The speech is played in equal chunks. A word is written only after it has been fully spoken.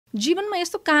जीवनमा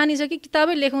यस्तो कहानी छ कि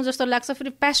किताबै लेखौँ जस्तो लाग्छ। फेरि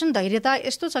प्यासन धैर्यता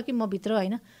यस्तो छ कि म भित्र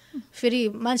होइन, फेरि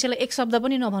मान्छेलाई एक शब्द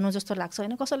पनि नभनौँ जस्तो लाग्छ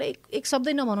होइन, कसैलाई एक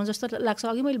शब्दै नभनौँ जस्तो लाग्छ।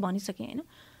 अघि मैले भनिसकेँ होइन,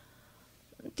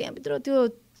 त्यहाँभित्र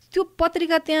त्यो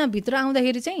पत्रिका त्यहाँभित्र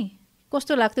आउँदाखेरि चाहिँ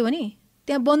कस्तो लाग्थ्यो भने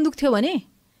त्यहाँ बन्दुक थियो भने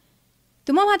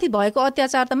त्यो ममाथि भएको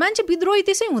अत्याचार त मान्छे विद्रोही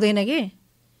त्यसै हुँदैन कि,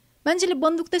 मान्छेले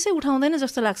बन्दुक त्यसै उठाउँदैन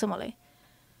जस्तो लाग्छ मलाई।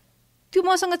 त्यो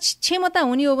मसँग क्षमता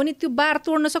हुने हो भने त्यो बार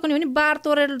तोड्न सक्ने हो भने बार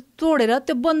तोडेर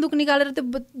त्यो बन्दुक निकालेर त्यो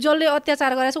जसले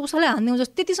अत्याचार गरेछ उसैलाई हान्दिउँ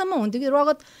जस्तो त्यतिसम्म हुन्थ्यो कि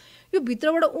रगत यो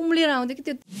भित्रबाट उम्लिएर आउँथ्यो कि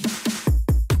त्यो।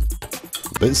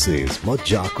 This is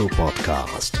Mazzako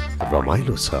Podcast.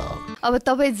 रमाइलो छ। अब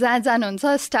तपाईँ जहाँ जानुहुन्छ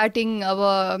स्टार्टिङ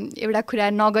अब एउटा कुरा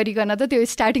नगरिकन त त्यो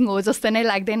स्टार्टिङ हो जस्तो नै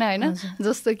लाग्दैन होइन।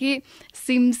 जस्तो कि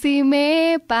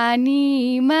सिमसिमे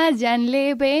पानीमा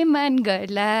जानले बेमान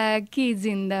गर्ला कि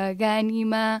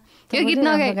जिन्दगानीमा, यो गीत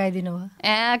नगाइदिनु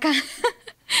भयो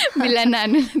मिला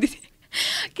नानु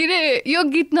के अरे यो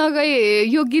गीत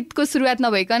यो गीतको सुरुवात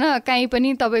नभइकन काहीँ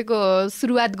पनि तपाईँको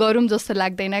सुरुवात गरौँ जस्तो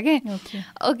लाग्दैन के।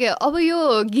 ओके, अब यो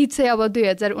गीत चाहिँ अब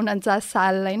 2049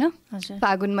 साल होइन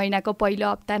फागुन महिनाको पहिलो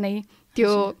हप्ता नै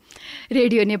त्यो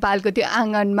रेडियो नेपालको त्यो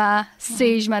आँगनमा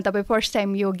स्टेजमा तपाईँ फर्स्ट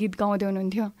टाइम यो गीत गाउँदै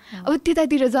हुनुहुन्थ्यो। अब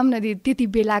त्यतातिर जाउँ न दिदी, त्यति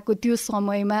बेलाको त्यो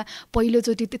समयमा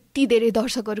पहिलोचोटि त्यति धेरै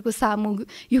दर्शकहरूको सामु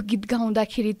यो गीत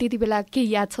गाउँदाखेरि त्यति बेला के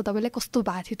याद छ तपाईँलाई, कस्तो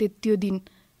भएको थियो त्यो दिन?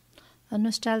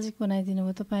 नोस्टाल्जिक बनाइदिनु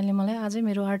भयो तपाईँले मलाई। अझै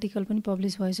मेरो आर्टिकल पनि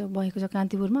पब्लिस भएको छ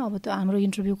कान्तिपुरमा। अब त्यो हाम्रो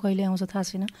इन्टरभ्यू कहिले आउँछ थाहा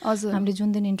छैन। हामीले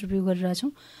जुन दिन इन्टरभ्यू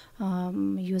गरिरहेछौँ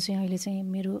यो चाहिँ अहिले चाहिँ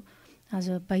मेरो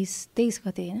आज 22-23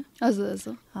 गते होइन, हजुर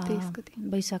हजुर 23 गते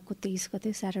वैशाखको 23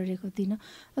 गते स्याटरडेको दिन।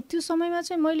 त्यो समयमा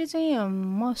चाहिँ मैले चाहिँ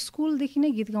म स्कुलदेखि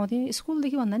नै गीत गाउँथेँ।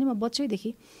 स्कुलदेखि भन्दा नि म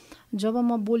बच्चैदेखि जब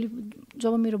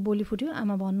मेरो बोली फुट्यो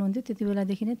आमा भन्नुहुन्थ्यो त्यति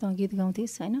बेलादेखि नै त गीत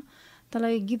गाउँथिस् होइन,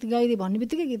 तँलाई गीत गाइदिए भन्ने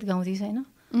बित्तिकै गीत गाउँथिस् होइन।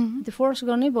 त्यो फोर्स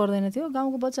गर्नै पर्दैन थियो।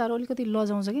 गाउँको बच्चाहरू अलिकति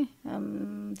लजाउँछ कि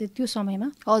त्यो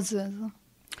समयमा। हजुर हजुर।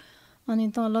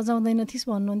 अनि त लजाउँदैन थिइस्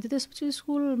भन्नुहुन्थ्यो। त्यसपछि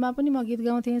स्कुलमा पनि म गीत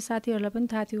गाउँथेँ, साथीहरूलाई पनि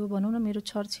थाहा थियो भनौँ न, मेरो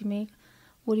छरछिमेक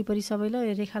वरिपरि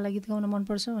सबैलाई रेखालाई गीत गाउन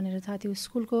मनपर्छ भनेर थाहा थियो।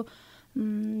 स्कुलको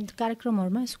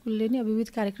कार्यक्रमहरूमा स्कुलले नि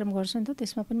विविध कार्यक्रम गर्छ नि त,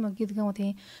 त्यसमा पनि म गीत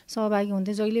गाउँथेँ, सहभागी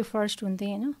हुन्थेँ, जहिले फर्स्ट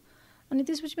हुन्थेँ होइन। अनि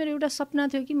त्यसपछि मेरो एउटा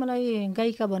सपना थियो कि मलाई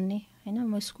गायिका बन्ने होइन।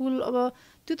 म स्कुल अब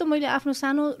त्यो त मैले आफ्नो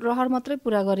सानो रहर मात्रै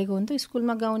पुरा गरेको हो नि त,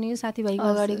 स्कुलमा गाउने साथीभाइको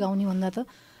अगाडि गाउने भन्दा त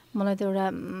मलाई त एउटा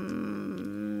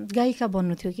गायिका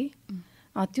बन्नु थियो कि।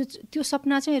 त्यो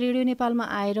सपना चाहिँ रेडियो नेपालमा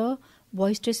आएर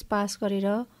भोइस टेस्ट पास गरेर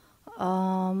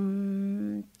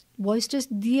भोइस टेस्ट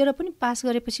दिएर पनि पास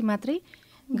गरेपछि मात्रै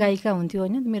गायिका हुन्थ्यो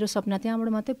होइन। मेरो सपना त्यहाँबाट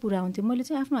मात्रै पुरा हुन्थ्यो। मैले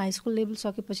चाहिँ आफ्नो हाई स्कुल लेभल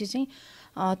सकेपछि चाहिँ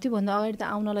त्योभन्दा अगाडि त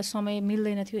आउनलाई समय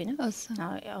मिल्दैन थियो होइन,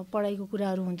 पढाइको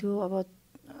कुराहरू हुन्थ्यो, अब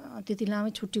त्यति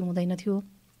लामै छुट्टी हुँदैन थियो,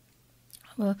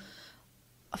 अब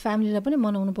फ्यामिलीलाई पनि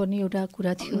मनाउनु पर्ने एउटा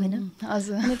कुरा थियो होइन।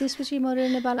 अनि त्यसपछि म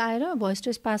रेडियो नेपाल आएर भोइस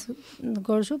टेस्ट पास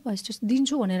गर्छु, भोइस टेस्ट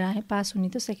दिन्छु भनेर आएँ। पास हुने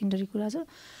त सेकेन्डरी कुरा छ,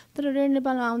 तर रेडियो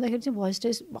नेपालमा आउँदाखेरि चाहिँ भोइस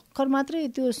टेस्ट भर्खर मात्रै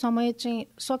त्यो समय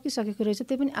चाहिँ सकिसकेको रहेछ,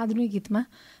 त्यही पनि आधुनिक गीतमा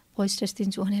भोइस टेस्ट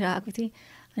दिन्छु भनेर आएको थिएँ।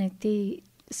 अनि त्यही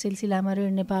सिलसिलामा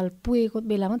रेडियो नेपाल पुगेको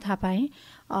बेलामा थाहा पाएँ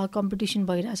कम्पिटिसन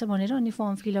भइरहेछ भनेर। अनि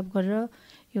फर्म फिलअप गरेर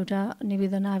एउटा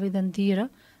आवेदन दिएर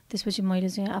त्यसपछि मैले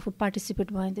चाहिँ आफू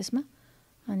पार्टिसिपेट भएँ त्यसमा,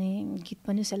 अनि गीत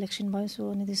पनि सेलेक्सन भयो।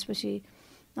 सो अनि त्यसपछि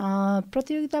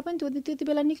प्रतियोगिता पनि त्यति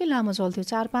बेला निकै लामो चल्थ्यो,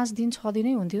 4-5 दिन 6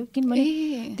 दिनै हुन्थ्यो,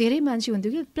 किनभने धेरै मान्छे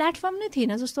हुन्थ्यो कि। प्लेटफर्म नै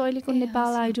थिएन, जस्तो अहिलेको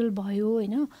नेपाल आइडल भयो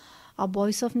होइन,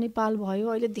 भोइस अफ नेपाल भयो,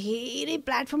 अहिले धेरै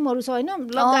प्लेटफर्महरू छ होइन,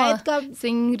 लगायतका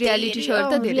रियालिटी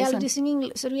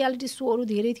रियालिटी सोहरू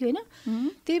धेरै थियो होइन।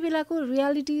 त्यही बेलाको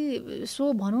रियालिटी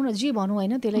सो भनौँ न, जे भनौँ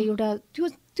होइन, त्यसलाई एउटा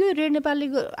त्यो रेडियो नेपालले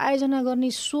आयोजना गर्ने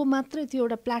सो मात्रै त्यो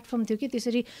एउटा प्लेटफर्म थियो कि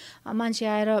त्यसरी मान्छे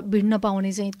आएर भिड्न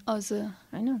पाउने चाहिँ। हजुर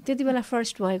होइन, त्यति बेला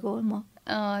फर्स्ट भएको हो म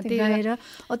गाएर।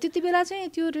 त्यति बेला चाहिँ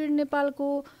त्यो रेडियो नेपालको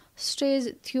स्टेज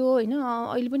थियो होइन।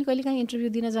 अहिले पनि कहिलेकाहीँ इन्टरभ्यू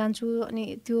दिन जान्छु, अनि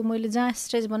त्यो मैले जहाँ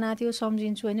स्टेज बनाएको थियो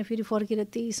सम्झिन्छु होइन, फेरि फर्केर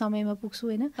त्यही समयमा पुग्छु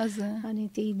होइन, अनि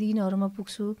त्यही दिनहरूमा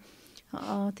पुग्छु।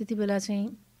 त्यति बेला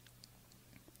चाहिँ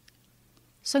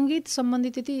सङ्गीत सम्बन्धी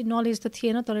त्यति नलेज त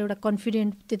थिएन, तर एउटा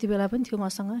कन्फिडेन्ट त्यति बेला पनि थियो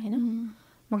मसँग होइन,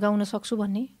 म गाउन सक्छु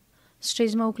भन्ने।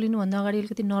 स्टेजमा उक्लिनुभन्दा अगाडि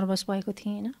अलिकति नर्भस भएको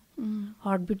थिएँ होइन,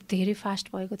 हार्टबिट धेरै फास्ट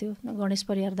भएको थियो। गणेश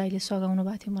परियार दाइले सघाउनु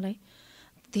भएको थियो मलाई।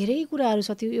 धेरै कुराहरू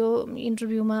छ त्यो यो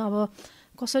इन्टरभ्यूमा। अब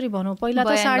कसरी भनौँ, पहिला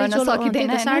त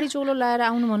साडी चोलो लाएर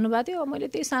आउनु भन्नुभएको थियो, मैले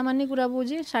त्यही सामान्य कुरा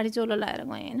बुझेँ, साडी चोलो लाएर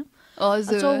गएँ होइन।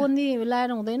 चौबन्दी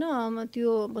लाएर हुँदैन, त्यो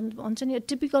भन्छ नि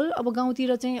टिपिकल अब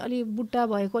गाउँतिर चाहिँ अलि बुट्टा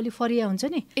भएको अलि फरिया हुन्छ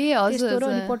नि त्यस्तो, र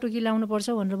अनि पटुकी लाउनुपर्छ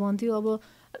भनेर भन्थ्यो। अब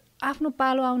आफ्नो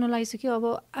पालो आउन लागिसक्यो, अब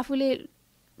आफूले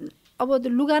अब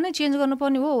लुगा नै चेन्ज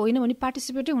गर्नुपर्ने हो होइन भने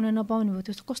पार्टिसिपेटै हुन नपाउने भयो।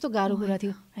 त्यो कस्तो गाह्रो कुरा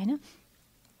थियो होइन।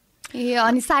 ए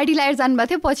अनि साडी लगाएर जानुभएको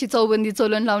थियो, पछि चौबन्दी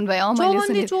चोलो लाउनु भयो?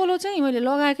 चौबन्दी चोलो चाहिँ मैले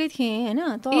लगाएकै थिएँ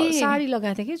होइन, त साडी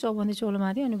लगाएको थिएँ कि चौबन्दी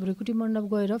चोलोमा थिएँ। अनि भुरुकुटी मण्डप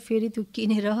गएर फेरि त्यो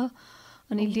किनेर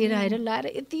अनि लिएर आएर लाएर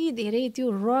यति धेरै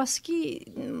त्यो रस कि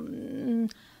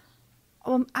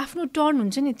अब आफ्नो टर्न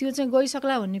हुन्छ नि त्यो चाहिँ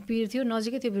गइसक्ला भन्ने पिर थियो।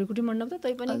 नजिकै थियो भुरुकुटी मण्डप त,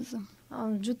 तै पनि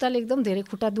जुत्ताले एकदम धेरै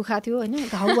खुट्टा दुखाएको थियो होइन,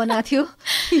 घाउ बनाएको थियो।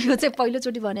 यो चाहिँ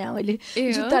पहिलोचोटि भने मैले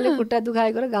जुत्ताले खुट्टा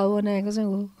दुखाएको र घाउ बनाएको चाहिँ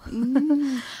हो।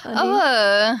 अब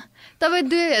तपाईँ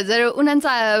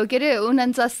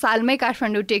 2049 सालमै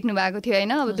काठमाडौँ टेक्नु भएको थियो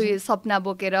होइन? अब दुईटा सपना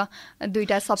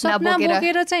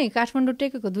बोकेर चाहिँ काठमाडौँ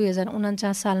टेकेको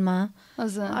 2049 सालमा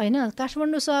होइन।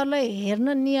 काठमाडौँ सहरलाई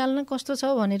हेर्न निहाल्न कस्तो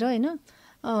छ भनेर होइन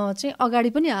चाहिँ अगाडि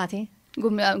पनि आएको थिएँ,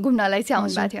 घुम्नलाई चाहिँ आउनु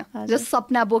भएको थियो। जस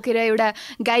सपना बोकेर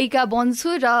एउटा गायिका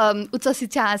बन्छु र उच्च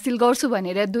शिक्षा हासिल गर्छु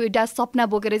भनेर दुईवटा सपना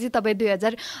बोकेर चाहिँ तपाईँ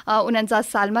 2049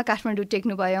 सालमा काठमाडौँ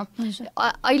टेक्नुभयो।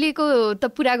 अहिलेको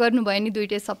त पुरा गर्नुभयो नि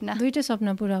दुईटै सपना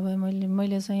पुरा भयो।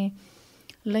 मैले चाहिँ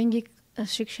लैङ्गिक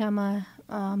शिक्षामा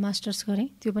मास्टर्स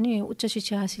गरेँ, त्यो पनि उच्च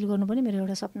शिक्षा हासिल गर्नु पनि मेरो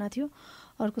एउटा सपना थियो।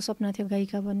 अर्को सपना थियो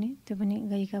गायिका बन्ने, त्यो पनि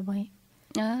गायिका भएँ।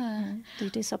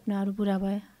 दुईटै सपनाहरू पुरा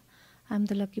भए। आइएम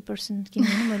द लक्की पर्सन,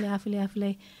 किनभने मैले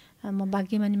आफूलाई म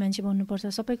भाग्यमानी मान्छे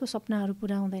बन्नुपर्छ। सबैको सपनाहरू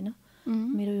पुरा हुँदैन।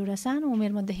 मेरो एउटा सानो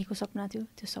उमेरमा देखेको सपना थियो,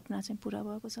 त्यो सपना चाहिँ पुरा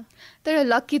भएको छ। तर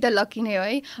लक्की त लक्की नै हो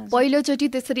है। पहिलोचोटि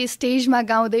त्यसरी स्टेजमा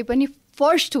गाउँदै पनि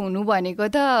फर्स्ट हुनु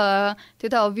भनेको त त्यो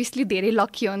त अभियसली धेरै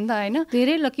लक्की हो नि त होइन?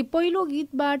 धेरै लक्की। पहिलो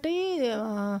गीतबाटै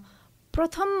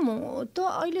प्रथम त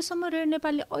अहिलेसम्म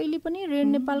अहिले पनि रेड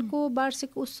नेपालको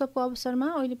वार्षिक उत्सवको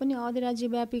अवसरमा अहिले पनि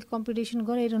अधिराज्यव्यापी कम्पिटिसन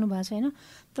गराइरहनु भएको छ होइन।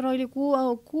 तर अहिले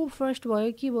को फर्स्ट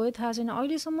भयो के भयो थाहा छैन।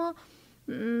 अहिलेसम्म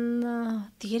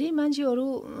धेरै मान्छेहरू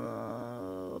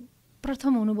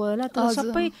प्रथम हुनुभयो होला, तर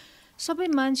सबै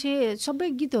मान्छे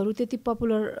सबै गीतहरू त्यति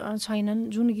पपुलर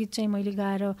छैनन्। जुन गीत चाहिँ मैले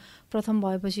गाएर प्रथम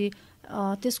भएपछि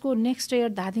त्यसको नेक्स्ट इयर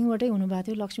धादिङबाटै हुनुभएको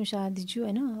थियो लक्ष्मी शाह दिजु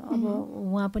होइन। अब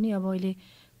उहाँ पनि अब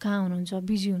अहिले कहाँ हुनुहुन्छ,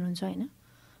 बिजी हुनुहुन्छ होइन।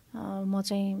 म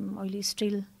चाहिँ अहिले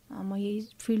स्टिल म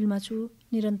यही फिल्डमा छु,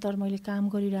 निरन्तर मैले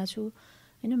काम गरिरहेको छु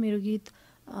होइन। मेरो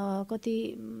कति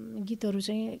गीतहरू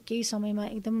चाहिँ केही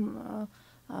समयमा एकदम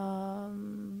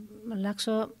लाग्छ,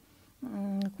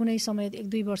 कुनै समय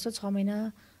 1-2 वर्ष 6 महिना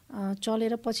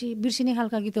चलेर पछि बिर्सिने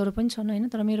खालका गीतहरू पनि छन् होइन।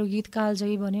 तर मेरो गीत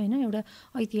कालजयी बन्यो होइन, एउटा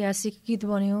ऐतिहासिक गीत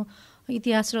बन्यो,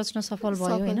 इतिहास रच्न सफल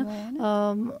भयो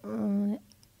होइन।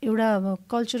 एउटा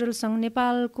कल्चरल सङ्ग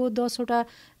नेपालको 10वटा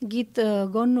गीत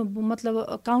गर्नु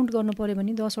मतलब काउन्ट गर्नु पऱ्यो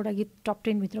भने 10वटा गीत टप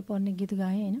 10 भित्र पर्ने गीत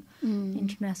गाएँ होइन।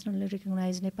 इन्टरनेसनली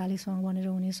रिकगनाइज नेपाली सङ्ग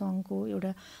भनेर हुने सङ्गको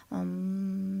एउटा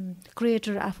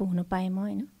क्रिएटर आफू हुन पाएँ म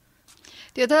होइन।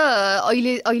 त्यो त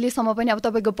अहिलेसम्म पनि अब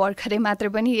तपाईँको भर्खरै मात्र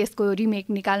पनि यसको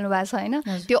रिमेक निकाल्नु भएको छ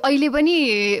होइन। त्यो अहिले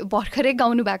पनि भर्खरै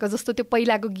गाउनु भएको जस्तो त्यो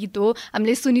पहिलाको गीत हो,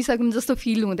 हामीले सुनिसक्यौँ जस्तो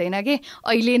फिल हुँदैन कि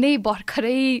अहिले नै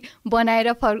भर्खरै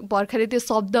बनाएर भर्खरै त्यो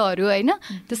शब्दहरू होइन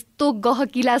त्यस्तो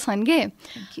गहकिला छन् कि।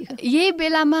 यही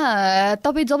बेलामा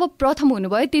तपाईँ जब प्रथम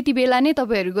हुनुभयो त्यति बेला नै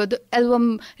तपाईँहरूको एल्बम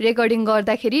रेकर्डिङ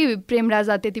गर्दाखेरि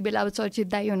प्रेमराजा त्यति बेला अब चर्चित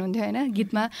दाई हुनुहुन्थ्यो होइन।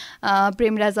 गीतमा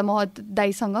प्रेमराजा महत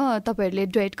दाईसँग तपाईँहरूले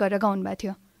डुएट गरेर गाउनु भएको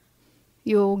थियो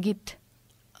यो गीत।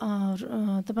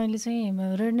 तपाईँले चाहिँ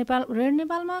रेड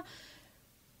नेपालमा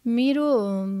मेरो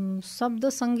शब्द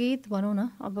सङ्गीत भनौँ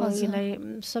न, अब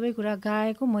यसलाई सबै कुरा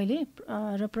गाएको मैले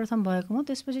र प्रथम भएको म।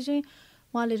 त्यसपछि चाहिँ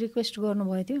उहाँले रिक्वेस्ट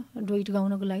गर्नुभएको थियो डुएट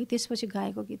गाउनको लागि, त्यसपछि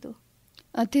गाएको गीत हो।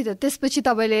 त्यही त, त्यसपछि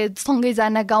तपाईँले सँगै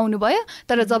जान गाउनुभयो।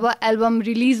 तर जब एल्बम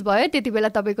रिलिज भयो त्यति बेला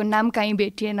तपाईँको नाम कहीँ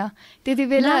भेटिएन। त्यति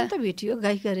बेला त भेटियो,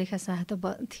 गायिका रेखा शाह त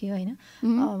थियो होइन।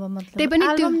 अब मतलब त्यही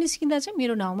पनि एल्बम निस्किँदा चाहिँ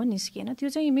मेरो नाउँमा निस्किएन। त्यो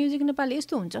चाहिँ म्युजिक नेपाल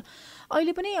यस्तो हुन्छ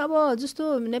अहिले पनि। अब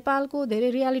जस्तो नेपालको धेरै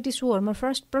रियालिटी सोहरूमा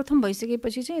प्रथम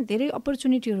भइसकेपछि चाहिँ धेरै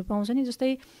अपर्च्युनिटीहरू पाउँछ नि।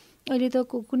 जस्तै अहिले त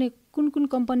कुन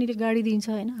कम्पनीले गाडी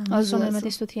दिन्छ होइन, हाम्रो समयमा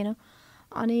त्यस्तो थिएन।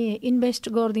 अनि इन्भेस्ट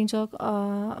गरिदिन्छ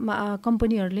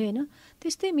कम्पनीहरूले होइन।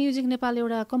 त्यस्तै म्युजिक नेपाल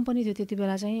एउटा कम्पनी थियो त्यति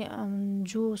बेला चाहिँ,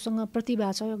 जोसँग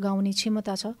प्रतिभा छ, गाउने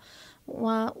क्षमता छ,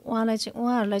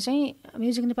 उहाँहरूलाई चाहिँ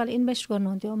म्युजिक नेपाल इन्भेस्ट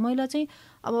गर्नुहुन्थ्यो। मैले चाहिँ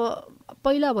अब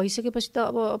पहिला भइसकेपछि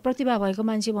त अब प्रतिभा भएको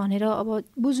मान्छे भनेर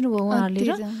अब बुझ्नुभयो उहाँहरूले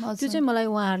र त्यो चाहिँ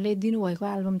मलाई उहाँहरूले दिनुभएको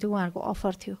एल्बम थियो, उहाँहरूको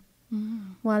अफर थियो।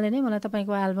 उहाँले नै मलाई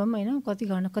तपाईँको एल्बम होइन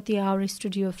कति our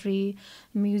studio free,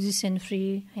 musician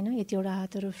free होइन, यतिवटा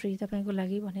हातहरू फ्री तपाईँको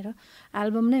लागि भनेर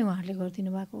एल्बम नै उहाँहरूले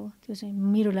गरिदिनु भएको हो। त्यो चाहिँ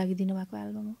मेरो लागि दिनुभएको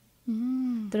एल्बम हो।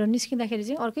 तर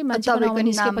निस्किँदाखेरि चाहिँ अर्कै मान्छे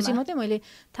निस्केपछि मात्रै मैले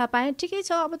थाहा पाएँ। ठिकै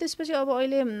छ। अब त्यसपछि अब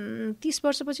अहिले 30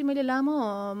 वर्षपछि मैले लामो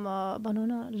भनौँ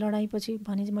न लडाइँपछि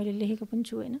भने मैले लेखेको पनि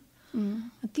छु होइन।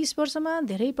 30 वर्षमा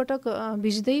धेरै पटक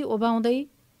भिज्दै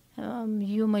ओभाउँदै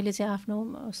यो मैले चाहिँ आफ्नो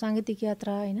साङ्गीतिक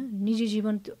यात्रा होइन,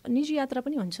 निजी यात्रा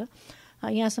पनि हुन्छ,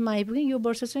 यहाँसम्म आइपुगेँ। यो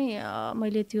वर्ष चाहिँ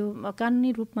मैले त्यो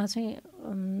कानुनी रूपमा चाहिँ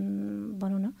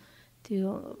भनौँ न त्यो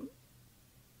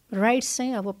राइट्स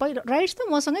चाहिँ अब पहिला राइट्स त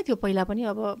मसँगै थियो पहिला पनि,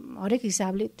 अब हरेक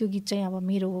हिसाबले त्यो गीत चाहिँ अब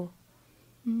मेरो हो।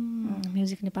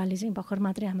 म्युजिक नेपालले चाहिँ भर्खर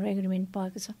मात्रै हाम्रो एग्रिमेन्ट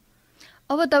पाएको छ।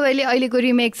 अब तपाईँले अहिलेको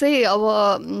रिमेक चाहिँ अब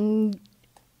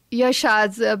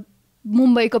यशराज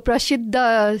मुम्बईको प्रसिद्ध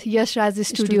यशराज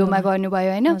स्टुडियोमा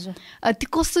गर्नुभयो होइन? त्यो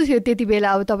कस्तो थियो त्यति बेला?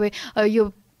 अब तपाईँ यो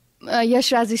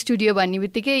यशराज स्टुडियो भन्ने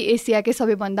बित्तिकै एसियाकै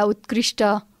सबैभन्दा उत्कृष्ट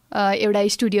एउटा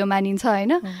स्टुडियो मानिन्छ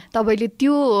होइन? तपाईँले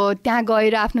त्यो त्यहाँ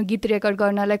गएर आफ्नो गीत रेकर्ड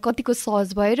गर्नलाई कतिको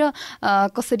सहज भयो र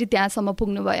कसरी त्यहाँसम्म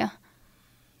पुग्नुभयो?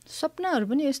 सपनाहरू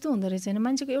पनि यस्तो हुँदो रहेछ होइन,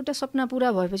 मान्छेको एउटा सपना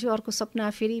पुरा भएपछि अर्को सपना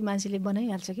फेरि मान्छेले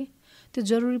बनाइहाल्छ कि, त्यो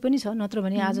जरुरी पनि छ। नत्र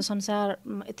भने आज संसार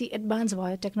यति एडभान्स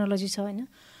भयो, टेक्नोलोजी छ होइन,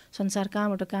 संसार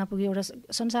कहाँबाट कहाँ पुग्यो, एउटा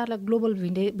संसारलाई ग्लोबल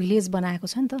भिलेज बनाएको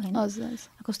छ नि त होइन?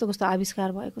 कस्तो कस्तो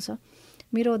आविष्कार भएको छ।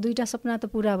 मेरो 2टा सपना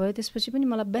त पुरा भयो। त्यसपछि पनि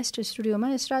मलाई बेस्ट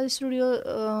स्टुडियोमा यशराज स्टुडियो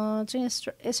चाहिँ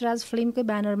यशराज फिल्मकै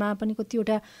ब्यानरमा पनि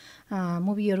कतिवटा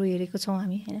मुभीहरू हेरेको छौँ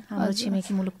हामी होइन, हाम्रो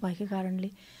छिमेकी मुलुक भएको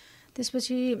कारणले।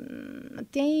 त्यसपछि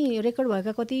त्यहीँ रेकर्ड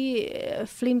भएका कति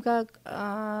फिल्मका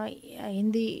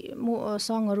हिन्दी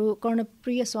सङहरू,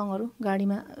 कर्णप्रिय सङहरू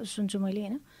गाडीमा सुन्छु मैले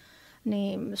होइन,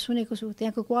 अनि सुनेको छु।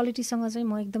 त्यहाँको क्वालिटीसँग चाहिँ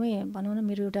म एकदमै भनौँ न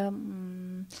मेरो एउटा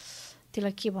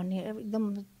त्यसलाई के भन्ने एकदम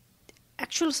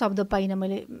एक्चुअल शब्द पाइनँ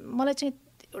मैले। मलाई चाहिँ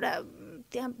एउटा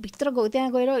त्यहाँ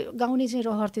गएर गाउने चाहिँ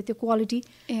रहर थियो त्यो क्वालिटी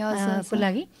को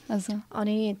लागि।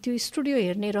 अनि त्यो स्टुडियो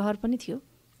हेर्ने रहर पनि थियो।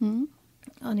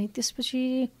 अनि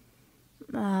त्यसपछि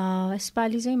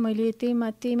यसपालि चाहिँ मैले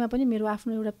त्यहीमा पनि मेरो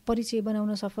आफ्नो एउटा परिचय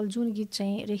बनाउन सफल जुन गीत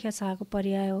चाहिँ रेखा शाहको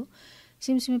पर्याय हो,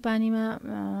 सिमसिमे पानीमा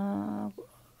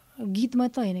गीतमा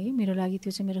त होइन कि मेरो लागि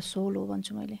त्यो चाहिँ मेरो सोल हो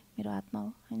भन्छु मैले, मेरो आत्मा हो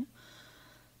होइन।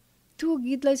 त्यो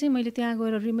गीतलाई चाहिँ मैले त्यहाँ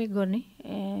गएर रिमेक गर्ने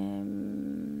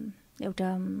एउटा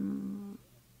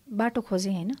बाटो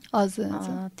खोजेँ होइन।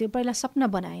 त्यो पहिला सपना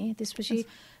बनाएँ। त्यसपछि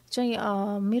चाहिँ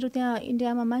मेरो त्यहाँ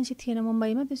इन्डियामा मान्छे थिएन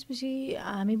मुम्बईमा। त्यसपछि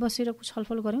हामी बसेर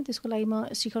छलफल गऱ्यौँ। त्यसको लागि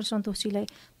म शिखर सन्तोषजीलाई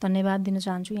धन्यवाद दिन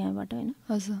चाहन्छु यहाँबाट होइन।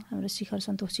 हाम्रो शिखर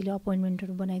सन्तोषजीले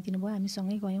अपोइन्टमेन्टहरू बनाइदिनु भयो,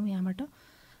 हामीसँगै गयौँ यहाँबाट।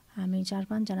 हामी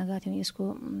 4-5 जना गएको थियौँ। यसको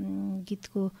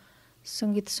गीतको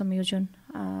सङ्गीत संयोजन,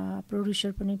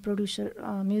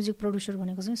 म्युजिक प्रड्युसर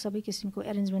भनेको चाहिँ सबै किसिमको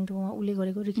एरेन्जमेन्ट उसले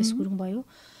गरेको, रिकेश गुरुङ भयो।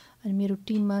 अनि मेरो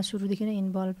टिममा सुरुदेखि नै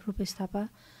इन्भल्भ रूपेश थापा,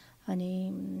 अनि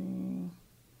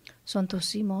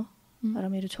सन्तोषजी, म र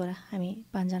मेरो छोरा, हामी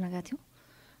 5 जना गएको थियौँ।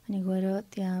 अनि गएर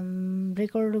त्यहाँ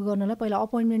रेकर्ड गर्नलाई पहिला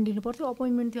अपोइन्टमेन्ट दिनु पर्थ्यो।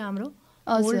 अपोइन्टमेन्ट थियो हाम्रो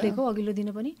होल डेको अघिल्लो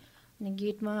दिन पनि। अनि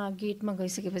गेटमा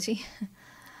गइसकेपछि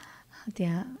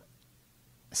त्यहाँ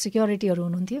सिक्योरिटीहरू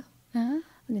हुनुहुन्थ्यो।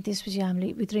 अनि त्यसपछि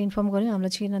हामीले भित्र इन्फर्म गऱ्यौँ,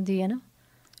 हामीलाई छिर्न दिएन।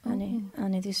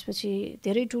 अनि त्यसपछि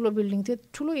धेरै ठुलो बिल्डिङ थियो,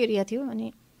 ठुलो एरिया थियो। अनि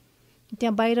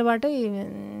त्यहाँ बाहिरबाटै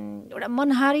एउटा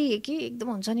मनहारी कि एकदम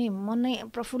हुन्छ नि, मन नै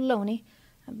प्रफुल्ल हुने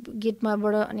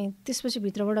गेटमाबाट। अनि त्यसपछि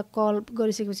भित्रबाट कल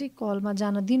गरिसकेपछि कलमा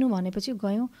जान दिनु भनेपछि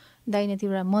गयौँ। दाहिनेतिर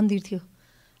एउटा मन्दिर थियो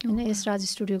होइन, यशराज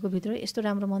स्टुडियोको भित्र यस्तो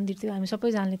राम्रो मन्दिर थियो। हामी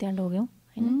सबैजनाले त्यहाँ ढोग्यौँ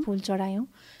होइन, फुल चढायौँ।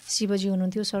 शिवजी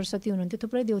हुनुहुन्थ्यो, सरस्वती हुनुहुन्थ्यो,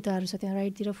 थुप्रै देवताहरू छ त्यहाँ।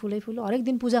 राइटतिर फुलै फुल, हरेक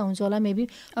दिन पूजा हुन्छ होला, मेबी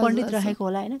पण्डित राखेको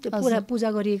होला होइन। त्यो पुरा पूजा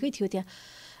गरिएकै थियो त्यहाँ।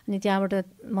 अनि त्यहाँबाट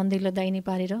मन्दिरलाई दाहिने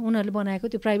पारेर उनीहरूले बनाएको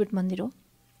त्यो प्राइभेट मन्दिर हो।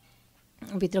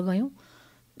 भित्र गयौँ,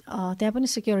 त्यहाँ पनि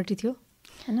सिक्योरिटी थियो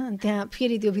होइन। त्यहाँ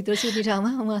फेरि त्यो भित्र छिर्ने ठाउँमा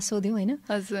उहाँ सोध्यौँ होइन।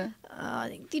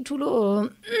 यति ठुलो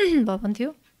भवन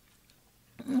थियो।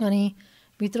 अनि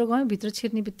भित्र गयौँ, भित्र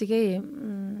छिर्ने बित्तिकै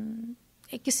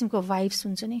एक किसिमको भाइब्स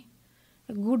हुन्छ नि,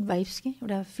 गुड भाइब्स कि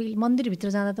एउटा फिल। मन्दिरभित्र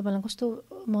जाँदा तपाईँलाई कस्तो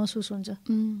महसुस हुन्छ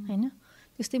होइन,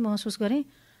 त्यस्तै महसुस गरेँ।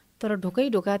 तर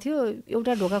ढोका थियो।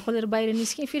 एउटा ढोका खोलेर बाहिर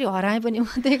निस्केँ, फेरि हराएँ पनि म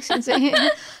त एकछिन चाहिँ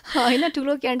होइन।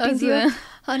 ठुलो क्यान्टिन थियो।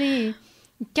 अनि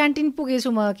क्यान्टिन पुगेछु,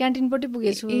 म क्यान्टिनपट्टि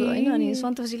पुगेछु होइन। अनि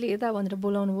सन्तोषीले यता भनेर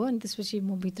बोलाउनु भयो। अनि त्यसपछि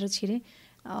म भित्र छिरेँ।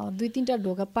 2-3टा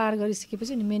ढोका पार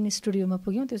गरिसकेपछि अनि मेन स्टुडियोमा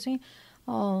पुग्यौँ। त्यो चाहिँ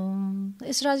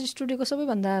यशराज स्टुडियोको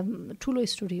सबैभन्दा ठुलो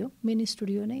स्टुडियो, मेन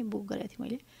स्टुडियो नै बुक गरेको थिएँ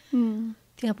मैले।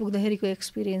 त्यहाँ पुग्दाखेरिको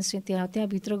एक्सपिरियन्स चाहिँ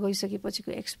त्यहाँभित्र गइसकेपछिको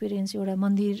एक्सपिरियन्स एउटा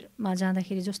मन्दिरमा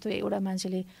जाँदाखेरि जस्तो एउटा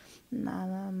मान्छेले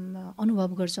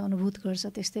अनुभव गर्छ, अनुभूत गर्छ,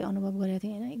 त्यस्तै अनुभव गरेको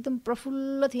थिएँ होइन। एकदम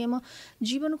प्रफुल्ल थिएँ म।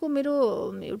 जीवनको मेरो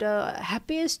एउटा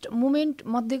ह्याप्पिएस्ट मोमेन्ट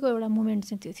मध्येको एउटा मोमेन्ट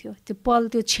चाहिँ त्यो थियो। त्यो पल,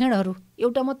 त्यो क्षणहरू,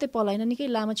 एउटा मात्रै पल होइन, निकै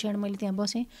लामो क्षण मैले त्यहाँ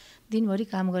बसेँ। दिनभरि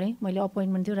काम गरेँ। मैले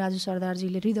अपोइन्टमेन्ट थियो, राजु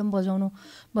सरदारजीले रिदम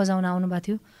बजाउन आउनुभएको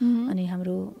थियो। अनि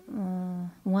हाम्रो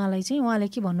उहाँले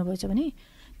के भन्नुभएछ भने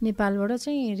नेपालबाट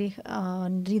चाहिँ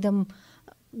रिदम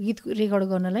गीत रेकर्ड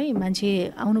गर्नलाई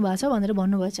मान्छे आउनु भएको छ भनेर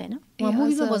भन्नुभएछ होइन। उहाँ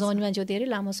मुभीमा बजाउने मान्छे हो, धेरै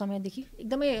लामो समयदेखि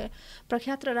एकदमै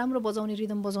प्रख्यात र राम्रो बजाउने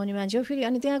रिदम बजाउने मान्छे हो फेरि।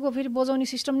 अनि त्यहाँको फेरि बजाउने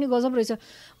सिस्टम नि गजब रहेछ।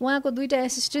 उहाँको 2टा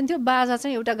एसिस्टेन्ट थियो, बाजा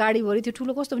चाहिँ एउटा गाडीभरि थियो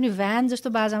ठुलो, कस्तो पनि भ्यान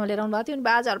जस्तो बाजामा लिएर आउनु भएको थियो। अनि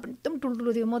बाजाहरू पनि एकदम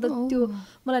ठुल्ठुलो थियो। म त त्यो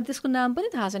मलाई त्यसको नाम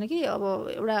पनि थाहा छैन कि,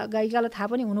 अब एउटा गायिकालाई थाहा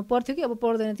पनि हुनु पर्थ्यो कि अब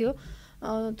पर्दैन थियो,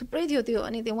 थुप्रै थियो त्यो।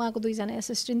 अनि त्यो उहाँको 2जना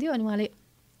एसिस्टेन्ट थियो। अनि उहाँले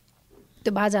त्यो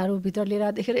बाजाहरू भित्र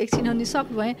लिएर देखेर एकछिन अनि सक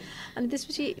भएँ। अनि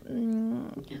त्यसपछि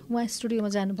उहाँ स्टुडियोमा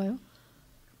जानुभयो।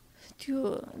 त्यो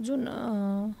जुन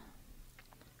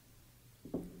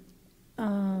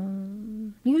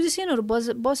म्युजिसियनहरू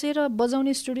बसेर बजाउने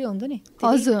स्टुडियो हुन्थ्यो नि,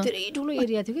 धेरै ठुलो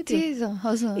एरिया थियो कि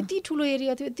त्यो। यति ठुलो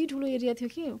एरिया थियो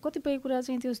कि कतिपय कुरा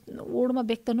चाहिँ त्यो वर्डमा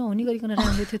व्यक्त नहुने गरिकन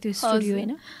राम्रो थियो त्यो स्टुडियो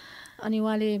होइन। अनि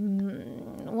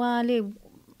उहाँले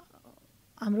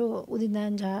हाम्रो उदित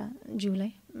नारायण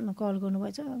झाज्यूलाई कल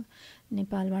गर्नुभएछ,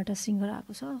 नेपालबाट सिङ्गर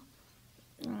आएको छ,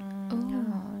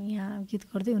 यहाँ गीत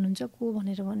गर्दै हुनुहुन्छ को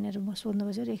भनेर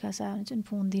सोध्नुभएछ। रेखा शाह हुन्छ नि,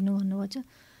 फोन दिनु भन्नुभएछ।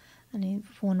 अनि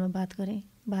फोनमा बात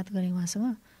गरेँ उहाँसँग।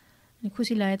 अनि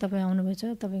खुसी लाग्यो तपाईँ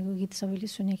आउनुभएछ, तपाईँको गीत सबैले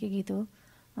सुनेकै गीत हो,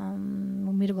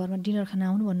 मेरो घरमा डिनर खाना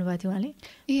आउनु भन्नुभएको थियो उहाँले।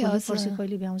 पर्सि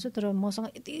कहिले भ्याउँछ, तर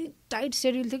मसँग यति टाइट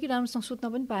सेड्युल थियो कि राम्रोसँग सुत्न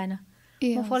पनि पाएन।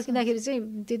 म फर्किँदाखेरि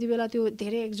चाहिँ त्यति बेला त्यो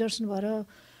धेरै एक्जर्सन भएर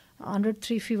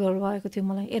 103 फिभर भएको थियो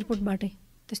मलाई एयरपोर्टबाटै,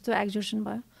 त्यस्तो एक्जर्सन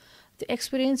भयो। त्यो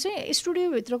एक्सपिरियन्स चाहिँ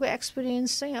स्टुडियोभित्रको एक्सपिरियन्स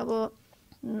चाहिँ अब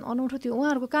अनौठो थियो।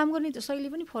 उहाँहरूको काम गर्ने शैली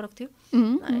पनि फरक थियो।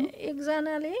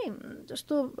 एकजनाले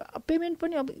जस्तो पेमेन्ट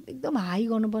पनि अब एकदम हाई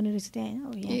गर्नुपर्ने रहेछ त्यहाँ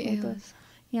होइन।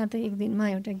 यहाँ त एक दिनमा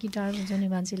एउटा गिटार बजाउने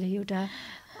मान्छेले, एउटा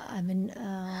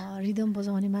रिदम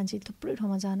बजाउने मान्छे थुप्रै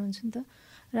ठाउँमा जानुहुन्छ नि त।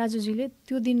 राजुजीले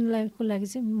त्यो दिनको लागि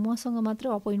चाहिँ मसँग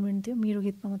मात्र अपोइन्टमेन्ट थियो, मेरो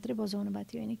गीतमा मात्रै बजाउनु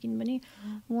भएको थियो होइन। किनभने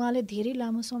उहाँले धेरै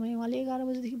लामो समय, उहाँले 11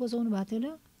 बजेदेखि बजाउनु भएको थियो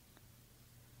होला,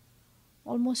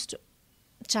 अलमोस्ट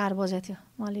 4 बजे थियो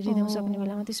उहाँले रिदम सक्ने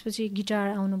बेलामा। त्यसपछि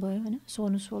गिटार आउनुभयो होइन,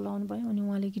 सोनु सोल आउनुभयो। अनि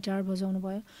उहाँले गिटार बजाउनु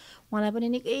भयो। उहाँलाई पनि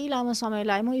निकै लामो समय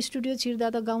लाग्यो। म स्टुडियो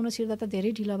गाउन छिर्दा त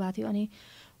धेरै ढिलो भएको थियो। अनि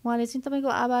उहाँले चाहिँ तपाईँको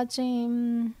आवाज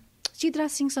चाहिँ चित्रा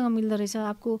सिंहसँग मिल्दो रहेछ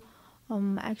आपको,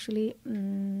 एक्चुअली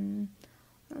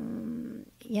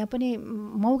यहाँ पनि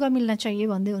मौका मिल्न चाहिए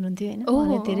भन्दै हुनुहुन्थ्यो होइन।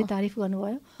 उहाँले धेरै तारिफ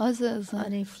गर्नुभयो।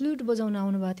 अनि फ्लुट बजाउन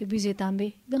आउनुभएको थियो विजय ताम्बे,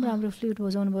 एकदम राम्रो फ्लुट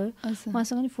बजाउनु भयो।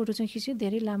 उहाँसँग नि फोटो चाहिँ खिच्यो,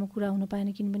 धेरै लामो कुरा हुन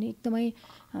पाएन किनभने एकदमै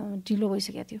ढिलो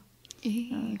भइसकेको थियो।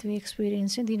 त्यो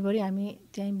एक्सपिरियन्स चाहिँ दिनभरि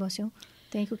हामी त्यहीँ बस्यौँ,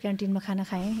 त्यहीँको क्यान्टिनमा खाना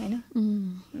खायौँ होइन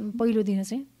पहिलो दिन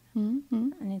चाहिँ।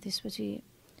 अनि त्यसपछि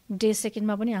डे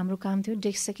सेकेन्डमा पनि हाम्रो काम थियो।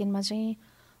 डे सेकेन्डमा चाहिँ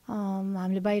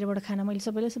हामीले बाहिरबाट खाना, मैले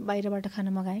सबैलाई बाहिरबाट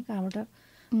खाना मगाएँ कहाँबाट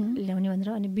ल्याउने भनेर।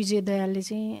 अनि विजय दयालले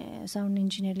चाहिँ साउन्ड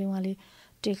इन्जिनियरले उहाँले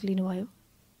टेक लिनुभयो।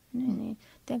 अनि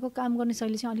त्यहाँको काम गर्ने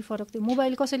शैली चाहिँ अलिक फरक थियो।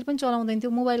 मोबाइल कसैले पनि चलाउँदैन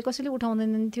थियो, मोबाइल कसैले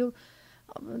उठाउँदैन थियो।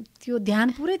 त्यो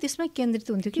ध्यान पुरै त्यसमै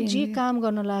केन्द्रित हुन्थ्यो कि जे काम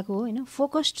गर्न लागेको हो होइन,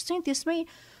 फोकस्ड चाहिँ त्यसमै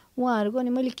उहाँहरूको।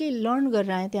 अनि मैले केही लर्न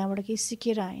गरेर आएँ त्यहाँबाट, केही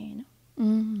सिकेर आएँ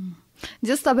होइन।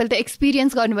 जस्ट तपाईँले त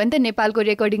एक्सपिरियन्स गर्नुभयो नि त नेपालको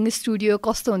रेकर्डिङ स्टुडियो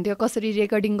कस्तो हुन्थ्यो, कसरी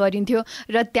रेकर्डिङ गरिन्थ्यो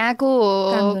र त्यहाँको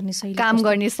काम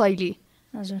गर्ने शैली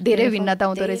धेरै भिन्नता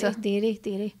हुँदो रहेछ। धेरै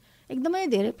एकदमै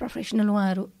धेरै प्रोफेसनल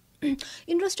उहाँहरू।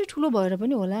 इन्डस्ट्री ठुलो भएर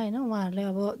पनि होला होइन, उहाँहरूलाई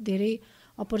अब धेरै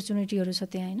अपर्च्युनिटीहरू छ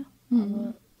त्यहाँ होइन।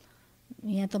 अब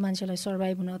यहाँ त मान्छेलाई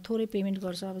सर्भाइभ हुन थोरै पेमेन्ट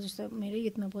गर्छ। अब जस्तो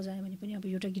मेरै गीतमा बजायो भने पनि अब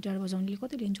एउटा गिटार बजाउनेले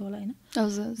कति लिन्छ होला होइन,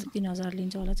 3000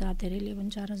 लिन्छ होला, धेरैले पनि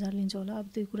 4000 लिन्छ होला। अब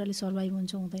त्यो कुराले सर्भाइभ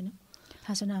हुन्छ हुँदैन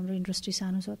थाहा छैन। हाम्रो इन्डस्ट्री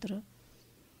सानो छ, तर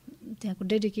त्यहाँको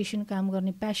डेडिकेसन, काम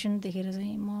गर्ने प्यासन देखेर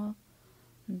चाहिँ म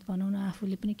भनौँ न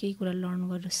आफूले पनि केही कुरा लर्न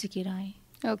गरेर सिकेर आएँ।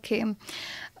 ओके,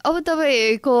 अब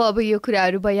तपाईँको अब यो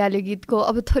कुराहरू भइहाल्यो गीतको।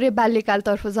 अब थोरै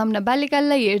बाल्यकालतर्फ जाऊँ न।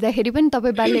 बाल्यकाललाई हेर्दाखेरि पनि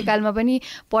तपाईँ बाल्यकालमा पनि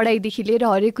पढाइदेखि लिएर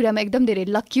हरेक कुरामा एकदम धेरै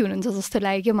लक्की हुनुहुन्छ जस्तो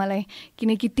लाग्यो क्या मलाई।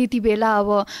 किनकि त्यति बेला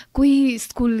अब कोही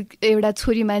स्कुल, एउटा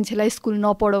छोरी मान्छेलाई स्कुल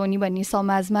नपढाउने भन्ने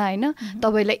समाजमा होइन,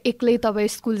 तपाईँलाई एक्लै तपाईँ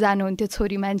स्कुल जानुहुन्थ्यो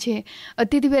छोरी मान्छे।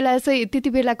 त्यति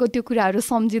बेलाको त्यो कुराहरू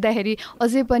सम्झिँदाखेरि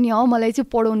अझै पनि मलाई चाहिँ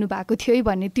पढाउनु भएको थियो है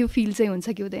भन्ने त्यो फिल चाहिँ हुन्छ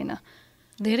कि हुँदैन?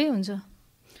 धेरै हुन्छ।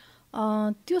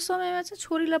 त्यो समयमा चाहिँ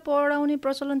छोरीलाई पढाउने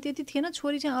प्रचलन त्यति थिएन।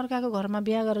 छोरी चाहिँ अर्काको घरमा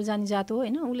बिहा गरेर जाने जात हो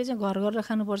होइन। उसले चाहिँ घर गरेर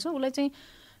खानुपर्छ। उसलाई चाहिँ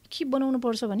के बनाउनु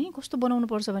पर्छ भने, कस्तो बनाउनु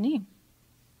पर्छ भने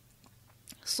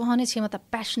सहने क्षमता,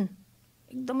 प्यासन,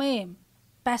 एकदमै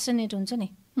प्यासनेट हुन्छ नि।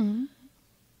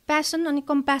 प्यासन अनि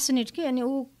कम्प्यासनेट के, अनि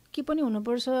ऊ के पनि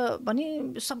हुनुपर्छ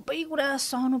भने सबै कुरा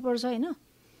सहनुपर्छ होइन।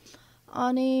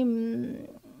 अनि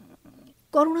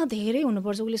करुणा धेरै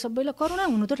हुनुपर्छ। उसले सबैलाई करुणा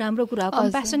हुनु त राम्रो कुरा हो,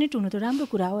 कम्प्यासनेट हुनु त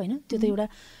राम्रो कुरा हो होइन। त्यो त एउटा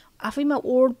आफैमा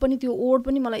ओड पनि, त्यो ओड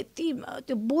पनि मलाई यति,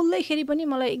 त्यो बोल्दैखेरि पनि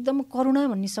मलाई एकदम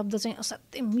करुणा भन्ने शब्द चाहिँ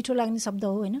असाध्यै मिठो लाग्ने शब्द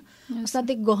हो होइन,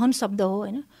 असाध्यै गहन शब्द हो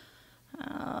होइन।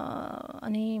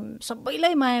 अनि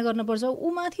सबैलाई माया गर्नुपर्छ, ऊ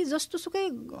माथि जस्तोसुकै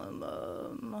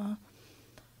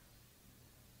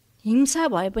हिंसा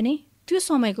भए पनि त्यो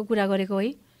समयको कुरा गरेको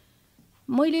है।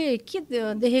 मैले के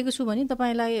देखेको छु भने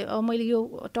तपाईँलाई मैले यो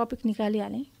टपिक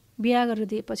निकालिहालेँ, बिहा गरेर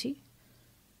दिएपछि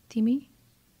तिमी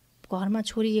घरमा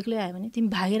छोरी एक्लै आयो भने तिमी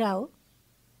भागेर आऊ,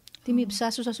 तिमी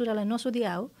सासू ससुरालाई नसोधी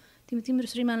आऊ, तिमी तिम्रो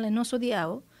श्रीमानलाई नसोधी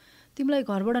आऊ, तिमीलाई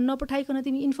घरबाट नपठाइकन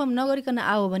तिमी इन्फर्म नगरिकन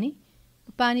आऊ भने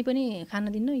पानी पनि खान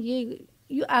दिन्न,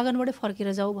 यो आँगनबाटै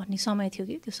फर्केर जाऊ भन्ने समय थियो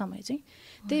कि त्यो समय चाहिँ।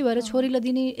 त्यही भएर छोरीलाई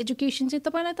दिने एजुकेसन चाहिँ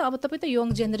तपाईँलाई त अब तपाईँ त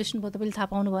यङ जेनेरेसन भयो, तपाईँले थाहा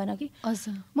पाउनु भएन कि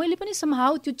मैले पनि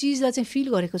समहाउ त्यो चिजलाई चाहिँ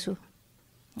फिल गरेको छु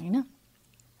होइन।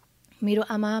 मेरो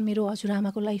आमा मेरो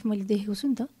हजुरआमाको लाइफ मैले देखेको छु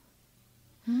नि त।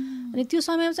 अनि त्यो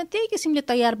समयमा चाहिँ त्यही किसिमले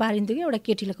तयार पारिन्थ्यो कि एउटा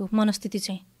केटीको मनस्थिति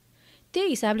चाहिँ त्यही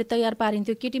हिसाबले तयार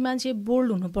पारिन्थ्यो। केटी मान्छे बोल्ड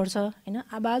हुनुपर्छ होइन,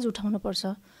 आवाज उठाउनुपर्छ,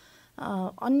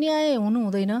 अन्याय हुनु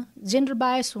हुँदैन, जेन्डर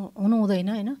बायस हुनु हुँदैन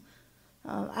होइन।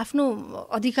 आफ्नो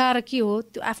अधिकार के हो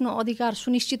त्यो आफ्नो अधिकार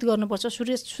सुनिश्चित गर्नुपर्छ,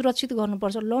 सुरक्षित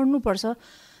गर्नुपर्छ, लड्नुपर्छ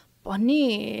भन्ने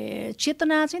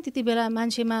चेतना चाहिँ त्यति बेला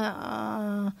मान्छेमा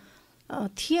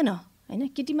थिएन होइन।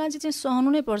 केटी मान्छे चाहिँ सहनु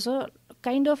नै पर्छ,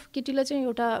 काइन्ड अफ केटीलाई चाहिँ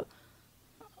एउटा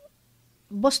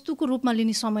वस्तुको रूपमा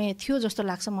लिने समय थियो जस्तो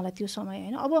लाग्छ मलाई त्यो समय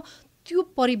होइन। अब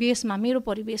त्यो परिवेशमा मेरो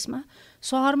परिवेशमा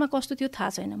सहरमा कस्तो थियो थाहा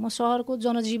छैन, म सहरको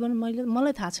जनजीवन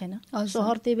मलाई थाहा छैन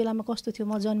सहर त्यही बेलामा कस्तो थियो।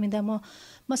 म जन्मिँदा म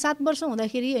 7 वर्ष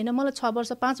हुँदाखेरि होइन, मलाई 6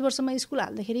 वर्ष 5 वर्षमा स्कुल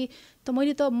हाल्दाखेरि त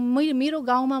मैले मेरो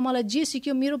गाउँमा मलाई जे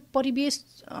सिक्यो, मेरो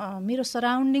परिवेश मेरो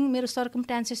सराउन्डिङ मेरो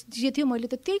सर्कमस्टान्सेस जे थियो मैले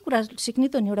त त्यही कुरा सिक्ने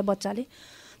त नि एउटा बच्चाले।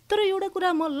 तर एउटा कुरा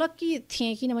म लक्की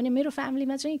थिएँ किनभने मेरो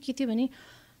फ्यामिलीमा चाहिँ के थियो भने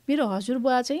मेरो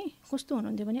हजुरबुवा चाहिँ कस्तो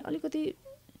हुनुहुन्थ्यो भने अलिकति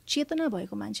चेतना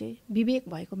भएको मान्छे, विवेक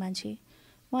भएको मान्छे।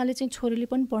 उहाँले चाहिँ छोरीले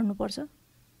पनि पढ्नुपर्छ,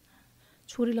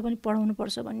 छोरीलाई पनि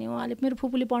पढाउनुपर्छ भन्ने उहाँले, मेरो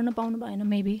फुपूले पढ्न पाउनु भएन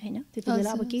मेबी होइन, त्यति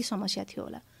बेला अब केही समस्या थियो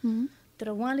होला। तर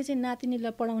उहाँले चाहिँ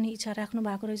नातिनीलाई पढाउने इच्छा राख्नु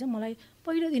भएको रहेछ। मलाई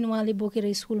पहिलो दिन उहाँले बोकेर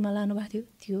स्कुलमा लानुभएको थियो,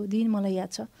 त्यो दिन मलाई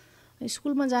याद छ।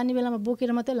 स्कुलमा जाने बेलामा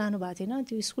बोकेर मात्रै लानुभएको थिएन,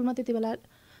 त्यो स्कुलमा त्यति बेला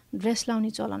ड्रेस लाउने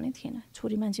चलनै थिएन,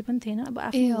 छोरी मान्छे पनि थिएन, अब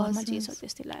आफ्नो घरमा जे छ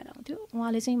त्यस्तै लाएर आउँथ्यो।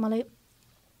 उहाँले चाहिँ मलाई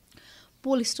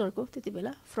पोलिस्टरको त्यति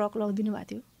बेला फ्रक लगाइदिनु भएको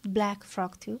थियो, ब्ल्याक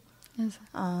फ्रक थियो,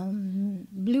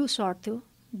 ब्लू सर्ट थियो,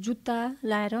 जुत्ता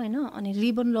लाएर होइन, अनि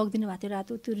रिबन लगाइदिनु भएको थियो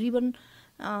रातो। त्यो रिबन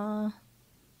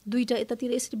दुईवटा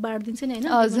यतातिर यसरी बाँडिदिन्छ नि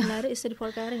होइन, लाएर यसरी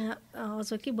फर्काएर यहाँ अझ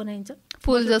के बनाइन्छ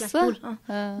फुल जस्तो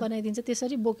बनाइदिन्छ,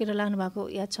 त्यसरी बोकेर लानुभएको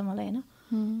याद छ मलाई होइन।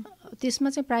 त्यसमा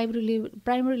चाहिँ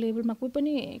प्राइमरी लेभलमा कोही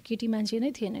पनि केटी मान्छे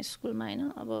नै थिएन स्कुलमा होइन।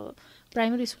 अब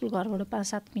प्राइमरी स्कुल घरबाट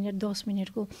 5-7 मिनट 10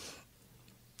 मिनटको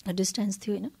डिस्टेन्स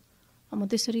थियो होइन। म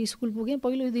त्यसरी स्कुल पुगेँ।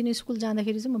 पहिलो दिन स्कुल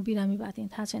जाँदाखेरि चाहिँ म बिरामी भएको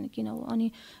थिएँ, थाहा छैन किन हो। अनि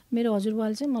मेरो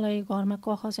हजुरबाले चाहिँ मलाई घरमा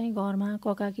चाहिँ घरमा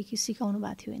कका के सिकाउनु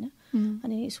भएको थियो होइन।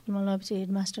 अनि स्कुलमा लगेपछि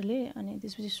हेडमास्टरले अनि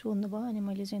त्यसपछि सोध्नुभयो, अनि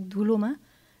मैले चाहिँ धुलोमा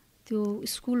त्यो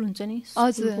स्कुल हुन्छ नि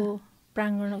स्कुलको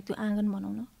प्राङ्गण, त्यो आँगन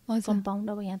भनौँ न, कम्पाउन्ड,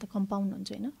 अब यहाँ त कम्पाउन्ड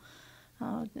हुन्छ होइन,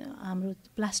 हाम्रो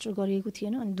प्लास्टर गरिएको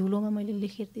थिएन। अनि धुलोमा मैले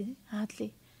लेखेर दिएँ हातले,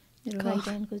 मेरो राइट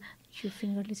ह्यान्डको यो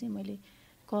फिङ्गरले चाहिँ मैले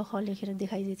क ख लेखेर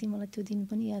देखाइदिएको थिएँ। मलाई त्यो दिन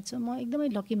पनि याद छ। म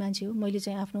एकदमै लकी मान्छे हो, मैले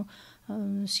चाहिँ आफ्नो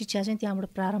शिक्षा चाहिँ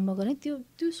त्यहाँबाट प्रारम्भ गरेँ त्यो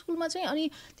स्कुलमा चाहिँ। अनि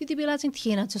त्यति बेला चाहिँ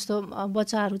थिएन जस्तो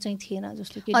बच्चाहरू चाहिँ थिएन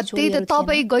जस्तो के त्यही त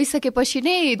तपाईँ गइसकेपछि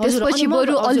नै त्यसपछि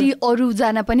बरु अलि अरू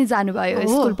जाना पनि जानुभयो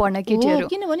स्कुल पढ्न केटीहरू,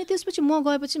 किनभने त्यसपछि म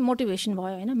गएपछि मोटिभेसन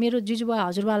भयो होइन। मेरो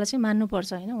जिजुबा हजुरबालाई चाहिँ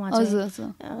मान्नुपर्छ होइन, उहाँ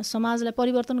चाहिँ समाजलाई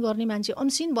परिवर्तन गर्ने मान्छे,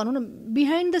 अनसिन भनौँ न,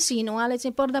 बिहाइन्ड द सिन। उहाँले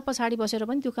चाहिँ पर्दा पछाडि बसेर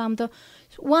पनि त्यो काम त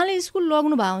उहाँले स्कुल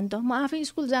लग्नु भयो नि त। म आफै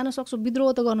स्कुल जान सक्छु,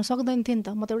 विद्रोह त गर्न सक्दैन थिएँ नि त,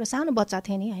 म त एउटा सानो बच्चा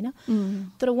थिएँ नि होइन।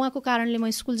 तर उहाँको कारणले म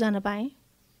स्कुल जान पाएँ।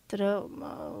 तर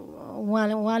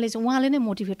उहाँले नै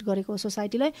मोटिभेट गरेको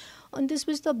सोसाइटीलाई। अनि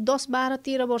त्यसपछि त 10, 12,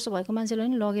 13 वर्ष भएको मान्छेलाई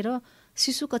पनि लगेर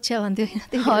शिशु कक्षा भन्थ्यो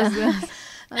होइन।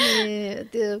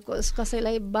 अनि त्यो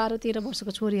कसैलाई 12, 13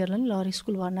 वर्षको छोरीहरूलाई पनि लगेर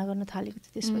स्कुल भर्ना गर्न थालेको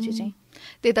थियो त्यसपछि चाहिँ।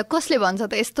 त्यही त कसले भन्छ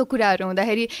त यस्तो कुराहरू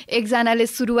हुँदाखेरि, एकजनाले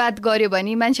सुरुवात गर्यो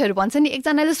भने मान्छेहरू भन्छन् नि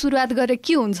एकजनाले सुरुवात गरेर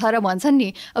के हुन्छ र भन्छन्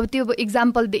नि। अब त्यो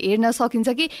इक्जाम्पल हेर्न सकिन्छ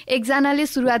कि एकजनाले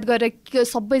सुरुवात गरेर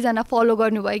सबैजना फलो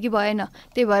गर्नुभयो कि भएन,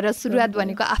 त्यही भएर सुरुवात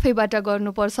भनेको आफैबाट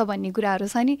गर्नुपर्छ भन्ने कुराहरू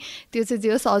छ नि। त्यो चाहिँ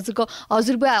जे होस्,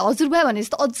 हजुरबुवा भने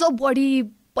जस्तो अझ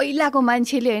बढी पहिलाको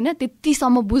मान्छेले होइन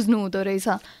त्यतिसम्म बुझ्नु हुँदो रहेछ।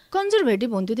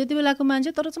 कन्जर्भेटिभ हुन्थ्यो त्यति बेलाको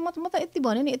मान्छे। तर चाहिँ म त यति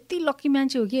भने नि यति लक्की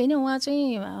मान्छे हो कि होइन, उहाँ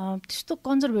चाहिँ त्यस्तो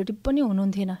कन्जर्भेटिभ पनि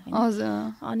हुनुहुन्थेन होइन।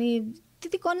 अनि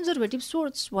त्यति कन्जर्भेटिभ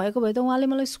सोच भएको भए त उहाँले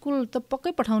मलाई स्कुल त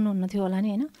पक्कै पठाउनुहुन्न थियो होला नि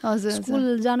होइन।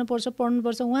 स्कुल जानुपर्छ,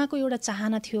 पढ्नुपर्छ, उहाँको एउटा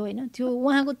चाहना थियो होइन। त्यो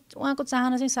उहाँको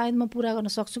चाहना चाहिँ सायद म पुरा गर्न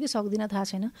सक्छु कि सक्दिनँ थाहा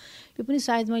छैन। यो पनि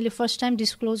सायद मैले फर्स्ट टाइम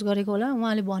डिस्क्लोज गरेको होला।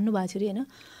 उहाँले भन्नुभएको थियो अरे होइन,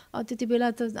 त्यति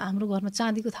बेला त हाम्रो घरमा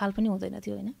चाँदीको थाल पनि हुँदैन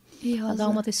थियो होइन,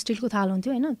 गाउँमा त स्टिलको थाल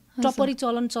हुन्थ्यो होइन। टपरी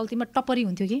चल्तीमा टपरी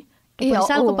हुन्थ्यो कि,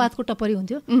 सालको पातको टपरी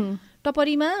हुन्थ्यो।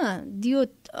 टपरीमा दियो,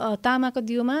 तामाको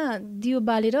दियोमा दियो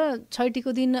बालेर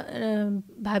छैटीको दिन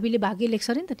भाबीले भाग्य लेख्छ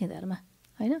अरे नि त निधारमा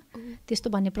होइन, त्यस्तो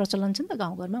भन्ने प्रचलन छ नि त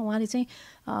गाउँघरमा। उहाँले चाहिँ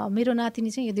मेरो नातिनी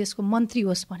चाहिँ यो देशको मन्त्री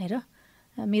होस् भनेर,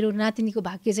 मेरो नातिनीको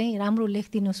भाग्य चाहिँ राम्रो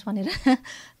लेखिदिनुहोस् भनेर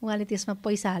उहाँले त्यसमा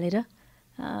पैसा हालेर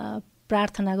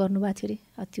प्रार्थना गर्नुभएको थियो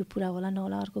अरे। त्यो पुरा होला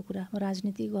नहोला अर्को कुरा, म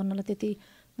राजनीति गर्नलाई त्यति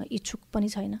इच्छुक पनि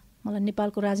छैन, मलाई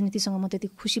नेपालको राजनीतिसँग म त्यति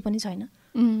खुसी पनि छैन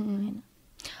होइन।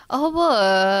 अब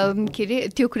के अरे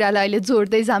त्यो कुरालाई अहिले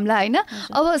जोड्दै जाम्ला होइन।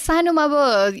 अब सानोमा अब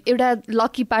एउटा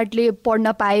लकी पार्टले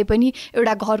पढ्न पाए पनि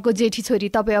एउटा घरको जेठी छोरी,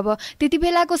 तपाईँ अब त्यति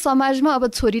बेलाको समाजमा अब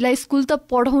छोरीलाई स्कुल त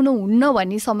पढाउनु हुन्न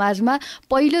भन्ने समाजमा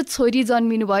पहिलो छोरी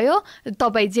जन्मिनु भयो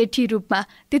तपाईँ जेठी रूपमा,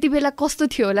 त्यति बेला कस्तो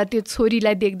थियो होला त्यो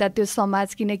छोरीलाई देख्दा त्यो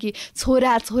समाज? किनकि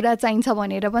छोरा छोरा चाहिन्छ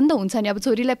भनेर पनि त हुन्छ नि, अब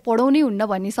छोरीलाई पढाउनै हुन्न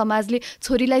भन्ने समाजले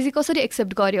छोरीलाई चाहिँ कसरी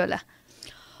एक्सेप्ट गर्यो होला?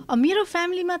 मेरो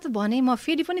फ्यामिलीमा त भने म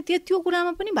फेरि पनि त्यो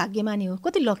कुरामा पनि भाग्यमानी हो,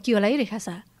 कति लक्की होला है रेखा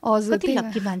शाह, कति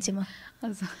लक्की मान्छे म।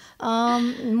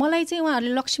 मलाई चाहिँ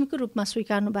उहाँहरूले लक्ष्मीको रूपमा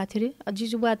स्वीकार्नु भएको थियो अरे।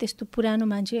 जिजुबुवा त्यस्तो पुरानो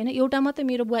मान्छे होइन, एउटा मात्रै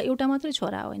मेरो बुवा, एउटा मात्रै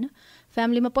छोरा हो होइन।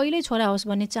 फ्यामिलीमा पहिल्यै छोरा होस्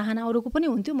भन्ने चाहना अरूको पनि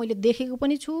हुन्थ्यो, मैले देखेको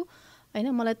पनि छु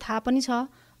होइन, मलाई थाहा पनि छ।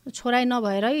 छोरा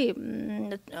नभएरै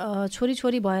छोरी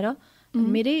छोरी भएर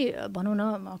मेरै भनौँ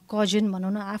न कजन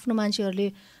भनौँ न आफ्नो मान्छेहरूले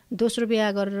दोस्रो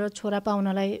बिहा गरेर छोरा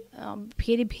पाउनलाई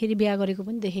फेरि बिहा गरेको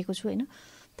पनि देखेको छु होइन।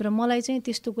 तर मलाई चाहिँ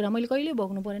त्यस्तो कुरा मैले कहिल्यै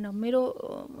भोग्नु परेन। मेरो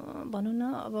भनौँ न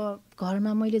अब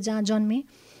घरमा मैले जहाँ जन्मेँ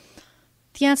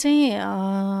त्यहाँ चाहिँ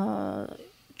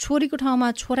छोरीको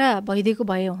ठाउँमा छोरा भइदिएको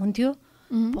भए हुन्थ्यो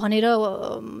भनेर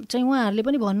चाहिँ उहाँहरूले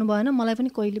पनि भन्नु भएन, मलाई पनि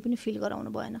कहिले पनि फिल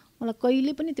गराउनु भएन, मलाई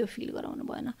कहिले पनि त्यो फिल गराउनु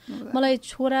भएन। मलाई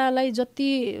छोरालाई जति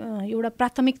एउटा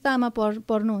प्राथमिकतामा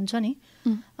पर्नुहुन्छ नि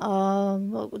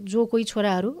जो कोही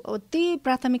छोराहरू, त्यही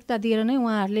प्राथमिकता दिएर नै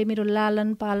उहाँहरूले मेरो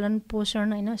लालन पालन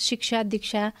पोषण होइन शिक्षा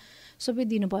दीक्षा सबै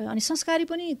दिनुभयो। अनि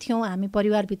संस्कारी पनि थियौँ हामी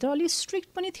परिवारभित्र, अलिक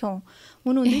स्ट्रिक्ट पनि थियौँ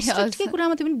हुनुहुन्थ्यो, स्ट्रिक्टकै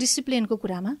कुरामा त्यो पनि डिसिप्लिनको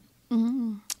कुरामा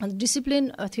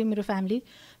डिसिप्लिन थियो मेरो फ्यामिली।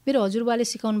 मेरो हजुरबाले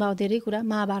सिकाउनु भयो धेरै कुरा,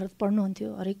 महाभारत पढ्नुहुन्थ्यो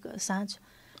हरेक साँझ,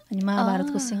 अनि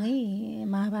महाभारतको सँगै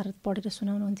महाभारत पढेर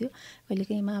सुनाउनुहुन्थ्यो।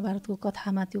 कहिलेकाहीँ महाभारतको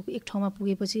कथामा त्यो एक ठाउँमा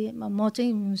पुगेपछि म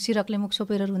चाहिँ सिरकले मुख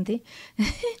छोपेर रुन्थेँ।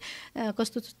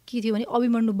 कस्तो के थियो भने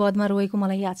अभिमन्यु वधमा रोएको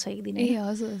मलाई याद छ एक दिन।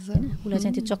 उसलाई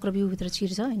चाहिँ त्यो चक्रव्यूहभित्र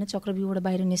चिर्छ होइन, चक्रव्यूहबाट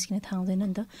बाहिर निस्किने थाहा हुँदैन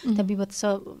नि त, त्यहाँ विभत्स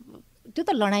त्यो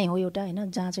त लडाइँ हो एउटा होइन,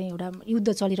 जहाँ चाहिँ एउटा युद्ध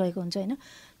चलिरहेको हुन्छ होइन।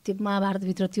 त्यो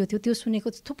महाभारतभित्र त्यो थियो, त्यो सुनेको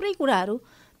थुप्रै कुराहरू,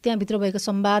 त्यहाँभित्र भएको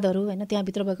संवादहरू होइन,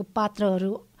 त्यहाँभित्र भएको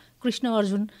पात्रहरू, कृष्ण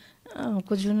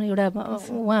अर्जुनको जुन एउटा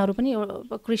उहाँहरू पनि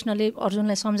कृष्णले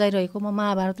अर्जुनलाई सम्झाइरहेको, म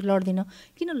महाभारत लड्दिनँ,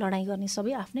 किन लडाइँ गर्ने,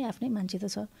 सबै आफ्नै आफ्नै मान्छे त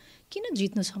छ, किन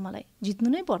जित्नु छ, मलाई जित्नु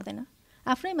नै पर्दैन,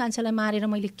 आफ्नै मान्छेलाई मारेर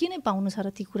मैले किन पाउनु छ र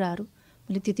ती कुराहरू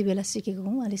मैले त्यति बेला सिकेको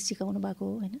हुँ, उहाँले सिकाउनु भएको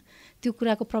हो होइन। त्यो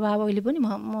कुराको प्रभाव अहिले पनि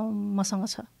मसँग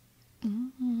छ।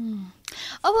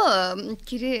 अब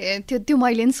के अरे त्यो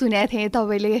मैले पनि सुनेको थिएँ,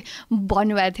 तपाईँले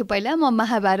भन्नुभएको थियो पहिला म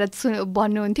महाभारत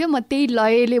भन्नुहुन्थ्यो, म त्यही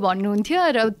लयले भन्नुहुन्थ्यो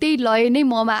र त्यही लय नै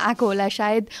ममा आएको होला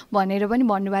सायद भनेर पनि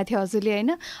भन्नुभएको थियो हजुरले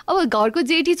होइन। अब घरको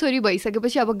जेठी छोरी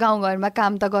भइसकेपछि अब गाउँघरमा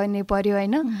काम त गर्नै पर्यो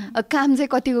होइन, काम चाहिँ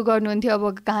कतिको गर्नुहुन्थ्यो?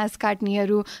 अब घाँस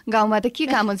काट्नेहरू, गाउँमा त के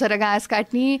काम हुन्छ र घाँस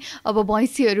काट्ने, अब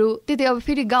भैँसीहरू, त्यति अब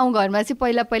फेरि गाउँघरमा चाहिँ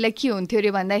पहिला के हुन्थ्यो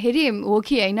अरे भन्दाखेरि हो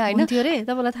कि होइन होइन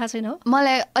तपाईँलाई थाहा छैन?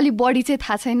 मलाई अलिक बढी चाहिँ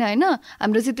थाहा छैन होइन।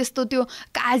 हाम्रो चाहिँ त्यस्तो त्यो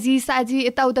काजी साजी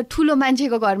यताउता ठुलो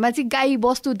मान्छेको घरमा चाहिँ गाई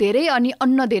बस्तु धेरै अनि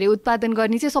अन्न धेरै उत्पादन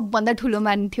गर्ने चाहिँ सबभन्दा ठुलो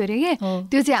मान्थ्यो अरे के।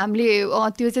 त्यो चाहिँ हामीले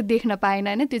त्यो चाहिँ देख्न पाएन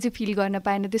होइन, त्यो चाहिँ फिल गर्न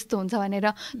पाएन त्यस्तो हुन्छ भनेर।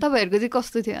 तपाईँहरूको चाहिँ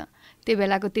कस्तो थियो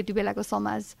त्यति बेलाको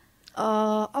समाज?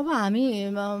 अब हामी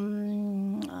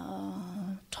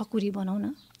ठकुरी भनौँ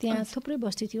न, त्यहाँ थुप्रै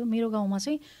बस्ती थियो। मेरो गाउँमा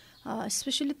चाहिँ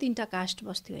स्पेसली 3टा कास्ट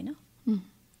बस्थ्यो होइन।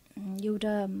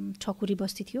 एउटा ठकुरी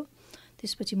बस्ती थियो,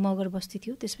 त्यसपछि मगर बस्ती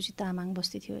थियो, त्यसपछि तामाङ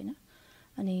बस्ती थियो होइन।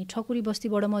 अनि ठकुरी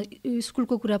बस्तीबाट म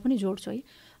स्कुलको कुरा पनि जोड्छु है।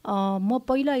 म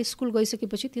पहिला स्कुल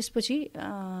गइसकेपछि त्यसपछि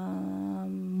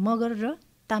मगर र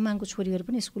तामाङको छोरीहरू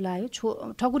पनि स्कुल आयो,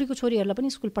 ठकुरीको छोरीहरूलाई पनि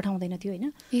स्कुल पठाउँदैन थियो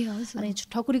होइन। अनि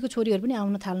ठकुरीको छोरीहरू पनि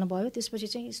आउन थाल्नु भयो। त्यसपछि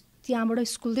चाहिँ त्यहाँबाट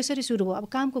स्कुल त्यसरी सुरु भयो।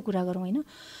 अब कामको कुरा गरौँ होइन,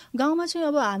 गाउँमा चाहिँ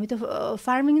अब हामी त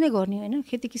फार्मिङ नै गर्ने होइन,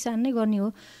 खेती किसान नै गर्ने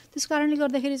हो। त्यस कारणले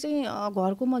गर्दाखेरि चाहिँ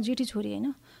घरको म जेठी छोरी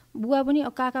होइन, बुवा पनि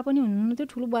काका पनि हुनुहुन्न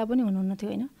थियो, ठुलो बुवा पनि हुनुहुन्न थियो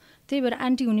होइन। त्यही भएर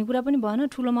आन्टी हुने कुरा पनि भएन,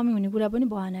 ठुलो मम्मी हुने कुरा पनि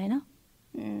भएन होइन।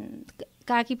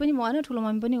 काकी पनि भएन, ठुलो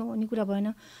मम्मी पनि हुने कुरा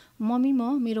भएन। मम्मी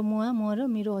मेरो म र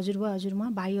मेरो हजुरबा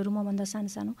भाइहरू मभन्दा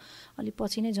सानो अलिक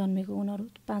पछि नै जन्मेको उनीहरू।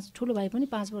 ठुलो भाइ पनि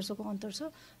 5 वर्षको अन्तर छ,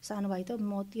 सानो भाइ त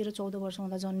म 13-14 वर्ष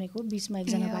हुँदा जन्मेको, बिचमा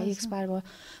एकजना भाइ एक्सपायर भयो।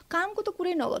 कामको त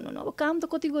कुरै नगर्नु न, अब काम त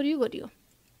कति गरियो,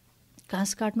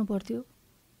 घाँस काट्नु पर्थ्यो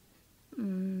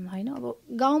होइन। अब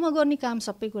गाउँमा गर्ने काम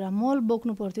सबै कुरा, मल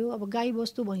बोक्नु पर्थ्यो, अब गाई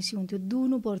बस्तु भैँसी हुन्थ्यो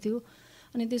दुहुनु पर्थ्यो,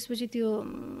 अनि त्यसपछि त्यो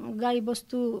गाई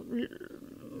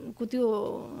बस्तुको त्यो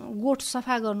गोठ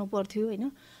सफा गर्नु पर्थ्यो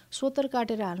होइन, सोतर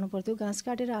काटेर हाल्नु पर्थ्यो, घाँस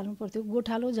काटेर हाल्नु पर्थ्यो,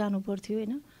 गोठालो जानु पर्थ्यो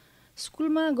होइन।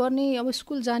 स्कुलमा गर्ने अब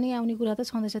स्कुल जाने आउने कुरा त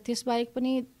छँदैछ, त्यसबाहेक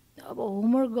पनि अब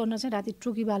होमवर्क गर्न चाहिँ राति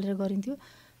टोकी बालेर गरिन्थ्यो।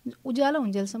 उज्यालो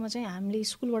हुन्जेलसम्म चाहिँ हामीले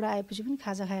स्कुलबाट आएपछि पनि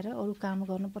खाजा खाएर अरू काम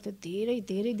गर्नु पर्थ्यो। धेरै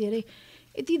धेरै धेरै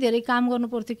यति धेरै काम गर्नु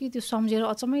पर्थ्यो कि त्यो सम्झेर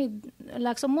अचम्मै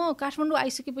लाग्छ। म काठमाडौँ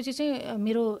आइसकेपछि चाहिँ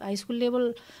मेरो हाई स्कुल लेभल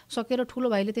सकेर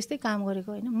ठुलो भाइले त्यस्तै काम गरेको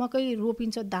होइन। मकै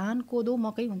रोपिन्छ, धान कोदो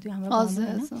मकै हुन्थ्यो हाम्रो गाउँमा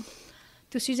होइन।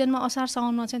 त्यो सिजनमा असार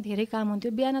साउनमा चाहिँ धेरै काम हुन्थ्यो।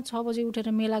 बिहान 6 बजे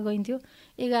उठेर मेला गइन्थ्यो,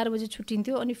 11 बजे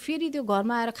छुट्टिन्थ्यो, अनि फेरि त्यो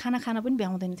घरमा आएर खाना पनि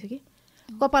भ्याउँदैन थियो कि।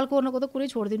 कपाल कोर्नको त कुरै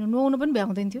छोडिदिनु, नुहाउनु पनि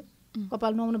भ्याउँदैन थियो,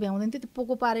 कपाल नुहाउनु भ्याउँदैन थियो। त्यो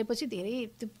पोको पारेपछि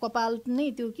धेरै त्यो कपाल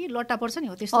नै त्यो कि लट्टा पर्छ नि,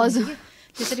 हो त्यस्तो हुन्छ कि।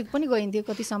 त्यसरी पनि गइन्थ्यो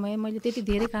कति समय। मैले त्यति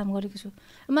धेरै काम गरेको छु।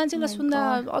 मान्छेलाई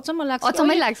सुन्दा अचम्म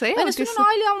लाग्छ है।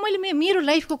 अहिले अब मैले मेरो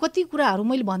लाइफको कति कुराहरू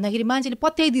मैले भन्दाखेरि मान्छेले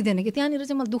पत्याइदिँदैन कि, त्यहाँनिर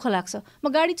चाहिँ मलाई दुःख लाग्छ। म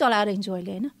गाडी चलाएर हिँड्छु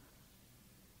अहिले होइन,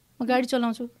 म गाडी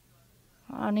चलाउँछु,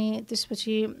 अनि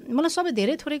त्यसपछि मलाई सबै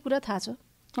धेरै थोरै कुरा थाहा छ।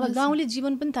 मलाई गाउँले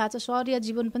जीवन पनि थाहा छ, सहरिया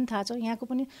जीवन पनि थाहा छ। यहाँको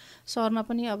पनि सहरमा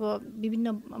पनि अब विभिन्न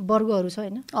वर्गहरू छ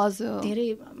होइन,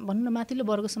 धेरै भनौँ न माथिल्लो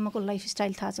वर्गसम्मको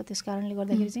लाइफस्टाइल थाहा छ। त्यस कारणले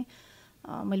गर्दाखेरि चाहिँ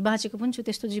मैले बाँचेको पनि छु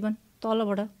त्यस्तो जीवन,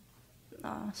 तलबाट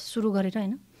सुरु गरेर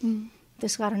होइन।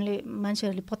 त्यस कारणले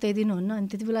मान्छेहरूले पत्याइदिनुहुन्न, अनि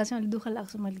त्यति बेला चाहिँ अलिक दुःख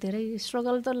लाग्छ। मैले धेरै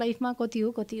स्ट्रगल त लाइफमा कति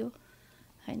हो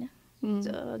होइन,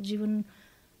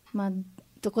 जीवनमा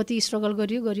त कति स्ट्रगल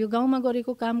गरियो। गाउँमा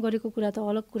गरेको काम गरेको कुरा त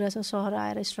अलग कुरा छ, सहर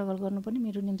आएर स्ट्रगल गर्नु पनि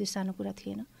मेरो निम्ति सानो कुरा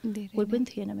थिएन। कोही पनि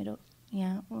थिएन मेरो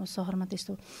यहाँ सहरमा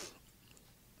त्यस्तो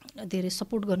धेरै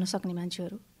सपोर्ट गर्न सक्ने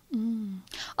मान्छेहरू।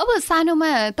 अब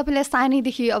सानोमा तपाईँलाई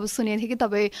सानैदेखि अब सुनेको थिएँ कि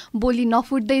तपाईँ बोली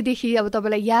नफुट्दैदेखि अब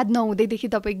तपाईँलाई याद नहुँदैदेखि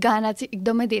तपाईँ गाना चाहिँ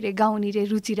एकदमै धेरै गाउने रे,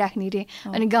 रुचि राख्ने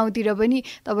रे, अनि गाउँतिर पनि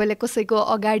तपाईँलाई कसैको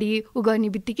अगाडि गर्ने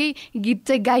बित्तिकै गीत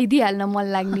चाहिँ गाइदिइहाल्न मन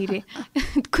लाग्ने रे।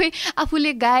 खोइ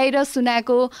आफूले गाएर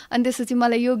सुनाएको, अनि त्यसपछि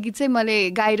मलाई यो गीत चाहिँ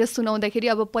मैले गाएर सुनाउँदाखेरि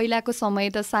अब पहिलाको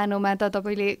समय त सानोमा त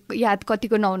तपाईँले याद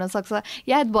कतिको नहुन सक्छ,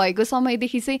 याद भएको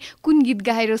समयदेखि चाहिँ कुन गीत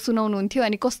गाएर सुनाउनुहुन्थ्यो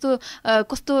अनि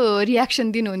कस्तो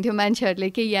रियाक्सन दिनुहुन्थ्यो मान्छेहरूले,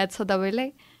 केही याद छ तपाईँलाई?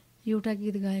 एउटा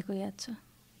गीत गाएको याद छ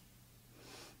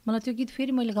मलाई। त्यो गीत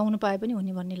फेरि मैले गाउनु पाए पनि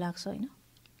हुने भन्ने लाग्छ होइन।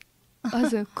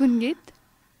 हजुर, कुन गीत?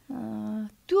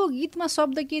 त्यो गीतमा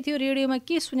शब्द के थियो, रेडियोमा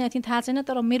के सुनेको थिएँ थाहा छैन,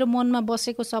 तर मेरो मनमा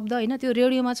बसेको शब्द होइन, त्यो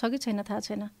रेडियोमा छ कि छैन थाहा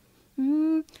छैन।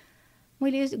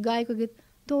 मैले गाएको गीत,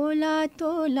 तोला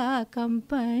तोला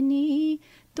कम्पनी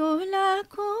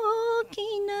तोलाको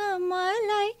किन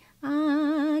मलाई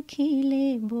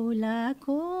आँखीले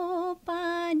बोलाको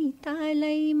पानी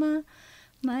तालैमा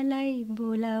मलाई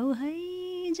बोलाऊ है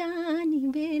जानी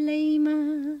बेलैमा,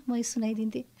 म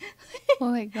सुनाइदिन्थेँ।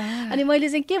 अनि मैले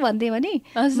चाहिँ के भन्थेँ भने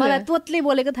मलाई तोतले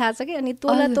बोलेको थाहा छ कि, अनि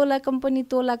तोला तोला कम्पनी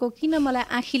तोलाको किन मलाई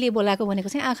आँखीले बोलाको भनेको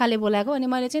चाहिँ आँखाले बोलाको, अनि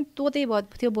मैले चाहिँ तोतै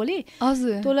थियो बोले,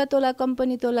 तोला तोला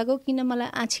कम्पनी तोलाको किन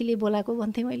मलाई आँखीले बोलाको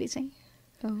भन्थेँ मैले चाहिँ।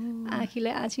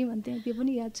 आँखीलाई आँखी भन्थेँ, त्यो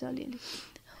पनि याद छ अलिअलि।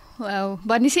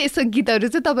 भनेपछि यस्तो गीतहरू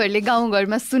चाहिँ तपाईँहरूले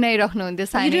गाउँघरमा सुनाइराख्नुहुन्थ्यो?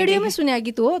 रेडियोमै सुनेको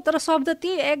गीत हो, तर शब्द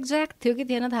त्यही एक्ज्याक्ट थियो कि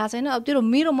थिएन थाहा छैन। अब त्यो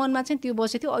मेरो मनमा चाहिँ त्यो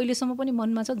बसेको थियो, अहिलेसम्म पनि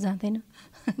मनमा छ, जाँदैन।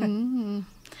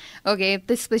 ओके,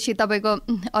 त्यसपछि तपाईँको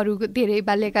अरू धेरै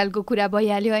बाल्यकालको कुरा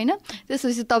भइहाल्यो होइन।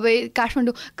 त्यसपछि तपाईँ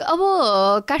काठमाडौँ, अब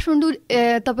काठमाडौँ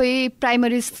तपाईँ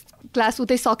प्राइमरी क्लास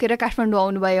उतै सकेर काठमाडौँ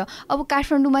आउनुभयो। अब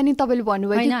काठमाडौँमा नि तपाईँले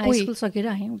भन्नुभयो कि हाई स्कुल सकेर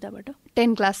आएँ उताबाट,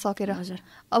 10 क्लास सकेर। हजुर।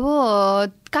 अब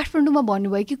काठमाडौँमा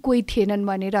भन्नुभयो कि कोही थिएनन्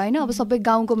भनेर होइन। अब सबै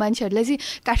गाउँको मान्छेहरूलाई चाहिँ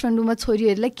काठमाडौँमा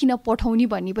छोरीहरूलाई किन पठाउने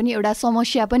भन्ने पनि एउटा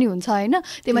समस्या पनि हुन्छ होइन।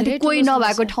 त्यही माथि कोही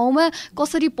नभएको ठाउँमा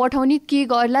कसरी पठाउने, के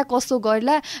गर्ला, कसो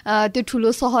गर्ला, त्यो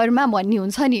ठुलो सहरमा भन्ने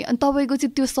हुन्छ नि। अनि तपाईँको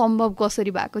चाहिँ त्यो सम्भव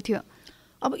कसरी भएको थियो?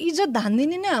 अब इज्जत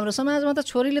धान्दिने नै हाम्रो समाजमा त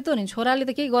छोरीले त हो नि, छोराले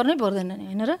त केही गर्नै पर्दैन नि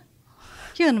होइन र,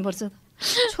 के गर्नुपर्छ त?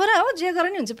 छोरा हो, जे गरे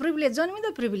नि हुन्छ, प्रिभिलेज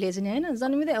जन्मिँदै प्रिभिलेज नि होइन,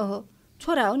 जन्मिँदै ओहो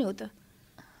छोरा हो नि हो त।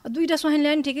 2टा स्वाइन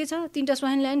ल्याए नि ठिकै छ, 3टा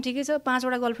स्वाइन ल्याए नि ठिकै छ,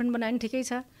 5वटा गर्लफ्रेन्ड बनाए नि ठिकै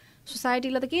छ।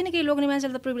 सोसाइटीलाई त केही न केही लोग्ने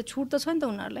मान्छेले त प्रिभिलेज छुट त छ नि त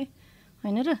उनीहरूलाई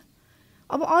होइन र।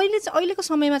 अब अहिलेको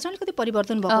समयमा चाहिँ अलिकति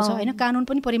परिवर्तन भएको छ होइन, कानुन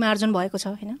पनि परिमार्जन भएको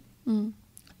छ होइन,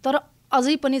 तर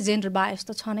अझै पनि जेन्डर बायस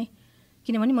त छ नै।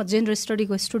 किनभने म जेन्डर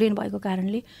स्टडीको स्टुडेन्ट भएको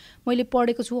कारणले मैले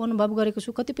पढेको छु, अनुभव गरेको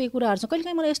छु। कतिपय कुराहरू छ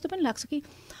कहिलेकाहीँ मलाई यस्तो पनि लाग्छ कि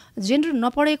जेन्डर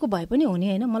नपढेको भए पनि हुने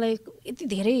होइन, मलाई यति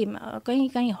धेरै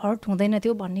कहीँ हर्ट हुँदैन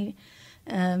थियो भन्ने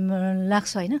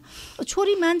लाग्छ होइन।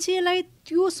 छोरी मान्छेलाई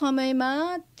त्यो समयमा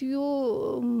त्यो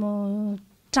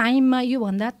टाइममा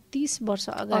योभन्दा 30 वर्ष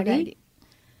अगाडि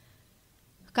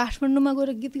काठमाडौँमा गएर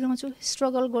गीत गाउँछु,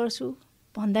 स्ट्रगल गर्छु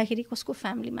भन्दाखेरि कसको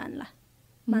फ्यामिली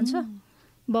मान्छ?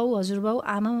 बाउ, हजुरबाउ,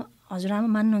 आमा, हजुरआमा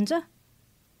मान्नुहुन्छ?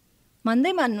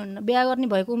 मान्नुहुन्न। बिहा गर्ने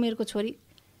भएको उमेरको छोरी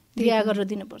बिहा गरेर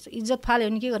दिनुपर्छ। इज्जत फाल्यो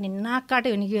भने के गर्ने, नाक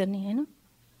काट्यो भने के गर्ने होइन?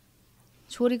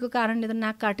 छोरीको कारणले त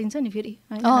नाक काटिन्छ नि फेरि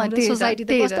होइन। सोसाइटी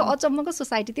त कस्तो अचम्मको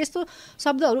सोसाइटी। त्यस्तो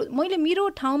शब्दहरू मैले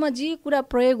मेरो ठाउँमा जे कुरा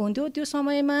प्रयोग हुन्थ्यो त्यो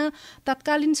समयमा,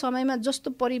 तत्कालीन समयमा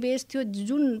जस्तो परिवेश थियो,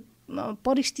 जुन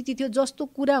परिस्थिति थियो,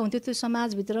 जस्तो कुरा हुन्थ्यो त्यो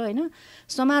समाजभित्र होइन,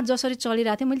 समाज जसरी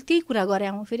चलिरहेको थियो मैले त्यही कुरा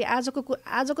गरेँ। फेरि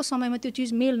आजको समयमा त्यो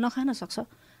चिज मेल नखान सक्छ।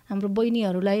 हाम्रो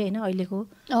बहिनीहरूलाई होइन अहिलेको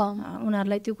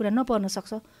उनीहरूलाई त्यो कुरा नपर्न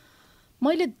सक्छ।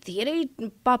 मैले धेरै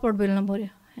पापड बेल्न पऱ्यो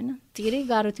होइन, धेरै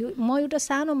गाह्रो थियो। म एउटा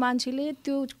सानो मान्छेले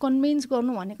त्यो कन्भिन्स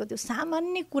गर्नु भनेको त्यो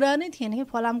सामान्य कुरा नै थिएन कि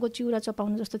फलामको चिउरा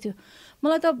चपाउनु जस्तो थियो।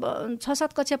 मलाई त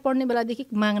 6-7 कक्षा पढ्ने बेलादेखि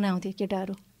माग्न आउँथे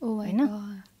केटाहरू होइन।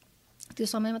 त्यो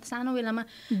समयमा त सानो बेलामा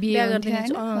बिहा गरिदिने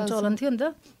चलन थियो नि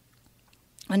त।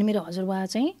 अनि मेरो हजुरबा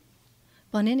चाहिँ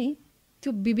भने नि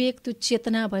त्यो विवेक, त्यो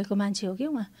चेतना भएको मान्छे हो कि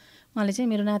उहाँले चाहिँ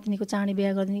मेरो नातिनीको चाँडै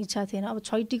बिहा गरिदिने इच्छा थिएन। अब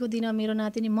छैटीको दिन मेरो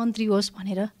नातिनी मन्त्री होस्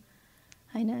भनेर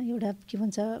होइन एउटा के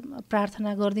भन्छ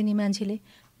प्रार्थना गरिदिने मान्छेले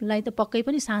लाई त पक्कै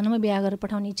पनि सानोमा बिहा गरेर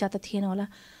पठाउने इच्छा त थिएन होला।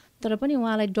 तर पनि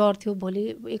उहाँलाई डर थियो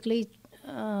भोलि एक्लै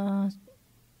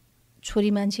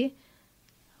छोरी मान्छे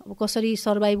अब कसरी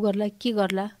सर्भाइभ गर्ला, के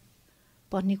गर्ला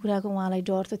भन्ने कुराको उहाँलाई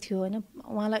डर त थियो होइन।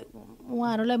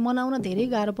 उहाँहरूलाई मनाउन धेरै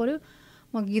गाह्रो पर्यो।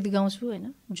 म गीत गाउँछु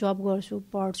होइन, जब गर्छु,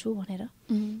 पढ्छु भनेर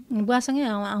बुवासँगै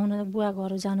बुवा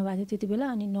घर जानुभएको थियो त्यति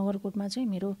बेला। अनि नगरकोटमा चाहिँ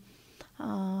मेरो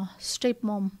स्टेप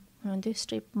मम हुनुहुन्थ्यो।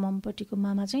 स्टेप ममपट्टिको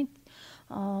मामा चाहिँ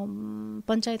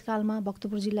पञ्चायतकालमा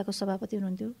भक्तपुर जिल्लाको सभापति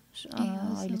हुनुहुन्थ्यो।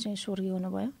 अहिले चाहिँ स्वर्गीय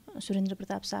हुनुभयो, सुरेन्द्र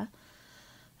प्रताप शाह।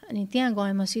 अनि त्यहाँ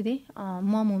गएँ म सिधै।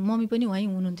 मम्मी पनि उहीँ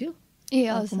हुनुहुन्थ्यो।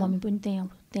 मम्मी पनि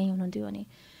त्यहीँ हुनुहुन्थ्यो। अनि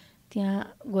त्यहाँ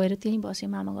गएर त्यहीँ बसेँ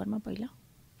मामा घरमा पहिला।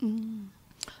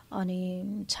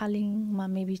 अनि छालिङमा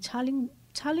मेबी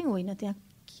छालिङ होइन, त्यहाँ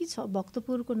के छ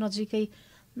भक्तपुरको नजिकै,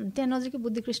 त्यहाँ नजिकै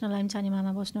बुद्धिकृष्ण लामिछाने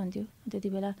मामा बस्नुहुन्थ्यो त्यति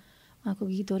बेला। उहाँको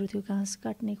गीतहरू थियो, घाँस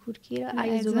काट्ने खुर्किएर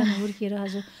आयो जोगान हुर्किएर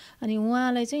हजुर। अनि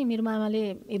उहाँलाई चाहिँ मेरो मामाले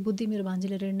बुद्धि मेरो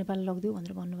भान्जीले रेड नेपाल लगिदियो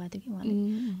भनेर भन्नुभएको थियो कि उहाँले।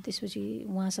 त्यसपछि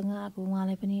उहाँसँग आएको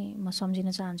उहाँलाई पनि म सम्झिन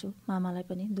चाहन्छु, मामालाई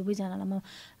पनि, दुवैजनालाई।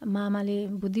 मामाले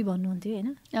बुद्धि भन्नुहुन्थ्यो होइन।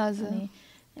 अनि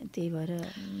त्यही भएर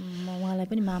म उहाँलाई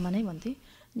पनि मामा नै भन्थेँ।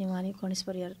 अनि उहाँले गणेश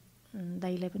परियार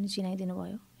दाईलाई पनि चिनाइदिनु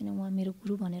भयो होइन, उहाँ मेरो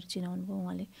गुरु भनेर चिनाउनु भयो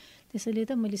उहाँले। त्यसैले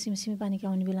त मैले सिमसिमे पानीका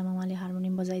आउने बेलामा उहाँले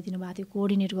हार्मोनियम बजाइदिनु भएको थियो,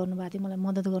 कोअर्डिनेट गर्नुभएको थियो, मलाई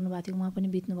मद्दत गर्नुभएको थियो। उहाँ पनि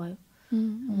बित्नुभयो,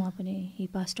 उहाँ पनि हि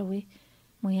पास्ट अवे।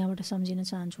 म यहाँबाट सम्झिन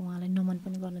चाहन्छु, उहाँलाई नमन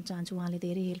पनि गर्न चाहन्छु। उहाँले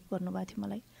धेरै हेल्प गर्नुभएको थियो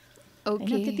मलाई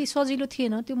होइन। त्यति सजिलो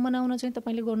थिएन त्यो मनाउन चाहिँ।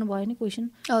 तपाईँले गर्नुभयो नि क्वेसन,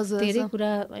 धेरै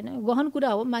कुरा होइन, गहन कुरा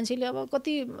हो। मान्छेले अब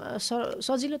कति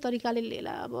सजिलो तरिकाले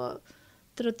लिएला अब,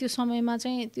 तर त्यो समयमा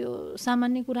चाहिँ त्यो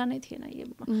सामान्य कुरा नै थिएन। यो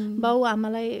बाउ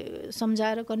आमालाई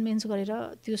सम्झाएर कन्भिन्स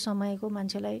गरेर त्यो समयको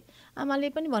मान्छेलाई आमाले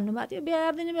पनि भन्नुभएको थियो बिहा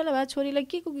गरिदिने बेला भए छोरीलाई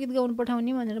के को गीत गाउनु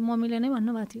पठाउने भनेर मम्मीले नै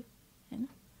भन्नुभएको थियो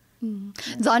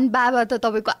होइन। झन् बाबा त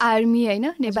तपाईँको आर्मी होइन,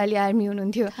 नेपाली आर्मी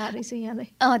हुनुहुन्थ्यो। थाहा रहेछ यहाँलाई।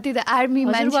 त्यो त आर्मी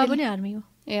मान्छे पनि आर्मी हो।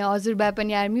 हजुर बा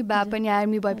पनि आर्मी, बा पनि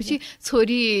आर्मी भएपछि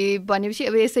छोरी भनेपछि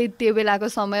अब यसै त्यो बेलाको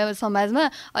समाजमा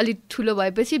अलिक ठुलो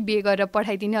भएपछि बिहे गरेर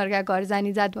पठाइदिने, अर्का घर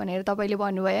जाने जात भनेर तपाईँले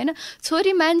भन्नुभयो होइन।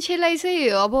 छोरी मान्छेलाई चाहिँ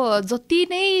अब जति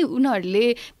नै उनीहरूले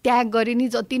त्याग गरे नि,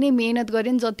 जति नै मेहनत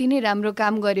गरे नि, जति नै राम्रो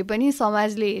काम गरे पनि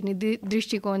समाजले हेर्ने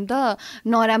दृष्टिकोण त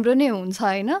नराम्रो नै हुन्छ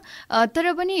होइन। तर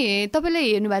पनि तपाईँले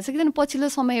हेर्नुभएको छ कि पछिल्लो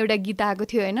समय एउटा गीत आएको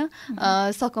थियो होइन,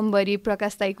 सकम्बरी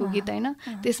प्रकाश दाईको गीत होइन।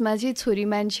 त्यसमा चाहिँ छोरी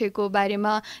मान्छेको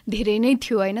बारेमा धेरै नै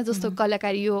थियो होइन, जस्तो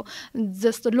कलाकारी यो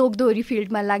जस्तो लोकदोहोरी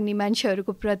फिल्डमा लाग्ने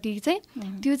मान्छेहरूको प्रति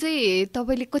चाहिँ त्यो चाहिँ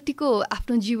तपाईँले कतिको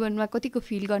आफ्नो जीवनमा कतिको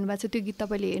फिल गर्नुभएको छ त्यो गीत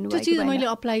तपाईँले हेर्नुभएको? त्यो चिज मैले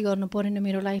अप्लाई गर्नु परेन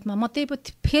मेरो लाइफमा। म त्यही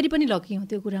फेरि पनि लगियौँ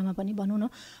त्यो कुरामा पनि भनौँ न।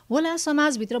 होला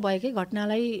समाजभित्र भएकै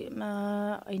घटनालाई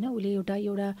होइन उसले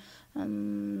एउटा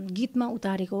गीतमा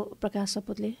उतारेको प्रकाश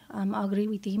सपुतले, आम अग्री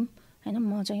विथ हिम होइन,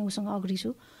 म चाहिँ उसँग अग्री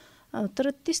छु।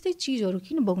 तर त्यस्तै चिजहरू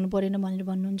किन भोग्नु परेन भनेर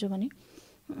भन्नुहुन्छ भने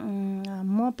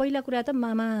म पहिला कुरा त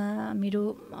मामा मेरो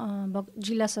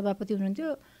जिल्ला सभापति हुनुहुन्थ्यो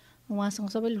उहाँसँग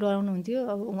सबैले डराउनुहुन्थ्यो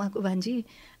अब उहाँको भान्जी।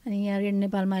 अनि यहाँ रेड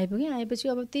नेपालमा आएपछि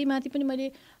अब त्यही माथि पनि मैले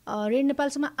रेड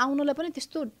नेपालसम्म आउनलाई पनि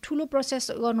त्यस्तो ठुलो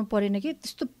प्रोसेस गर्नु परेन कि,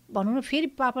 त्यस्तो भनौँ न फेरि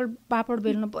पापड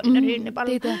बेल्नु परेन। रेड नेपाल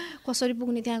कसरी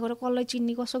पुग्ने, त्यहाँ गएर कसलाई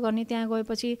चिन्ने कसो गर्ने, त्यहाँ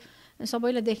गएपछि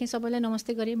सबैलाई देखेँ, सबैलाई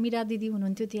नमस्ते गरेँ। मिरा दिदी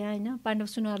हुनुहुन्थ्यो त्यहाँ होइन, पाण्डव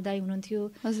सुनुवार दाई हुनुहुन्थ्यो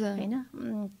होइन,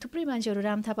 थुप्रै मान्छेहरू,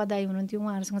 राम थापा दाई हुनुहुन्थ्यो,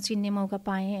 उहाँहरूसँग चिन्ने मौका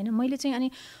पाएँ होइन मैले चाहिँ। अनि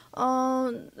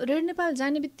रेड नेपाल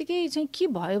जाने बित्तिकै चाहिँ के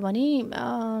भयो भने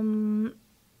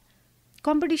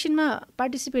कम्पिटिसनमा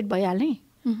पार्टिसिपेट भइहालेँ,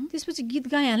 त्यसपछि गीत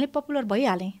गाइहालेँ, पपुलर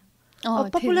भइहालेँ।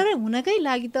 पपुलरै हुनकै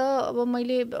लागि त अब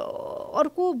मैले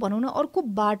अर्को भनौँ न अर्को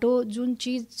बाटो जुन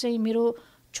चिज चाहिँ मेरो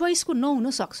चोइसको नहुन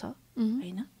सक्छ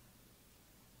होइन,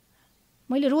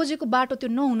 मैले रोजेको बाटो त्यो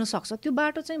नहुन सक्छ, त्यो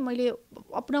बाटो चाहिँ मैले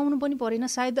अपनाउनु पनि परेन।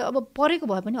 सायद अब परेको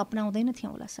भए पनि अपनाउँदैन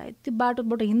थिएँ होला, सायद त्यो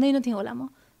बाटोबाट हिँड्दैन थिएँ होला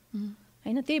म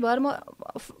होइन। त्यही भएर म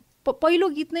पहिलो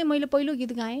गीत नै मैले पहिलो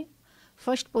गीत गाएँ,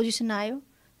 फर्स्ट पोजिसन आयो,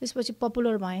 त्यसपछि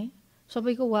पपुलर भएँ,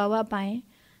 सबैको वाह पाएँ।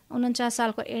 49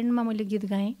 सालको एन्डमा मैले गीत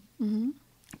गाएँ,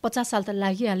 50 साल त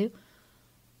लागिहाल्यो।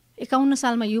 51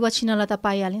 सालमा युवा छिन्नलता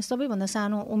पाइहालेँ, सबैभन्दा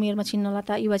सानो उमेरमा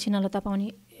छिन्नलता युवा छिन्नलता पाउने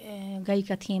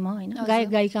गायिका थिएँ म होइन,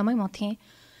 गायिकामै म थिएँ।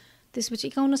 त्यसपछि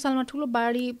 51 सालमा ठुलो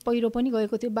बाढी पहिरो पनि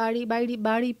गएको थियो। बाढी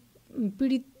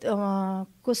पीडित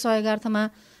को सहयोगार्थमा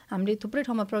हामीले थुप्रै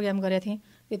ठाउँमा प्रोग्राम गरेका थियौँ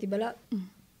त्यति बेला।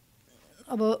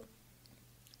 अब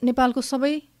नेपालको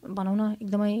सबै भनौँ न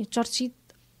एकदमै चर्चित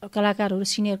कलाकारहरू,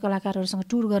 सिनियर कलाकारहरूसँग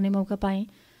टुर गर्ने मौका पाएँ।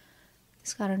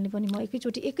 त्यस कारणले पनि म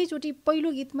एकैचोटि पहिलो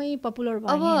गीतमै पपुलर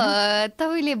भएँ। अब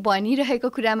तपाईँले भनिरहेको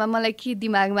कुरामा मलाई के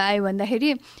दिमागमा आयो भन्दाखेरि,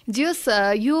 जस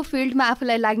यो फिल्डमा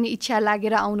आफूलाई लाग्ने इच्छा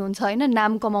लागेर आउनुहुन्छ होइन,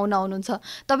 नाम कमाउन आउनुहुन्छ,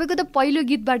 तपाईँको त पहिलो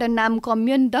गीतबाट नाम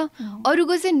कमियो नि त,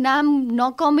 अरूको चाहिँ नाम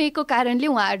नकमेको कारणले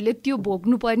उहाँहरूले त्यो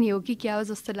भोग्नुपर्ने हो कि क्या हो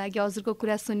जस्तो लाग्यो हजुरको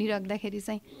कुरा सुनिराख्दाखेरि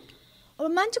चाहिँ। अब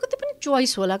मान्छेको त्यो पनि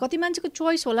चोइस होला, कति मान्छेको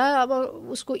चोइस होला, अब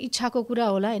उसको इच्छाको कुरा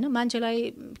होला होइन, मान्छेलाई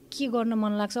के गर्न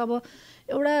मन लाग्छ। अब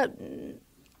एउटा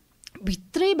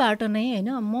भित्रैबाट नै होइन,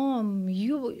 म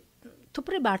यो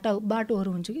थुप्रै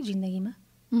बाटोहरू हुन्छ कि जिन्दगीमा,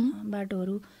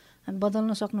 बाटोहरू हामी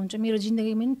बदल्न सक्नुहुन्छ। मेरो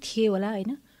जिन्दगीमा पनि थिए होला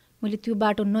होइन, मैले त्यो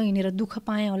बाटो नहिँडेर दुःख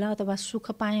पाएँ होला अथवा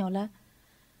सुख पाएँ होला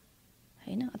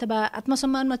होइन, अथवा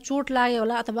आत्मसम्मानमा चोट लाग्यो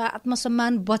होला अथवा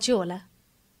आत्मसम्मान बच्यो होला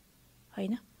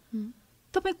होइन।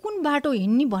 तपाईँ कुन बाटो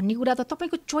हिँड्ने भन्ने कुरा त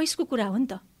तपाईँको चोइसको कुरा हो नि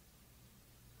त।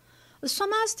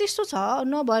 समाज त्यस्तो छ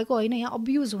नभएको होइन, यहाँ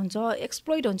अब्युज हुन्छ,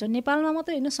 एक्सप्लोइट हुन्छ। नेपालमा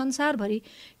मात्रै होइन, संसारभरि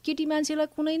केटी मान्छेलाई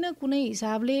कुनै न कुनै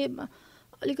हिसाबले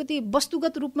अलिकति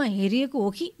वस्तुगत रूपमा हेरिएको हो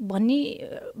कि भन्ने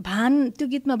भान त्यो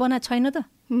गीतमा बना छैन त,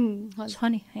 छ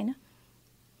नि होइन।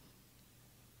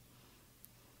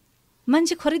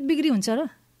 मान्छे खरिद बिक्री हुन्छ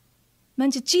र,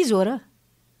 मान्छे चिज हो र,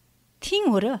 थिङ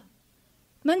हो र,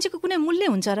 मान्छेको कुनै मूल्य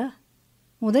हुन्छ र,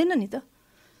 हुँदैन नि त।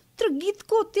 तर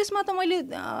गीतको त्यसमा त मैले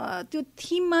त्यो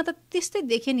थिममा त त्यस्तै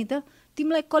देखेँ नि त,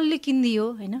 तिमीलाई कसले किनिदियो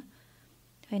होइन,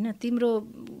 होइन तिम्रो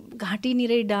घाँटी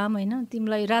निरै डाम होइन,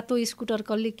 तिमीलाई रातो स्कुटर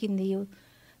कसले किनिदियो,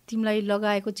 तिमीलाई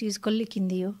लगाएको चिज कसले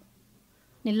किनिदियो।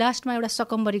 अनि लास्टमा एउटा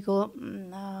सकम्बरीको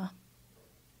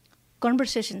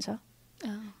कन्भर्सेसन छ,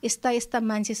 यस्ता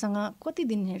मान्छेसँग कति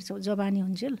दिन हेर्छौ जवानी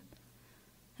हुन्जेल।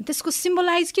 त्यसको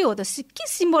सिम्बलाइज के हो त, के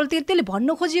सिम्बल त्यसले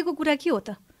भन्न खोजिएको कुरा के हो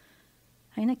त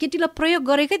होइन, केटीलाई प्रयोग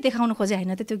गरेकै देखाउन खोजे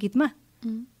होइन त त्यो गीतमा,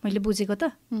 मैले बुझेको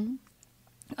त।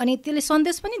 अनि त्यसले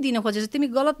सन्देश पनि दिन खोजेछ, तिमी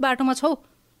गलत बाटोमा छौ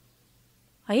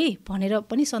है भनेर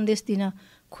पनि सन्देश दिन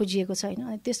खोजिएको छ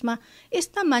होइन। त्यसमा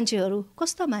यस्ता मान्छेहरू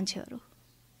कस्ता मान्छेहरू,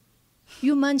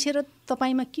 यो मान्छे र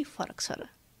तपाईँमा के फरक छ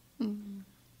र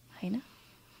होइन।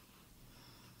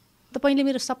 तपाईँले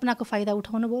मेरो सपनाको फाइदा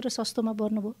उठाउनु भयो र सस्तोमा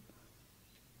बढ्नुभयो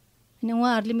होइन,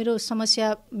 उहाँहरूले मेरो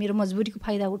समस्या मेरो मजबुरीको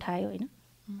फाइदा उठायो होइन,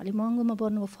 अलिक महँगोमा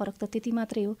पर्नुको फरक त त्यति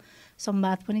मात्रै हो।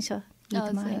 संवाद पनि छ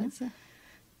गीतमा होइन,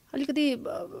 अलिकति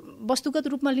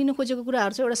वस्तुगत रूपमा लिन खोजेको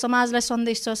कुराहरू चाहिँ एउटा समाजलाई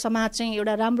सन्देश छ, समाज चाहिँ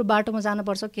एउटा राम्रो बाटोमा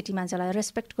जानुपर्छ, केटी मान्छेलाई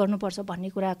रेस्पेक्ट गर्नुपर्छ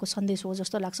भन्ने कुराको सन्देश हो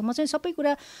जस्तो लाग्छ। म चाहिँ सबै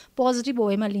कुरा पोजिटिभ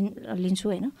वेमा लिन्छु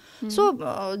होइन। सो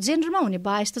जेन्डरमा हुने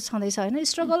बायस त छँदैछ होइन,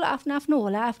 स्ट्रगल आफ्नो आफ्नो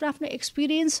होला, आफ्नो आफ्नो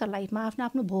एक्सपिरियन्स छ लाइफमा, आफ्नो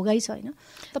आफ्नो भोगाइ छ होइन।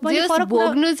 तपाईँले फरक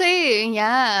भोग्नु चाहिँ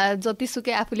यहाँ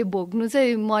जतिसुकै आफूले भोग्नु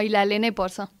चाहिँ महिलाले नै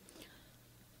पर्छ,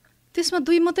 त्यसमा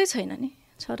दुई मात्रै छैन नि,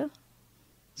 छ र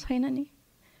छैन नि,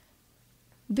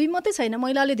 दुई मात्रै छैन।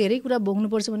 महिलाले धेरै कुरा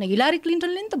भोग्नुपर्छ भने हिलारी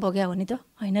क्लिन्टनले नि त भोग्या हो नि त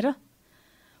होइन र।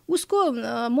 उसको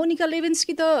मोनिका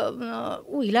लेविन्स्की त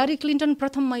ऊ हिलारी क्लिन्टन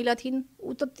प्रथम महिला थिइन्,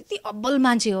 ऊ त त्यति अब्बल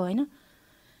मान्छे हो होइन।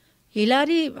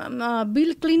 हिलारी बिल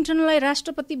क्लिन्टनलाई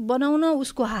राष्ट्रपति बनाउन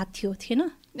उसको हात थियो, थिएन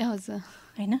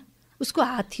होइन, उसको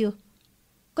हात थियो।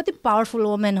 कति पावरफुल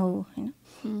वुमेन हो होइन,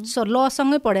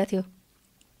 लसँगै पढेको थियो,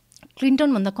 क्लिन्टन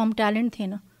भन्दा कम ट्यालेन्ट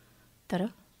थिएन।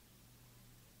 तर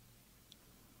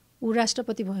ऊ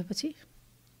राष्ट्रपति भएपछि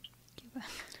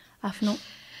आफ्नो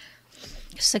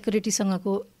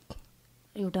सेक्युरिटीसँगको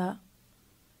एउटा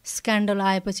स्क्यान्डल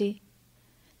आएपछि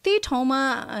त्यही ठाउँमा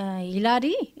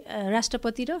हिलारी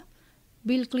राष्ट्रपति र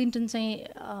बिल क्लिन्टन चाहिँ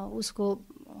उसको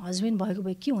हस्बेन्ड भएको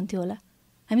भए के हुन्थ्यो होला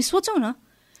हामी सोचौँ न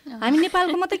हामी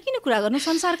नेपालको मात्रै किन कुरा गर्नु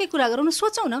संसारकै कुरा गरौँ न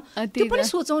सोचौँ न त्यो पनि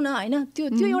सोचौँ न होइन त्यो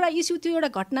एउटा इस्यु त्यो एउटा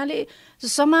घटनाले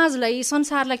समाजलाई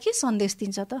संसारलाई के सन्देश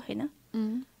दिन्छ त होइन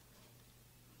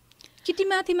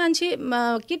केटीमाथि मान्छे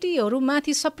केटीहरू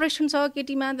माथि सप्रेसन छ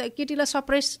केटीलाई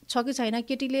सप्रेस छ कि छैन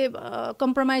केटीले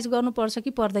कम्प्रोमाइज गर्नुपर्छ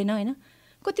कि पर्दैन होइन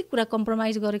कति कुरा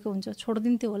कम्प्रोमाइज गरेको हुन्छ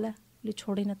छोडिदिन्थ्यो होला उसले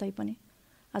छोडेन तैपनि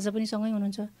आज पनि सँगै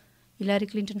हुनुहुन्छ हिलारी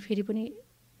क्लिन्टन फेरि पनि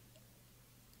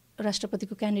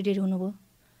राष्ट्रपतिको क्यान्डिडेट हुनुभयो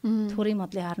थोरै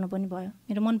मतले हार्नु पनि भयो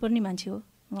मेरो मनपर्ने मान्छे हो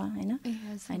उहाँ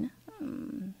होइन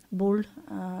बोल्ड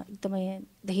एकदमै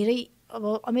धेरै अब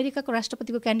अमेरिकाको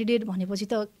राष्ट्रपतिको क्यान्डिडेट भनेपछि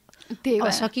त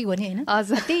सकिगयो नि होइन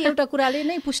त्यही एउटा कुराले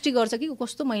नै पुष्टि गर्छ कि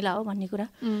कस्तो महिला हो भन्ने कुरा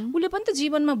उसले पनि त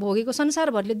जीवनमा भोगेको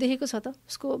संसारभरिले देखेको छ त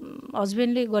उसको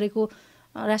हस्बेन्डले गरेको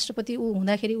राष्ट्रपति ऊ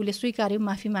हुँदाखेरि उसले स्वीकार्यो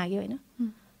माफी माग्यो होइन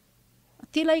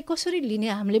त्यसलाई कसरी लिने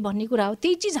हामीले भन्ने कुरा हो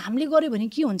त्यही चिज हामीले गर्यो भने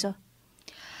के हुन्छ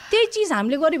त्यही चिज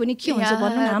हामीले गर्यो भने के हुन्छ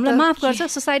भन्नु न हामीलाई माफ गर्छ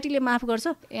सोसाइटीले माफ गर्छ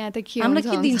हामीलाई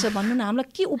के दिन्छ भन्नु न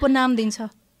हामीलाई के उपनाम दिन्छ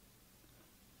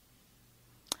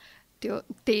त्यो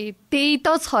त्यही त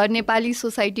छ नेपाली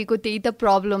सोसाइटीको त्यही त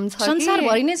प्रब्लम छ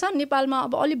संसारभरि नै छ नेपालमा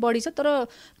अब अलिक बढी छ तर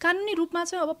कानुनी रूपमा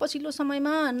चाहिँ अब पछिल्लो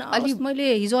समयमा मैले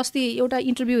हिजो अस्ति एउटा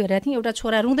इन्टरभ्यू हेरेको थिएँ एउटा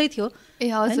छोरा रुँदै थियो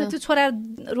होइन त्यो छोरा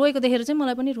रोएको देखेर चाहिँ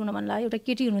मलाई पनि रुन मन लाग्यो एउटा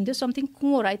केटी हुनुहुन्थ्यो समथिङ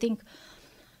कुँवर आई थिङ्क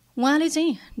उहाँले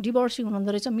चाहिँ डिभोर्सी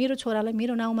हुनुहुँदो रहेछ मेरो छोरालाई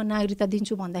मेरो नाउँमा नागरिकता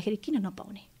दिन्छु भन्दाखेरि किन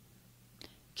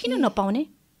नपाउने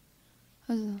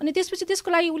अनि त्यसपछि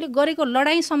त्यसको लागि उसले गरेको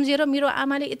लडाइँ सम्झेर मेरो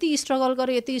आमाले यति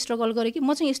स्ट्रगल गरे कि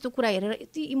म चाहिँ यस्तो कुरा हेरेर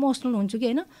यति इमोसनल हुन्छु कि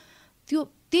होइन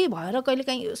त्यही भएर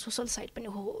कहिलेकाहीँ सोसल साइट पनि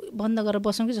हो बन्द गरेर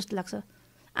बसौँ कि जस्तो लाग्छ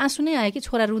आँसु नै आयो कि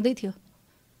छोरा रुँदै थियो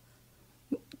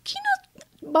किन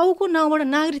बाउको नाउँबाट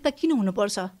नागरिकता किन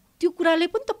हुनुपर्छ त्यो कुराले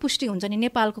पनि त पुष्टि हुन्छ नि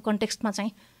नेपालको कन्टेक्स्टमा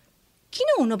चाहिँ किन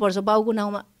हुनुपर्छ बाउको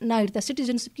नाउँमा नागरिकता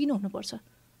सिटिजनसिप किन हुनुपर्छ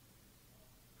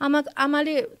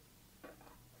आमाले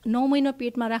 9 महिना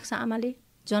पेटमा राख्छ आमाले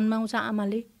जन्माउँछ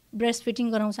आमाले ब्रेस्ट फिडिङ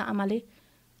गराउँछ आमाले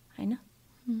होइन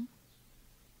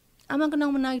आमाको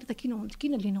नाउँमा नागरिकता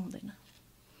किन लिनु हुँदैन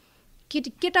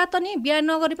केटा त नि बिहा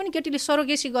नगरे पनि केटीले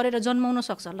सरोगेसी गरेर जन्माउन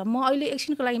सक्छ ल म अहिले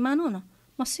एकछिनको लागि मानौ न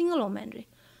म सिङ्गल वुमेन रे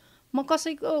म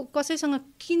कसैसँग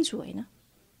किन्छु होइन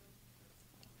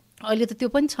अहिले त त्यो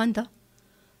पनि छ नि त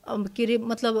के अरे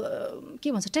मतलब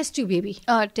के भन्छ test tube baby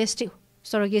test tube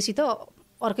surrogacy त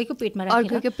अर्कैको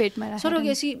पेटमा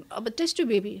सरोगेसी अब टेस्ट ट्युब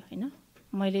बेबी होइन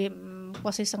मैले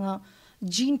कसैसँग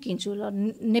जिन किन्छु ल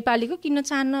नेपालीको किन्न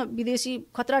चाहन्न विदेशी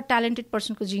खतरा ट्यालेन्टेड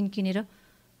पर्सनको जिन किनेर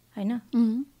होइन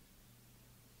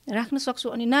राख्न सक्छु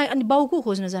अनि बाउको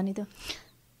खोज्न जाने त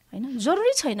होइन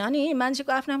जरुरी छैन अनि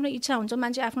मान्छेको आफ्नो इच्छा हुन्छ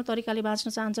मान्छे आफ्नो तरिकाले बाँच्न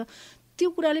चाहन्छ त्यो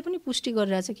कुराले पनि पुष्टि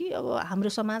गरिरहेछ कि अब हाम्रो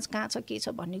समाज कहाँ छ के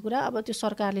छ भन्ने कुरा अब त्यो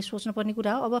सरकारले सोच्नुपर्ने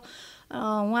कुरा हो अब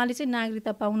उहाँले चाहिँ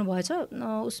नागरिकता पाउनु भएछ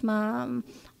उसमा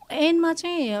ऐनमा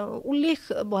चाहिँ उल्लेख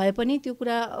भए पनि त्यो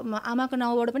कुरा आमाको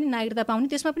नाउँबाट पनि नागरिकता पाउने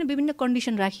त्यसमा पनि विभिन्न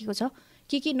कन्डिसन राखिएको छ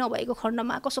के नभएको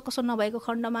खण्डमा कसो नभएको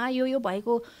खण्डमा यो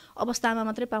भएको अवस्थामा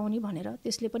मात्रै पाउने भनेर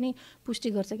त्यसले पनि पुष्टि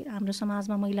गर्छ कि हाम्रो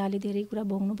समाजमा महिलाले धेरै कुरा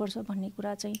भोग्नुपर्छ भन्ने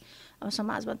कुरा चाहिँ अब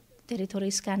समाजमा धेरै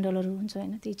थोरै स्क्यान्डलहरू हुन्छ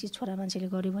होइन त्यही चिज छोरा मान्छेले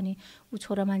गर्यो भने ऊ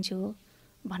छोरा मान्छे हो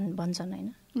भन्छन् होइन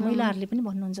महिलाहरूले पनि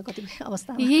भन्नुहुन्छ कतिपय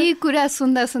अवस्थामा यही कुरा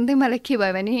सुन्दै मलाई के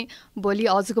भयो भने भोलि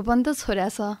हजुरको पनि त छोरा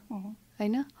छ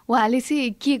होइन उहाँले चाहिँ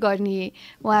के गर्ने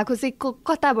उहाँको चाहिँ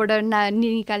कताबाट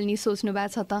निकाल्ने सोच्नु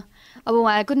भएको छ त अब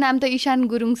उहाँको नाम त ईशान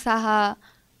गुरुङ शाह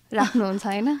राख्नुहुन्छ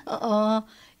होइन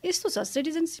यस्तो छ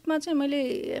सिटिजनसिपमा चाहिँ मैले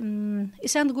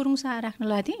ईशान गुरुङ शाह राख्न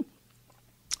लागेको थिएँ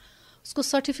उसको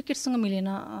सर्टिफिकेटसँग मिलेन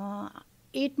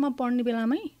 8मा पढ्ने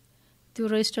बेलामै त्यो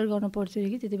रेजिस्टर गर्नु पर्थ्यो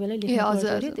कि त्यति बेला लेख्नु पर्थ्यो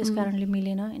अरे त्यस कारणले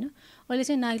मिलेन होइन अहिले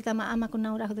चाहिँ नागरिकतामा आमाको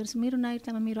नाउँ राख्दो रहेछ मेरो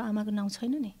नागरिकतामा मेरो आमाको नाउँ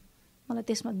छैन नि मलाई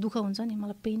त्यसमा दुःख हुन्छ नि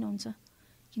मलाई पेन हुन्छ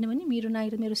किनभने मेरो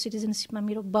मेरो सिटिजनसिपमा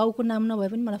मेरो बाउको नाम नभए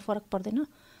पनि मलाई फरक पर्दैन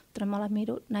तर मलाई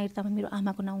मेरो नागरिकतामा मेरो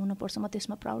आमाको नाउँ हुनुपर्छ म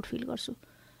त्यसमा प्राउड फिल गर्छु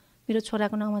मेरो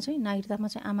छोराको नाउँमा चाहिँ नागरिकतामा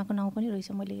चाहिँ आमाको नाउँ पनि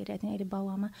रहेछ मैले हेरेको थिएँ अहिले बाउ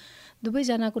आमा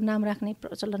दुवैजनाको नाम राख्ने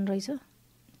प्रचलन रहेछ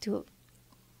त्यो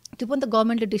पनि त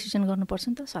गभर्मेन्टले डिसिजन गर्नुपर्छ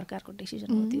नि त सरकारको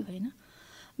डिसिजन हो त्यो होइन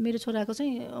मेरो छोराको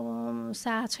चाहिँ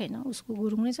शाह छैन उसको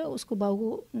गुरुङ नै छ उसको बाउको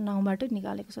नाउँबाटै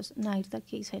निकालेको छ नागरिकता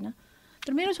केही छैन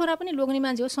तर मेरो छोरा पनि लोग्ने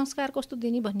मान्छे हो संस्कार कस्तो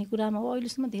दिने भन्ने कुरामा हो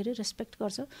अहिलेसम्म धेरै रेस्पेक्ट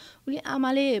गर्छ उसले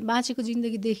आमाले बाँचेको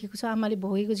जिन्दगी देखेको छ आमाले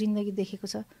भोगेको जिन्दगी देखेको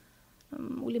छ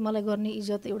उसले मलाई गर्ने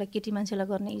इज्जत एउटा केटी मान्छेलाई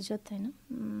गर्ने इज्जत होइन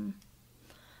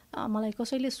मलाई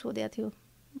कसैले सोधेको थियो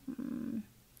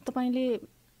तपाईँले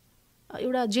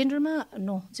एउटा जेन्डरमा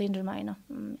होइन,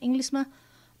 इङ्ग्लिसमा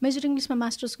मेजर इङ्ग्लिसमा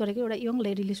मास्टर्स गरेको एउटा यङ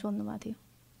लेडीले सोध्नु भएको थियो,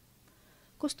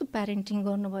 कस्तो प्यारेन्टिङ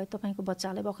गर्नुभयो, तपाईँको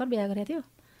बच्चालाई भर्खर बिहा गरेको थियो,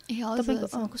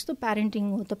 तपाईँको कस्तो प्यारेन्टिङ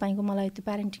हो तपाईँको, मलाई त्यो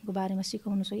प्यारेन्टिङको बारेमा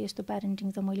सिकाउनु छ, यस्तो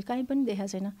प्यारेन्टिङ त मैले कहीँ पनि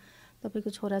देखाएको छैन, तपाईँको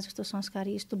छोरा जस्तो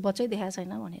संस्कारी यस्तो बच्चै देखाएको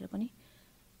छैन भनेर पनि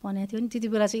भनेको थियो नि। त्यति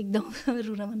बेला चाहिँ एकदम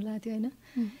रुन मन लागेको थियो होइन।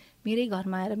 मेरै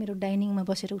घरमा आएर मेरो डाइनिङमा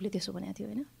बसेर उसले त्यसो भनेको थियो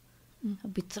होइन।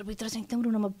 भित्रभित्र चाहिँ एकदम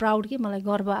रुन, म प्राउड के, मलाई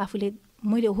गर्व आफूले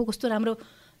मैले हो कस्तो राम्रो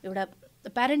एउटा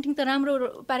प्यारेन्टिङ त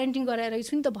राम्रो प्यारेन्टिङ गराएर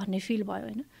छु नि त भन्ने फिल भयो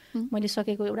होइन। मैले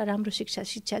सकेको एउटा राम्रो शिक्षा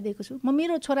दिएको छु। म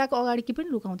मेरो छोराको अगाडि के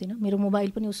पनि लुकाउँदिनँ, मेरो मोबाइल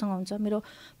पनि उसँग हुन्छ, मेरो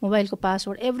मोबाइलको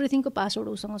पासवर्ड एभ्रिथिङको पासवर्ड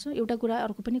उसँग छ। एउटा कुरा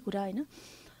अर्को पनि कुरा होइन,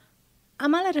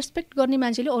 आमालाई रेस्पेक्ट गर्ने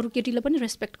मान्छेले अरू केटीलाई पनि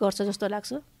रेस्पेक्ट गर्छ जस्तो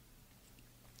लाग्छ।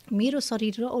 मेरो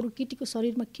शरीर र अरू केटीको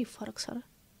शरीरमा के फरक छ र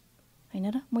होइन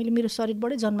र, मैले मेरो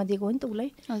शरीरबाटै जन्म दिएको हो नि त उसलाई।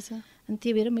 अनि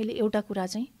त्यही भएर मैले एउटा कुरा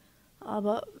चाहिँ अब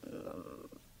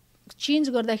चेन्ज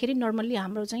गर्दाखेरि नर्मल्ली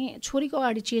हाम्रो चाहिँ छोरीको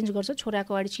अगाडि चेन्ज गर्छ,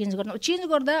 छोराको अगाडि चेन्ज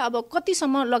गर्दा अब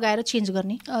कतिसम्म लगाएर चेन्ज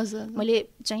गर्ने मैले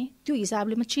चाहिँ त्यो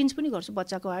हिसाबले म चेन्ज पनि गर्छु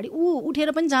बच्चाको अगाडि। ऊ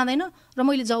उठेर पनि जाँदैन र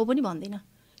मैले जाऊ पनि भन्दिनँ,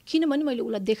 किनभने मैले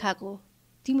उसलाई देखाएको हो।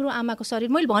 तिम्रो आमाको शरीर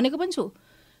मैले भनेको पनि छु,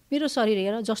 मेरो शरीर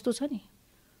हेर जस्तो छ नि,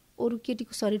 अरू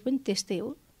केटीको शरीर पनि त्यस्तै हो,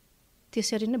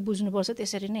 त्यसरी नै बुझ्नुपर्छ,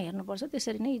 त्यसरी नै हेर्नुपर्छ,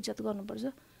 त्यसरी नै इज्जत गर्नुपर्छ।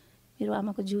 मेरो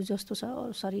आमाको जिउ जस्तो छ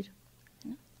अरू शरीर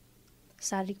होइन,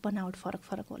 शारीरिक बनावट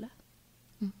फरक होला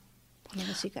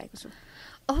भनेर सिकाएको छु।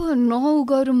 अब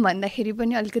गरौँ भन्दाखेरि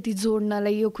पनि अलिकति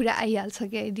जोड्नलाई यो कुरा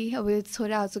आइहाल्छ क्या, यदि अब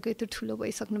छोरा हजुरको यत्रो ठुलो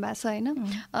भइसक्नु भएको छ होइन।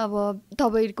 अब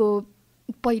तपाईँको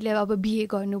पहिले अब बिहे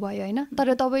गर्नुभयो होइन,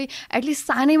 तर तपाईँ एटलिस्ट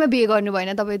सानैमा बिहे गर्नु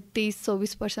भएन, तपाईँ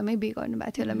 23-24 वर्षमै बिहे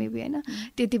गर्नुभएको थियो होला मेबी होइन।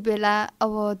 त्यति बेला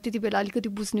अलिकति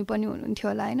बुझ्नु पनि हुनुहुन्थ्यो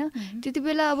होला होइन। त्यति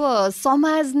बेला अब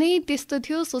समाज नै त्यस्तो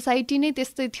थियो, सोसाइटी नै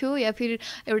त्यस्तै थियो, या फिर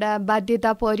एउटा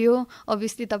बाध्यता पर्यो।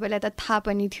 अभियसली तपाईँलाई त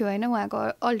थाहा पनि थियो होइन,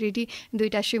 उहाँको अलरेडी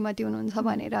 2टा श्रीमती हुनुहुन्छ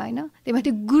भनेर होइन।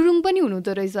 त्यही गुरुङ पनि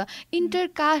हुनुहुँदो रहेछ।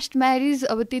 इन्टरकास्ट म्यारिज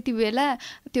अब त्यति बेला,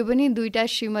 त्यो पनि 2टा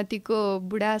श्रीमतीको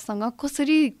बुढासँग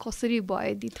कसरी भयो?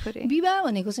 विवाह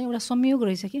भनेको चाहिँ एउटा संयोग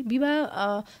रहेछ कि,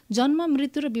 विवाह जन्म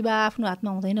मृत्यु र विवाह आफ्नो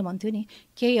हातमा हुँदैन भन्थ्यो नि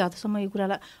केही हदसम्म। यो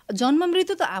कुरालाई जन्म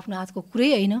मृत्यु त आफ्नो हातको कुरै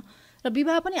होइन र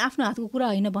विवाह पनि आफ्नो हातको कुरा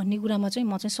होइन भन्ने कुरामा चाहिँ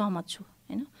म चाहिँ सहमत छु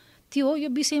होइन। त्यो हो, यो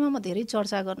विषयमा म धेरै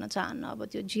चर्चा गर्न चाहन्न। अब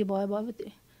त्यो जे भयो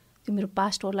त्यो मेरो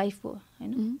पास्ट हो, लाइफ हो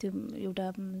होइन। त्यो एउटा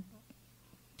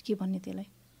के भन्ने त्यसलाई,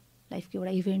 लाइफको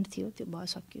एउटा इभेन्ट थियो, त्यो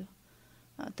भइसक्यो।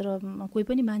 तर कोही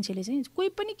पनि मान्छेले चाहिँ, कोही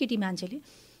पनि केटी मान्छेले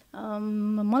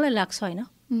मलाई लाग्छ होइन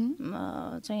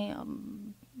चाहिँ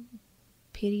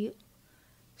फेरि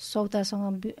सौता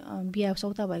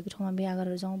भएको ठाउँमा बिहा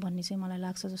गरेर जाउँ भन्ने चाहिँ मलाई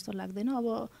लाग्छ जस्तो लाग्दैन। अब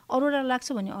अरूलाई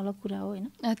लाग्छ भने अलग कुरा हो होइन।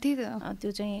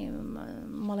 त्यो चाहिँ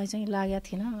मलाई चाहिँ लागेको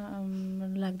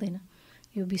थिएन, लाग्दैन।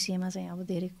 यो विषयमा चाहिँ अब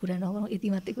धेरै कुरा नगरौँ, यति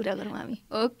मात्रै कुरा गरौँ हामी।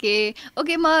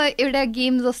 ओके म एउटा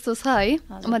गेम जस्तो छ है,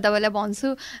 म तपाईँलाई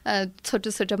भन्छु,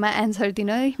 छोटोमा एन्सर दिन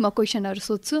है। म क्वेसनहरू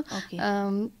सोध्छु,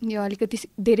 यो अलिकति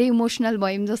धेरै इमोसनल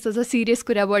भयौँ जस्तो छ, सिरियस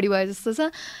कुरा बढी भयो जस्तो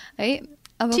छ है।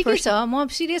 अब ठिकै छ, म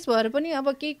सिरियस भएर पनि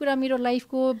अब केही कुरा मेरो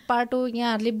लाइफको पार्ट हो,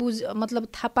 यहाँहरूले मतलब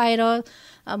थाहा पाएर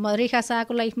रेखा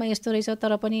शाहको लाइफमा यस्तो रहेछ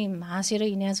तर पनि हाँसेर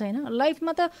हिँडेको छ होइन।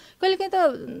 लाइफमा त कहिलेकाहीँ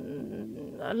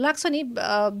त लाग्छ नि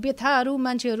व्यथाहरू,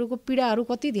 मान्छेहरूको पीडाहरू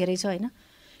कति धेरै छ होइन।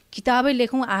 किताबै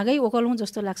लेखौँ, आगै ओकलौँ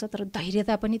जस्तो लाग्छ, तर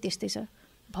धैर्यता पनि त्यस्तै छ।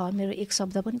 मेरो एक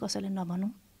शब्द पनि कसैले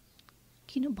नभनौँ,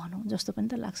 किन भनौँ जस्तो पनि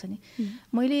त लाग्छ नि।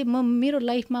 मेरो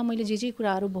लाइफमा मैले जे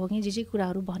कुराहरू भोगेँ, जे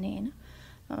कुराहरू भने होइन,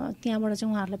 त्यहाँबाट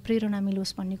चाहिँ उहाँहरूलाई प्रेरणा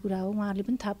मिलोस् भन्ने कुरा हो। उहाँहरूले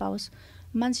पनि थाहा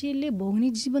पाओस् मान्छेले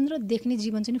भोग्ने जीवन र देख्ने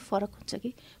जीवन चाहिँ फरक हुन्छ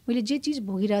कि। मैले जे चिज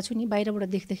भोगिरहेको छु नि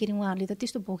बाहिरबाट देख्दाखेरि उहाँहरूले त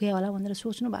त्यस्तो भोगे होला भनेर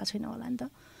सोच्नु भएको छैन होला नि त।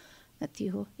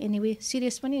 त्यो हो। एनिवे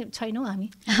सिरियस पनि छैनौँ हामी,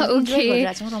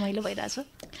 गरिरहेछौँ, रमाइलो भइरहेछ।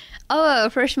 अब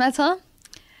फर्स्टमा छ,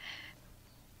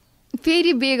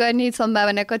 फेरि बिहे गर्ने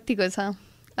सम्भावना कतिको छ?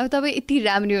 अब तपाईँ यति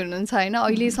राम्री हुनुहुन्छ होइन,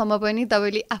 अहिलेसम्म पनि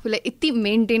तपाईँले आफूलाई यति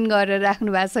मेन्टेन गरेर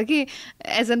राख्नु भएको छ कि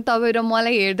एज एन तपाईँ र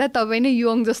मलाई हेर्दा तपाईँ नै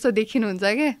यङ जस्तो देखिनुहुन्छ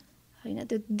क्या। होइन,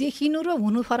 त्यो देखिनु र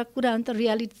हुनु फरक कुरा हो नि त,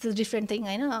 रियालिटी त डिफ्रेन्ट थिङ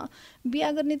होइन। बिहा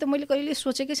गर्ने त मैले कहिले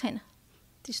सोचेकै छैन,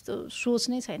 त्यस्तो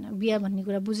सोच नै छैन। बिहा भन्ने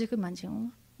कुरा बुझेकै मान्छे हो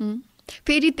म।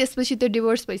 फेरि त्यसपछि त्यो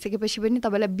डिभोर्स भइसकेपछि पनि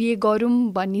तपाईँलाई बिहे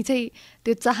गरौँ भन्ने चाहिँ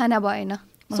त्यो चाहना भएन,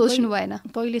 सोच्नु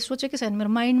भएन? पहिले सोचेकै छैन, मेरो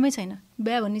माइन्डमै छैन।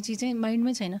 बिहा भन्ने चिज चाहिँ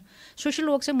माइन्डमै छैन। सोसियल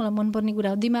वर्क चाहिँ मलाई मनपर्ने कुरा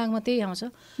हो, दिमागमा त्यही आउँछ।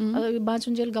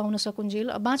 बाँचुन्जेल गाउन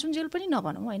सकुन्जेल, बाँचुन्जेल पनि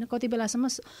नभनौँ होइन, कति बेलासम्म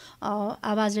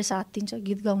आवाजले साथ दिन्छ,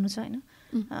 गीत गाउनु छ होइन।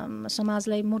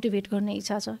 समाजलाई मोटिभेट गर्ने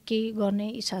इच्छा छ, केही गर्ने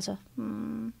इच्छा छ,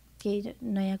 केही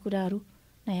नयाँ कुराहरू,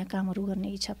 नयाँ कामहरू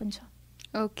गर्ने इच्छा पनि छ।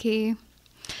 ओके,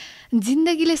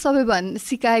 जिन्दगीले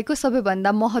सिकाएको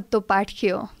सबैभन्दा महत्त्व पाठ के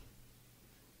हो?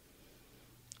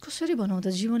 कसरी भनौँ त,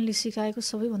 जीवनले सिकाएको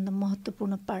सबैभन्दा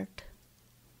महत्त्वपूर्ण पाठ,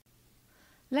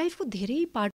 लाइफको धेरै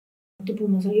पार्ट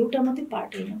महत्त्वपूर्ण छ, एउटा मात्रै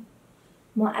पार्ट होइन।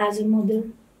 म as a mother,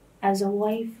 as a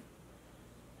wife,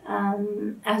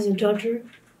 as a daughter,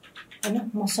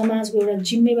 होइन, म समाजको एउटा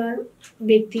जिम्मेवार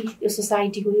व्यक्ति, यो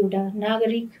सोसाइटीको एउटा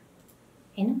नागरिक,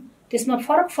 होइन। त्यसमा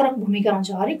फरक फरक भूमिका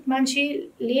हुन्छ। हरेक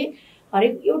मान्छेले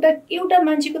एउटा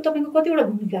मान्छेको तपाईँको कतिवटा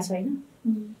भूमिका छ, होइन।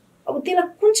 अब त्यसलाई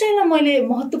कुन चाहिँलाई मैले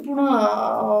महत्त्वपूर्ण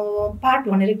पार्ट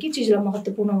भनेर के चिजलाई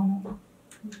महत्त्वपूर्ण भनौँ,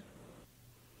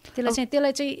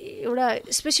 त्यसलाई चाहिँ एउटा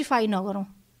स्पेसिफाई नगरौँ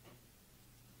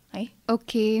है।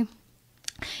 ओके,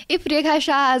 इफ रेखा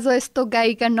शाह आज यस्तो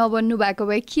गायिका नबन्नु भएको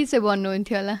भए के चाहिँ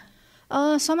भन्नुहुन्थ्यो होला?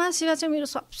 समाजसेवा चाहिँ मेरो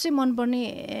सबसे मनपर्ने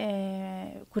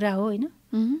कुरा हो, होइन।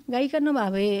 गायिका नभए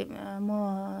भए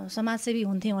म समाजसेवी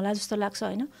हुन्थेँ होला जस्तो लाग्छ,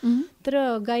 होइन।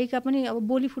 तर गायिका पनि अब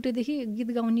बोली फुटेदेखि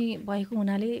गीत गाउने भएको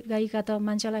हुनाले गायिका त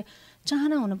मान्छेलाई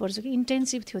चाहना हुनुपर्छ कि,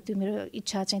 इन्टेन्सिभ थियो त्यो मेरो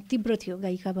इच्छा चाहिँ, तीव्र थियो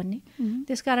गायिका भन्ने।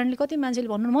 त्यस कारणले कति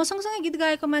मान्छेले भन्नु म सँगसँगै गीत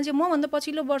गाएको मान्छे, मभन्दा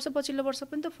पछिल्लो वर्ष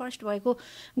पनि त फर्स्ट भएको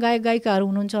गायक गायिकाहरू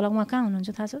हुनुहुन्छ होला, उहाँ कहाँ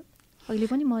हुनुहुन्छ थाहा छ? अहिले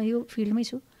पनि म यो फिल्डमै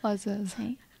छु। हजुर,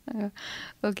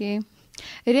 ओके।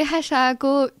 रेखा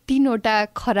शाहको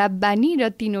 3वटा खराब बानी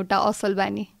र 3वटा असल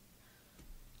बानी?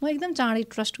 म एकदम चाँडै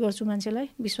ट्रस्ट गर्छु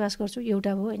मान्छेलाई, विश्वास गर्छु,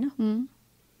 एउटा हो, होइन।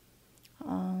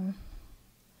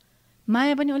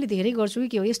 माया पनि अलि धेरै गर्छु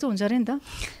कि के हो, यस्तो हुन्छ अरे नि त,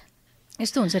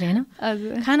 यस्तो हुन्छ अरे, होइन।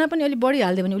 खाना पनि अलिक बढी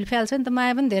हालिदियो भने उसले फ्याल्छ नि त,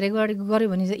 माया पनि धेरै गऱ्यो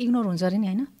भने चाहिँ इग्नोर हुन्छ अरे नि,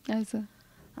 होइन।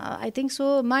 I think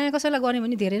so. माया कसैलाई गर्ने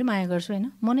भने धेरै माया गर्छु,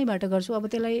 होइन, मनैबाट गर्छु।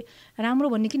 अब त्यसलाई राम्रो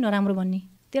भन्ने कि नराम्रो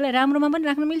भन्ने, त्यसलाई राम्रोमा पनि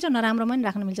राख्न मिल्छ, नराम्रोमा पनि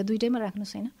राख्न मिल्छ, दुइटैमा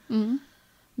राख्नुहोस्, होइन।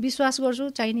 विश्वास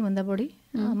गर्छु चाहिने भन्दा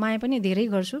बढी, माया पनि धेरै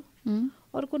गर्छु।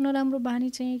 अर्को नराम्रो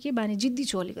बानी चाहिँ के बानी, जिद्दी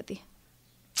छु अलिकति।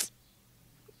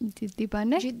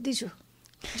 जिद्दी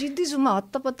छु म,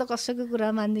 हत्तपत्त कसैको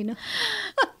कुरा मान्दिनँ।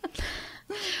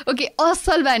 ओके,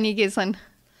 असल बानी के छन्?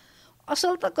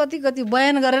 असल त कति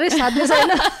बयान गरेरै साध्य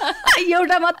छैन,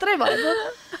 एउटा मात्रै भएको।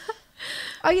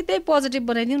 अघि त्यही पोजिटिभ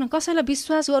बनाइदिउँ न, कसैलाई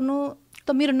विश्वास गर्नु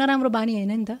त मेरो नराम्रो बानी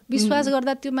होइन नि त। विश्वास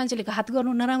गर्दा त्यो मान्छेले घात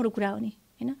गर्नु नराम्रो कुरा हो नि,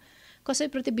 होइन।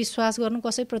 कसैप्रति विश्वास गर्नु,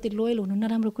 कसैप्रति लोयल हुनु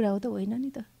नराम्रो कुरा हो त होइन नि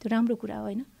त, त्यो राम्रो कुरा हो,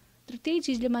 होइन। तर त्यही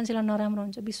चिजले मान्छेलाई नराम्रो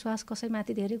हुन्छ, विश्वास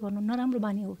कसैमाथि धेरै गर्नु नराम्रो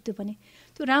बानी हो। त्यो पनि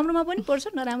त्यो राम्रोमा पनि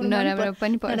पर्छ,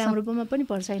 नराम्रोमा पनि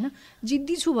पर्छ, होइन।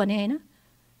 जिद्दी छु भने,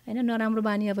 होइन, नराम्रो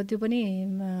बानी अब त्यो पनि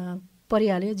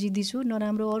परिहाल्यो। जिद्दी छु,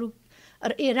 नराम्रो अरू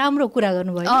राम्रो कुरा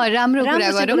गर्नुभयो, राम्रो कुरा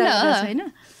गरौँ न, होइन,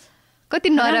 कति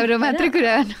नराम्रो मात्रै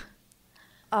कुरा गर्नु।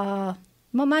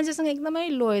 म मान्छेसँग एकदमै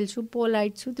लोयल छु,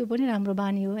 पोलाइट छु, त्यो पनि राम्रो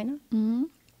बानी हो, होइन।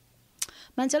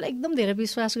 मान्छेलाई एकदम धेरै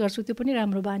विश्वास गर्छु, त्यो पनि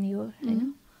राम्रो बानी हो,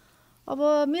 होइन। अब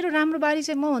मेरो राम्रो बानी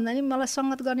चाहिँ म भन्दा नि मलाई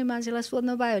सङ्गत गर्ने मान्छेलाई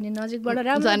सोध्नु पायो भने नजिकबाट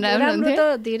राम्रो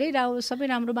त धेरै सबै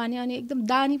राम्रो बानी। अनि एकदम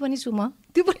दानी पनि छु म,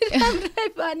 त्यो पनि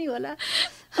राम्रो बानी होला।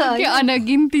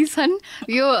 अनगिन्ती छन्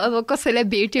यो, अब कसैलाई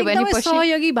भेट्यो भने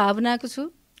सहयोगी भावनाको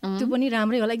छु, त्यो पनि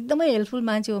राम्रै होला। एकदमै हेल्पफुल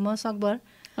मान्छे हो म, सकभर,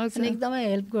 अनि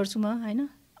एकदमै हेल्प गर्छु म, होइन।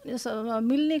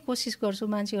 मिल्ने कोसिस गर्छु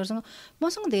मान्छेहरूसँग।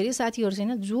 मसँग धेरै साथीहरू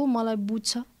छैन, जो मलाई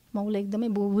बुझ्छ म उसलाई एकदमै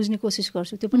बुझ्ने कोसिस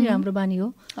गर्छु, त्यो पनि राम्रो बानी हो।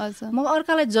 म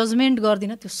अर्कालाई जजमेन्ट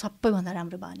गर्दिनँ, त्यो सबैभन्दा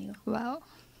राम्रो बानी हो। वाह।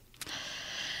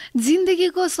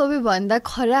 जिन्दगीको सबैभन्दा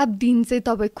खराब दिन चाहिँ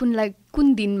तपाईँ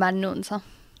कुन दिन मान्नुहुन्छ?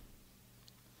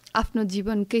 आफ्नो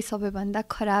जीवनकै सबैभन्दा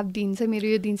खराब दिन चाहिँ मेरो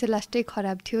यो दिन चाहिँ लास्टै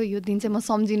खराब थियो, यो दिन चाहिँ म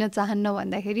सम्झिन चाहन्न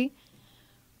भन्दाखेरि?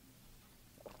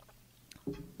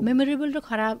 मेमोरेबल र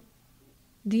खराब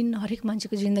दिन हरेक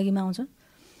मान्छेको जिन्दगीमा आउँछ।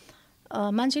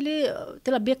 मान्छेले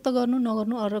त्यसलाई व्यक्त गर्नु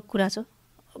नगर्नु अरू कुरा छ।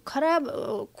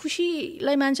 खराब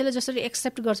खुसीलाई मान्छेले जसरी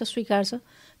एक्सेप्ट गर्छ, स्वीकार्छ,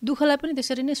 दुःखलाई पनि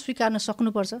त्यसरी नै स्वीकार्न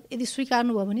सक्नुपर्छ। यदि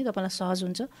स्वीकार्नु भयो भने तपाईँलाई सहज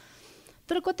हुन्छ।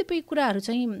 तर कतिपय कुराहरू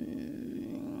चाहिँ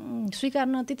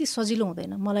स्वीकार्न त्यति सजिलो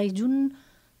हुँदैन। मलाई जुन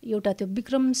एउटा त्यो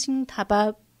विक्रम सिंह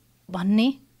थापा भन्ने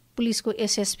पुलिसको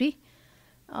एसएसपी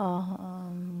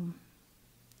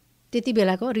त्यति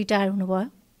बेलाको रिटायर हुनुभयो,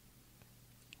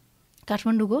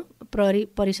 काठमाडौँको प्रहरी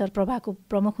परिसर प्रभागको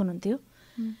प्रमुख हुनुहुन्थ्यो।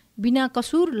 बिना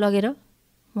कसुर लगेर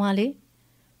उहाँले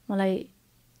मलाई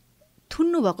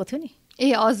थुन्नु भएको थियो नि।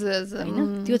 ए हजुर हजुर,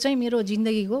 होइन, त्यो चाहिँ मेरो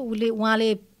जिन्दगीको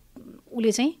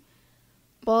उसले चाहिँ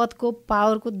पदको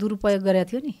पावरको दुरुपयोग गरेको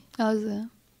थियो नि। हजुर,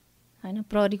 होइन,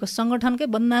 प्रहरीको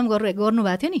सङ्गठनकै बदनाम गर्नुभएको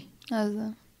थियो नि। हजुर,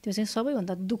 त्यो चाहिँ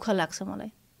सबैभन्दा दुःख लाग्छ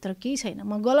मलाई। तर केही छैन,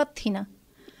 म गलत थिइनँ,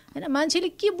 होइन।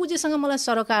 मान्छेले के बुझेसँग मलाई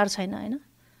सरोकार छैन, होइन।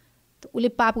 उसले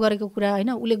पाप गरेको कुरा, होइन,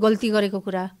 उसले गल्ती गरेको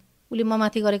कुरा, उसले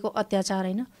ममाथि गरेको अत्याचार,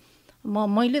 होइन।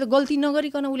 मैले त गल्ती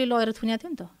नगरिकन उसले लगेर थुन्याएको थियो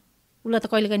नि त। उसलाई त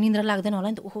कहिलेकाहीँ निन्द्रा लाग्दैन होला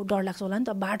नि त, ओहो डर लाग्छ होला नि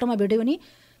त। बाटोमा भेट्यो भने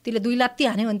त्यसले 2 लात्ती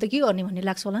हान्यो भने त के गर्ने भन्ने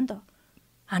लाग्छ होला नि त।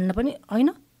 हान्न पनि होइन,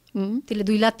 त्यसले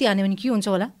 2 लात्ती हान्यो भने के हुन्छ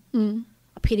होला।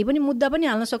 फेरि पनि मुद्दा पनि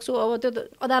हाल्न सक्छु। अब त्यो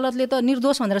अदालतले त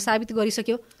निर्दोष भनेर साबित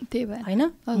गरिसक्यो, त्यही भएर होइन,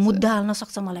 मुद्दा हाल्न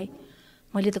सक्छ मलाई।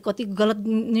 मैले त कति गलत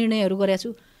निर्णयहरू गरेको छु,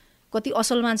 कति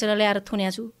असल मान्छेलाई ल्याएर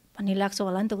थुनेको छु भन्ने लाग्छ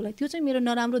होला नि त उसलाई। त्यो चाहिँ मेरो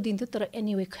नराम्रो दिन थियो। तर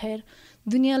एनिवे खैर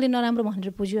दुनियाँले नराम्रो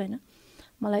भनेर बुझ्यो होइन।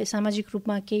 मलाई सामाजिक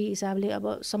रूपमा केही हिसाबले अब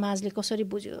समाजले कसरी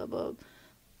बुझ्यो, अब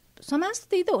समाज त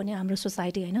त्यही त हो नि हाम्रो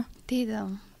सोसाइटी होइन। त्यही त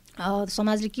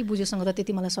समाजले के बुझेसँग त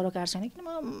त्यति मलाई सरोकार छैन। किन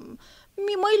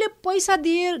मैले पैसा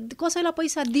दिएँ, कसैलाई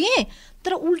पैसा दिएँ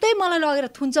तर उल्टै मलाई लगेर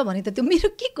थुन्छ भने त त्यो मेरो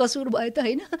के कसुर भयो त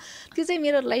होइन। त्यो चाहिँ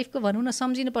मेरो लाइफको भनौँ न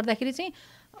सम्झिनु पर्दाखेरि चाहिँ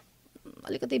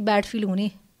अलिकति ब्याड फिल हुने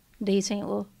डे चाहिँ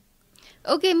हो।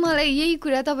 ओके, मलाई यही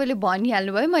कुरा तपाईँले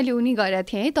भनिहाल्नु भयो, मैले उनी गरेको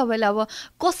थिएँ है। तपाईँलाई अब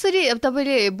कसरी अब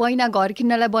तपाईँले बैना घर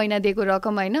किन्नलाई बैना दिएको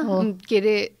रकम होइन के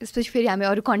अरे, स्पेसली फेरि हामी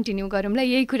अरू कन्टिन्यू गरौँला,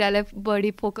 यही कुरालाई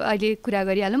बढी अहिले कुरा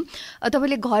गरिहालौँ।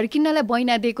 तपाईँले घर किन्नलाई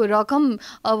बैना दिएको रकम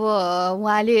अब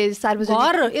उहाँले सार्वजनिक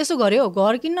घर यसो गर्यो,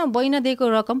 घर किन्न बैना दिएको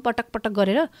रकम पटक पटक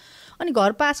गरेर अनि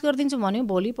घर पास गरिदिन्छु भन्यो।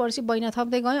 भोलि पर्सि बैना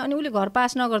थप्दै गयो अनि उसले घर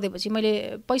पास नगरिदिएपछि मैले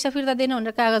पैसा फिर्ता दिएन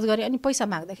भनेर कागज गरेँ। अनि पैसा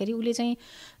माग्दाखेरि उसले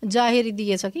चाहिँ जाहेरी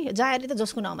दिएछ कि, जाहेरी त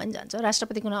जसको नाउँमा पनि जान्छ,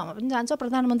 राष्ट्रपतिको नाउँमा पनि जान्छ,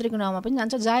 प्रधानमन्त्रीको नाउँमा पनि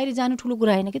जान्छ। जाहेरी जानु ठुलो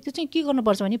कुरा होइन कि। त्यो चाहिँ के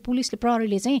गर्नुपर्छ भने पुलिसले,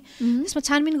 प्रहरीले चाहिँ त्यसमा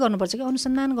छानबिन गर्नुपर्छ कि,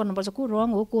 अनुसन्धान गर्नुपर्छ को रङ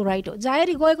हो को राइट हो।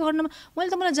 जाहेरी गएको खण्डमा मैले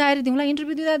त मलाई जाहेरी दिउँला,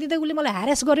 इन्टरभ्यू दिँदा दिँदै उसले मलाई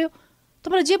ह्यारेस गर्यो।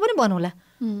 तपाईँलाई जे पनि भन्नुहोला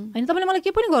होइन, तपाईँले मलाई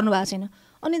केही पनि गर्नुभएको छैन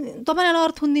अनि तपाईँलाई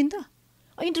अरू थुनिदिनु त।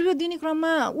 इन्टरभ्यू दिने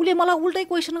क्रममा उसले मलाई उल्टै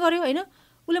क्वेसन गर्यो होइन,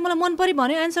 उसले मलाई मन परि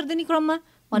भन्यो एन्सर दिने क्रममा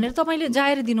भनेर तपाईँले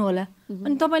जाहेरी दिनु होला।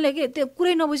 अनि तपाईँले के त्यो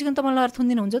कुरै नबुझिकन तपाईँलाई अरू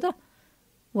थुनिदिनुहुन्छ त?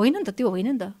 होइन नि त, त्यो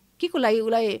होइन नि त। के को लागि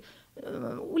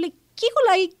उसले के को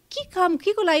लागि के काम,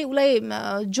 के को लागि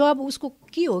उसलाई जब उसको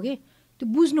के हो कि त्यो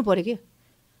बुझ्नु पऱ्यो कि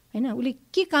होइन। उसले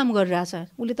के काम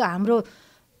गरिरहेछ, उसले त हाम्रो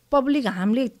पब्लिक,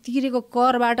 हामीले तिरेको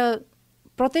करबाट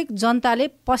प्रत्येक जनताले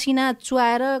पसिना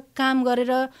चुहाएर काम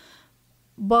गरेर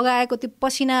बगाएको त्यो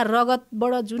पसिना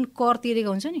रगतबाट जुन कर तिरेको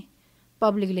हुन्छ नि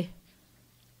पब्लिकले,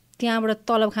 त्यहाँबाट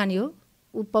तलब खाने हो।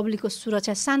 ऊ पब्लिकको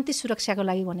सुरक्षा, शान्ति सुरक्षाको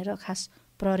लागि भनेर, खास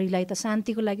प्रहरीलाई त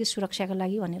शान्तिको लागि सुरक्षाको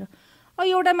लागि भनेर। अब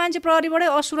एउटा मान्छे प्रहरीबाटै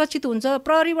असुरक्षित हुन्छ,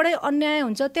 प्रहरीबाटै अन्याय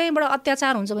हुन्छ, त्यहीँबाट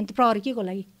अत्याचार हुन्छ भने त प्रहरी के को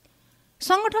लागि?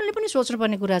 सङ्गठनले पनि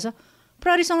सोच्नुपर्ने कुरा छ।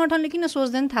 प्रहरी सङ्गठनले किन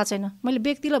सोच्दैन थाहा छैन, मैले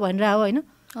व्यक्तिलाई भनिरहेको होइन,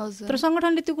 तर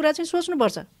सङ्गठनले त्यो कुरा चाहिँ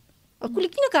सोच्नुपर्छ। उसले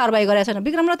किन कारवाही गरेको छैन?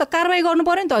 विक्रमलाई त कारवाही गर्नु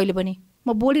पऱ्यो नि त। अहिले पनि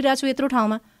म बोलिरहेको छु यत्रो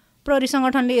ठाउँमा, प्रहरी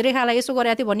सङ्गठनले रेखालाई यसो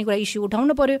गरेको थियो भन्ने कुरा इस्यु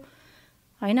उठाउनु पऱ्यो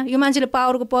होइन। यो मान्छेले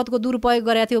पावरको पदको दुरुपयोग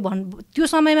गरेको थियो त्यो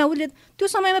समयमा उसले, त्यो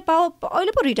समयमा अहिले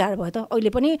पो रिटायर भयो त।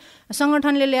 अहिले पनि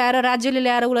सङ्गठनले ल्याएर, राज्यले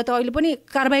ल्याएर उसलाई त अहिले पनि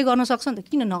कारवाही गर्न सक्छ नि त,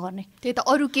 किन नगर्ने? त्यही त,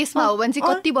 अरू केसमा हो भने चाहिँ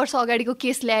कति वर्ष अगाडिको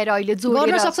केस ल्याएर अहिले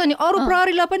गर्न सक्छ नि। अरू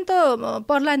प्रहरीलाई पनि त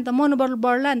पर्ला नि त, मनोबल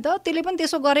बढ्ला नि त। त्यसले पनि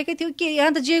त्यसो गरेकै थियो कि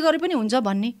यहाँ त जे गरे पनि हुन्छ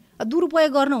भन्ने, दुरुपयोग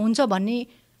गर्न हुन्छ भन्ने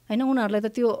होइन। उनीहरूलाई त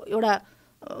त्यो एउटा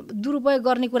दुरुपयोग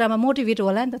गर्ने कुरामा मोटिभेट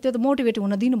होला नि त। त्यो त मोटिभेट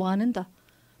हुन दिनु भएन नि त।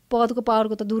 पदको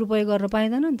पावरको त दुरुपयोग गर्न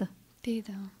पाइँदैन नि त। त्यही त,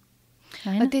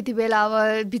 त्यति बेला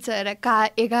अब बिचरा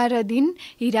 11 दिन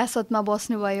हिरासतमा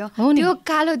बस्नुभयो। त्यो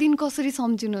कालो दिन कसरी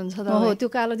सम्झिनुहुन्छ त? हो, त्यो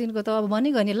कालो दिनको त अब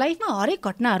भनेको नि लाइफमा हरेक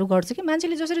घटनाहरू घट्छ कि।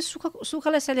 मान्छेले जसरी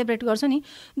सुखलाई सेलिब्रेट गर्छ नि,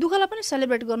 दुःखलाई पनि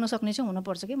सेलिब्रेट गर्न सक्ने चाहिँ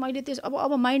हुनुपर्छ कि। मैले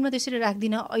अब माइन्डमा त्यसरी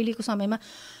राख्दिनँ। अहिलेको समयमा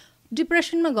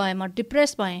डिप्रेसनमा गएँ, म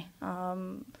डिप्रेस भएँ।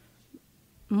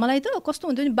 मलाई त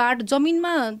कस्तो हुन्थ्यो नि, बाटो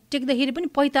जमिनमा टेक्दाखेरि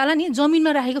पनि पैताला नि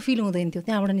जमिनमा राखेको फिल हुँदैन थियो।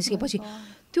 त्यहाँबाट निस्केपछि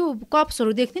त्यो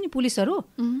कप्सहरू देख्थेँ नि, पुलिसहरू,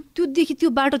 त्योदेखि त्यो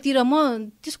बाटोतिर म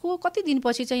त्यसको कति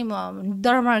दिनपछि चाहिँ म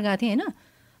दरबार गएको थिएँ होइन।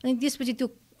 अनि त्यसपछि त्यो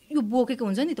यो बोकेको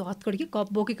हुन्छ नि, त्यो हत्कडी कि कप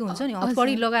बोकेको हुन्छ नि,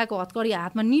 हत्कडी लगाएको, हत्कडी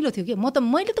हातमा निलो थियो कि।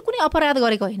 मैले त कुनै अपराध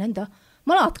गरेको होइन नि त,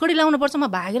 मलाई हत्कडी लाउनुपर्छ, म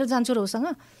भागेर जान्छु र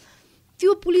उसँग।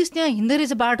 त्यो पुलिस त्यहाँ हिँड्दै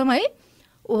रहेछ बाटोमा है।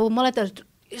 ओ मलाई त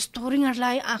यस्तो रिङ्गाट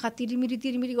लाग्यो, आँखा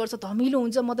तिरिमिरी गर्छ, धमिलो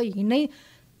हुन्छ। म त हिँड्नै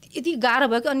यति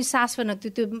गाह्रो भयो कि। अनि सास फेर्न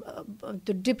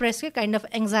त्यो डिप्रेस के काइन्ड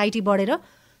अफ एङ्जाइटी बढेर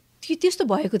त्यस्तो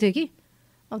भएको थियो कि।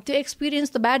 त्यो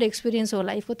एक्सपिरियन्स त ब्याड एक्सपिरियन्स हो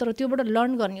लाइफको, तर त्योबाट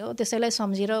लर्न गर्ने हो। त्यसैलाई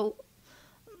सम्झेर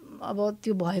अब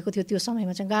त्यो भएको थियो, त्यो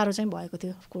समयमा चाहिँ गाह्रो चाहिँ भएको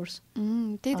थियो अफकोर्स।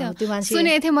 त्यही त, त्यो मान्छे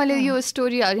सुनेको थिएँ मैले यो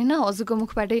स्टोरी होइन हजुरको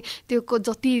मुखबाटै। त्यो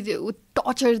जति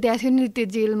टर्चर दिएको थियो नि त्यो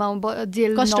जेलमा,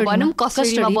 जेल नभनौँ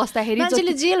कस्टडीमा बस्दाखेरि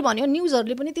मान्छेले जेल भन्यो,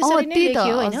 न्युजहरूले पनि त्यसरी नै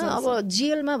लेख्यो होइन। अब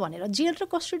जेलमा भनेर, जेल र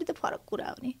कस्टडी त फरक कुरा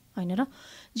हो नि होइन र।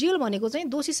 जेल भनेको चाहिँ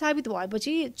दोषी साबित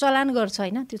भएपछि चलान गर्छ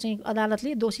होइन। त्यो चाहिँ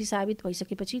अदालतले दोषी साबित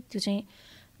भइसकेपछि त्यो चाहिँ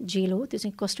जेल हो। त्यो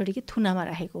चाहिँ कस्टडी कि थुनामा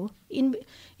राखेको हो,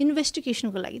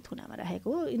 इन्भेस्टिगेसनको लागि थुनामा राखेको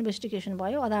हो। इन्भेस्टिगेसन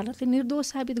भयो, अदालतले निर्दोष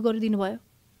साबित गरिदिनु भयो।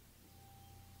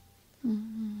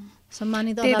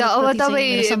 सम्मानित त्यही त अब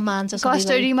तपाईँ सम्मान छ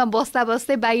कस्टडीमा बस्दा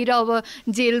बस्दै बाहिर अब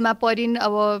जेलमा परिन्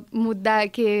अब मुद्दा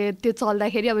के त्यो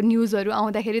चल्दाखेरि अब न्युजहरू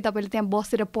आउँदाखेरि तपाईँले त्यहाँ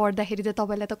बसेर पढ्दाखेरि त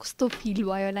तपाईँलाई त कस्तो फिल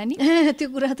भयो होला नि त्यो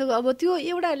कुरा त अब त्यो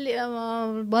एउटा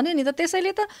भन्यो नि त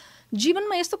त्यसैले त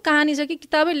जीवनमा यस्तो कहानी छ कि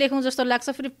किताबै लेखौँ जस्तो लाग्छ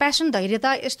फेरि प्यासन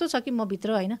धैर्यता यस्तो छ कि म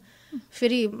भित्र होइन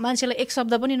फेरि मान्छेलाई एक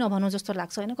शब्द पनि नभनौँ जस्तो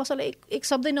लाग्छ होइन कसैलाई एक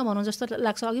शब्दै नभनौँ जस्तो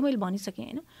लाग्छ अघि मैले भनिसकेँ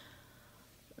होइन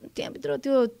त्यहाँभित्र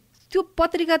त्यो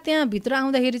पत्रिका त्यहाँभित्र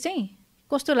आउँदाखेरि चाहिँ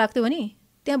कस्तो लाग्थ्यो भने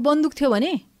त्यहाँ बन्दुक थियो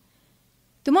भने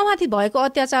त्यो ममाथि भएको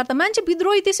अत्याचार त मान्छे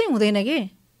विद्रोही त्यसै हुँदैन कि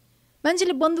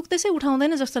मान्छेले बन्दुक त्यसै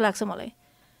उठाउँदैन जस्तो लाग्छ मलाई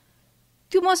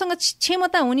त्यो मसँग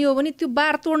क्षमता हुने हो भने त्यो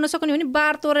बार तोड्न सक्ने हो भने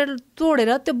बार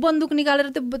तोडेर त्यो बन्दुक निकालेर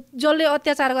त्यो जसले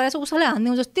अत्याचार गरेछ उसैलाई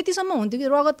हान्दिउँ जस्तो त्यतिसम्म हुन्थ्यो कि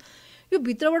रगत यो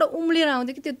भित्रबाट उम्लिएर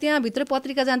आउँथ्यो कि त्यो त्यहाँभित्र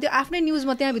पत्रिका जान्थ्यो आफ्नै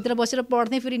न्युजमा त्यहाँभित्र बसेर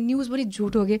पढ्थेँ फेरि न्युज पनि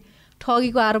झुटो के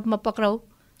ठगीको आरोपमा पक्राउ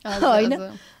होइन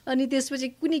अनि त्यसपछि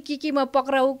कुनै केमा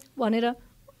पक्राउ भनेर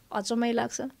अचम्मै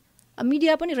लाग्छ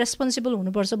मिडिया पनि रेस्पोन्सिबल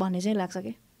हुनुपर्छ भन्ने चाहिँ लाग्छ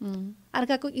कि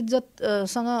अर्काको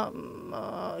इज्जतसँग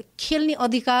खेल्ने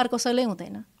अधिकार कसैलाई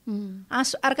हुँदैन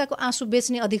अर्काको आँसु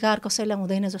बेच्ने अधिकार कसैलाई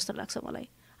हुँदैन जस्तो लाग्छ मलाई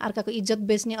अर्काको इज्जत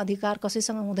बेच्ने अधिकार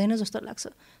कसैसँग हुँदैन जस्तो लाग्छ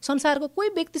संसारको कोही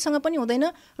व्यक्तिसँग पनि हुँदैन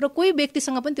र कोही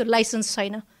व्यक्तिसँग पनि त्यो लाइसेन्स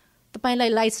छैन तपाईँलाई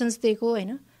लाइसेन्स दिएको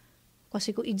होइन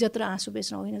कसैको इज्जत र आँसु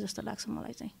बेच्न होइन जस्तो लाग्छ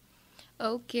मलाई चाहिँ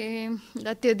ओके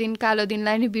र त्यो दिन कालो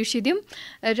दिनलाई नै बिर्सिदिउँ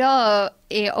र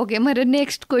ओके मेरो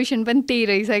नेक्स्ट क्वेसन पनि त्यही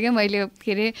रहेछ क्या मैले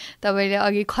के अरे तपाईँले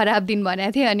अघि खराब दिन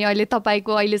भनेको थिएँ अनि अहिले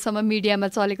तपाईँको अहिलेसम्म मिडियामा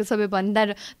चलेको सबैभन्दा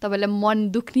तपाईँलाई मन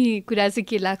दुख्ने कुरा चाहिँ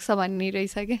के लाग्छ भन्ने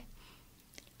रहेछ क्या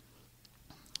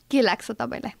के लाग्छ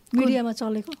तपाईँलाई मिडियामा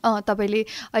चलेको तपाईँले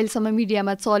अहिलेसम्म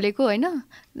मिडियामा चलेको होइन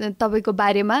तपाईँको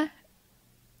बारेमा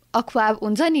अखबार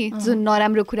हुन्छ नि जुन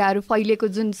नराम्रो कुराहरू फैलेको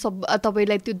जुन सब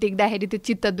तपाईँलाई त्यो देख्दाखेरि त्यो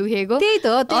चित्त दुखेको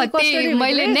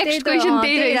मैले नेक्स्ट क्वेसन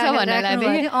त्यही रहेछ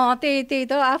भनेर त्यही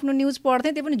त आफ्नो न्युज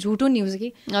पढ्थेँ त्यो पनि झुटो न्युज कि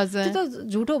त्यो त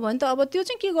झुटो भयो नि त अब त्यो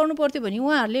चाहिँ के गर्नु पर्थ्यो भने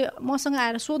उहाँहरूले मसँग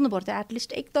आएर सोध्नु पर्थ्यो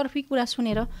एटलिस्ट एकतर्फी कुरा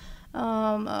सुनेर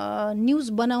न्युज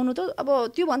बनाउनु त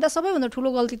अब त्योभन्दा सबैभन्दा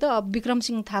ठुलो गल्ती त विक्रम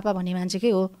सिंह थापा भन्ने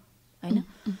मान्छेकै हो होइन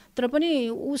तर पनि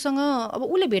उसँग अब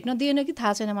उसले भेट्न दिएन कि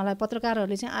थाहा छैन मलाई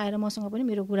पत्रकारहरूले चाहिँ आएर मसँग पनि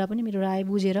मेरो कुरा पनि मेरो राय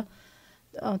बुझेर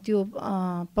त्यो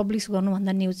पब्लिस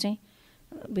गर्नुभन्दा न्युज चाहिँ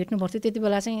भेट्नु पर्थ्यो त्यति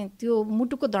बेला चाहिँ त्यो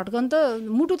मुटुको धड्कन त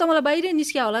मुटु त मलाई बाहिरै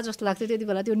निस्किया होला जस्तो लाग्थ्यो त्यति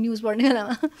बेला त्यो न्युज पढ्ने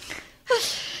बेलामा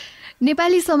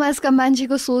नेपाली समाजका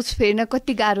मान्छेको सोच फेर्न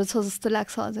कति गाह्रो छ जस्तो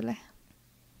लाग्छ हजुरलाई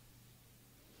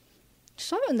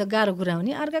सबैभन्दा गाह्रो कुरा हो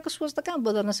नि अर्काको सोच त कहाँ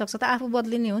बदल्न सक्छ त आफू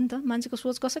बदलिने हो नि त मान्छेको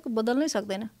सोच कसैको बदल्नै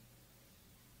सक्दैन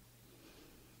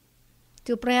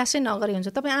त्यो प्रयासै नगरे हुन्छ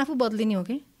तपाईँ आफू बदलिने हो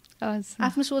कि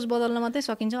आफ्नो सोच बदल्न मात्रै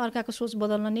सकिन्छ अर्काको सोच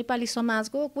बदल्न नेपाली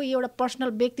समाजको कोही एउटा पर्सनल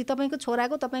व्यक्ति तपाईँको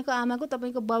छोराको तपाईँको आमाको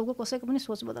तपाईँको बाउको कसैको पनि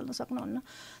सोच बदल्न सक्नुहुन्न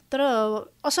तर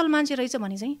असल मान्छे रहेछ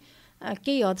भने चाहिँ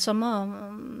केही हदसम्म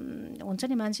हुन्छ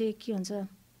नि मान्छे के हुन्छ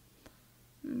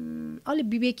अलि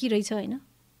विवेकी रहेछ होइन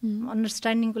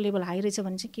अन्डरस्ट्यान्डिङको लेभल हाई रहेछ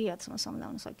भने चाहिँ केही हदसम्म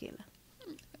सम्झाउन सकिएला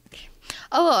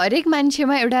अब हरेक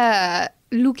मान्छेमा एउटा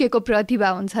लुकेको प्रतिभा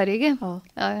हुन्छ अरे क्या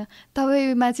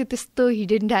तपाईँमा चाहिँ त्यस्तो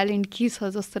हिडन ट्यालेन्ट के छ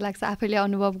जस्तो लाग्छ आफैले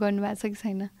अनुभव गर्नुभएको छ कि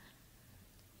छैन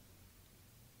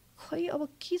खै अब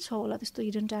के छ होला त्यस्तो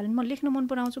हिडन ट्यालेन्ट म लेख्न मन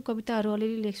पराउँछु कविताहरू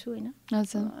अलिअलि लेख्छु होइन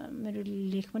हजुर मेरो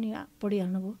लेख पनि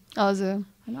पढिहाल्नुभयो हजुर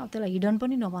होइन अब त्यसलाई हिडन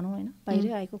पनि नभनौँ होइन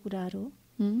बाहिरै आएको कुराहरू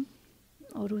हो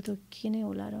अरू त के नै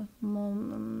होला र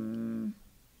म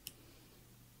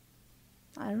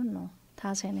आई डोन्ट नो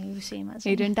थाहा छैन यो विषयमा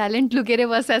हिडन ट्यालेन्ट लुकेरै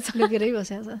बसेको छ लुकेरै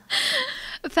बसेको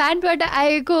छ फ्यानबाट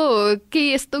आएको केही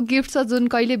यस्तो गिफ्ट छ जुन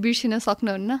कहिले बिर्सिन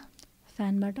सक्नुहुन्न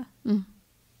फ्यानबाट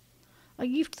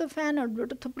गिफ्ट त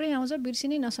फ्यानहरूबाट थुप्रै आउँछ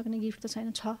बिर्सिनै नसक्ने गिफ्ट त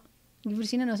छैन छ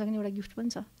बिर्सिनै नसक्ने एउटा गिफ्ट पनि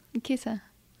छ के छ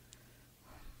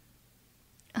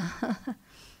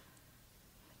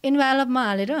इन्भ्यालपमा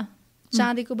हालेर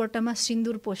चाँदीको बट्टामा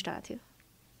सिन्दुर पोस्ट आएको थियो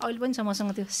अहिले पनि छ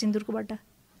मसँग त्यो सिन्दुरको बट्टा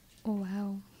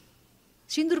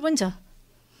सिन्दुर पनि छ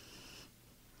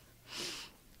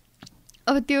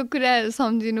अब त्यो कुरा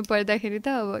सम्झिनु पर्दाखेरि त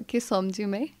अब के सम्झौँ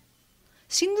है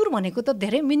सिन्दुर भनेको त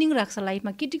धेरै मिनिङ राख्छ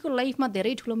लाइफमा केटीको लाइफमा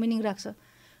धेरै ठुलो मिनिङ राख्छ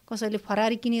कसैले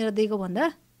फरारी किनेर दिएको भन्दा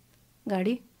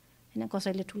गाडी होइन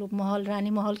कसैले ठुलो महल रानी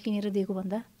महल किनेर दिएको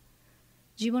भन्दा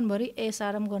जीवनभरि ऐस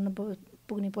आराम गर्न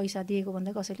पुग्ने पैसा दिएको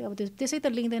भन्दा कसैले अब त्यसै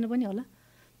त लिँदैन पनि होला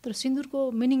तर सिन्दुरको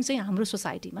मिनिङ चाहिँ हाम्रो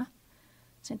सोसाइटीमा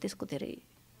चाहिँ त्यसको धेरै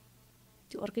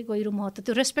त्यो अर्कै गहिरो महत्त्व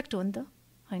त्यो रेस्पेक्ट हो नि त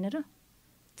होइन र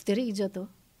त्यो धेरै इज्जत हो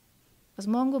बस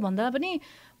महँगो भन्दा पनि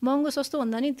महँगो सस्तो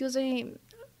भन्दा नि त्यो चाहिँ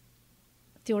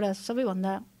त्यो एउटा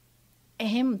सबैभन्दा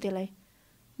अहम त्यसलाई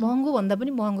महँगो भन्दा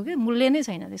पनि महँगो के मूल्य नै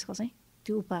छैन त्यसको चाहिँ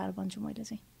त्यो उपहार भन्छु मैले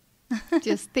चाहिँ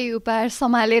त्यस्तै उपहार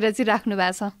सम्हालेर चाहिँ राख्नु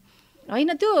भएको छ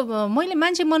होइन त्यो मैले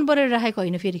मान्छे मन परेर राखेको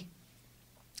होइन, फेरि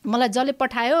मलाई जसले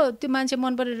पठायो त्यो मान्छे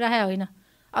मन परेर राखेको होइन।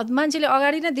 अब मान्छेले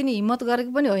अगाडि नै दिने हिम्मत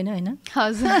गरेको पनि होइन होइन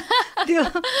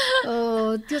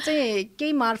त्यो चाहिँ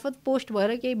केही मार्फत पोस्ट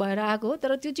भएर केही भएर आएको हो,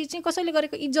 तर त्यो चिज चाहिँ कसैले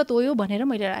गरेको इज्जत हो यो भनेर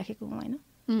मैले राखेको हुँ होइन।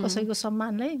 कसैको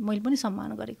सम्मानलाई मैले पनि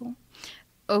सम्मान गरेको हुँ।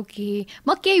 ओके,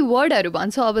 म केही वर्डहरू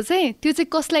भन्छु अब चाहिँ, त्यो चाहिँ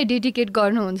कसलाई डेडिकेट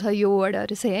गर्नुहुन्छ यो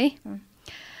वर्डहरू चाहिँ है।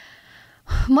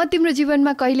 म तिम्रो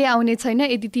जीवनमा कहिले आउने छैन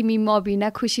यदि तिमी म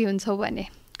बिना खुसी हुन्छौ भने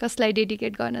कसलाई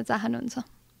डेडिकेट गर्न चाहनुहुन्छ?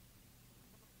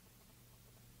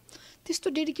 त्यस्तो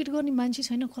डेडिकेट गर्ने मान्छे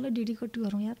छैन, कसलाई डेडिकेट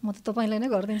गरौँ यार, म त तपाईँलाई नै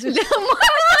गरिदिन्छु।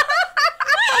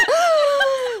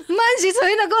 मान्छे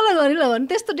छैन कसलाई गरिल भने,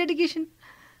 त्यस्तो डेडिकेसन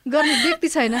गर्ने व्यक्ति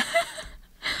छैन।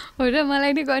 हो र,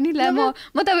 मलाई नै गर्ने ला, म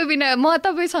तपाईँ बिना म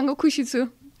तपाईँसँग खुसी छु।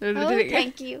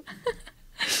 Thank you.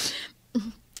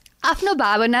 आफ्नो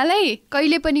भावनालाई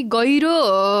कहिले पनि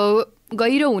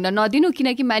गहिरो हुन नदिनु,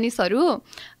 किनकि मानिसहरू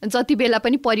जति बेला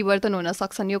पनि परिवर्तन हुन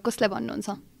सक्छन्। यो कसलाई भन्नुहुन्छ?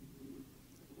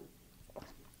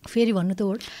 फेरि भन्नु त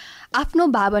वर्ड। आफ्नो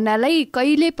भावनालाई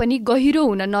कहिले पनि गहिरो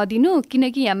हुन नदिनु,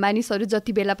 किनकि यहाँ मानिसहरू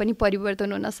जति बेला पनि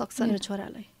परिवर्तन हुन सक्छन्। मेरो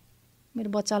छोरालाई, मेरो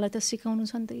बच्चालाई त सिकाउनु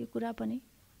छ नि त यो कुरा पनि।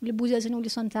 उसले बुझेको छैन, उसले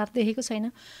संसार देखेको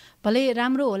छैन। भलै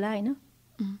राम्रो होला होइन,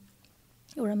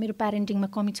 एउटा मेरो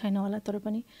प्यारेन्टिङमा कमी छैन होला, तर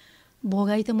पनि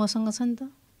भोगाई त मसँग छ नि त।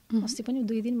 अस्ति पनि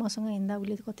 2 दिन मसँग हिँड्दा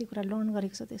उसले कति कुरा लर्न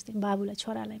गरेको छ त्यस्तै, बाबुलाई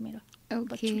छोरालाई मेरो।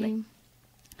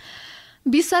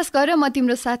 विश्वास गर म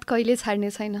तिम्रो साथ कहिले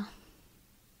छाड्ने छैन।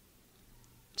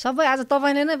 सबै आज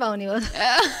तपाईँले नै पाउने हो।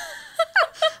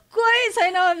 कोही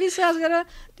छैन, विश्वास गर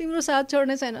तिम्रो साथ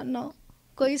छोड्ने छैन। न,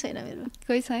 कोही छैन मेरो,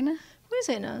 कोही छैन।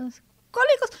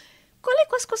 कसले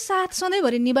कसको साथ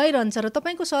सधैँभरि निभाइरहन्छ र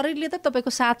तपाईँको शरीरले त तपाईँको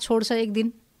साथ छोड्छ एक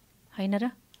दिन होइन र।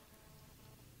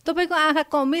 तपाईँको आँखा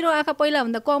कम, मेरो आँखा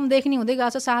पहिलाभन्दा कम देख्ने हुँदै गएको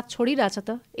छ, साथ छोडिरहेछ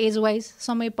त। एज वाइज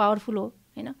समय पावरफुल हो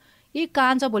होइन। यही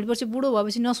कान्छ भोलिपर्सि बुढो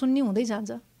भएपछि नसुन्ने हुँदै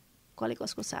जान्छ। कसले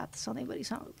कसको साथ सधैँभरि,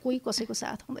 कोही कसैको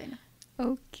साथ हुँदैन।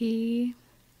 ओके,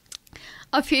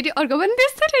 अब फेरि अर्को पनि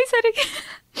त्यस्तै रहेछ अरे कि,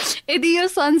 यदि यो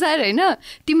संसार होइन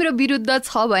तिम्रो विरुद्ध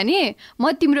छ भने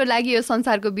म तिम्रो लागि यो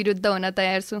संसारको विरुद्ध हुन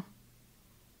तयार छु।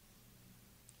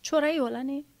 छोरै होला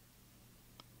नि।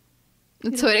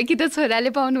 छोरा कि त छोराले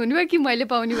पाउनु हुने भयो कि मैले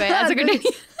पाउने भयो आजको दिन?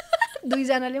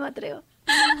 दुईजनाले मात्रै हो।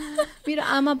 मेरो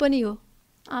आमा पनि हो,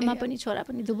 आमा पनि छोरा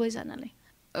पनि, दुवैजनालाई।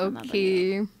 ओके,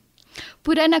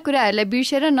 पुराना कुराहरूलाई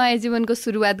बिर्सेर नयाँ जीवनको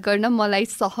सुरुवात गर्न मलाई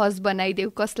सहज बनाइदेऊ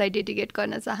कसलाई डेडिकेट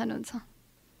गर्न चाहनुहुन्छ?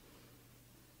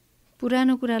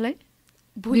 पुरानो कुरालाई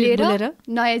भुलेर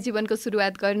नयाँ जीवनको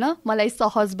सुरुवात गर्न मलाई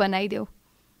सहज बनाइदेऊ।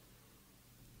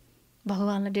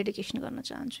 भगवानलाई डेडिकेसन गर्न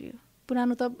चाहन्छु। यो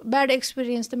पुरानो त ब्याड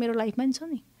एक्सपिरियन्स त मेरो लाइफमा नि छ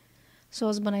नि,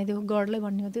 सहज बनाइदेऊ गडलाई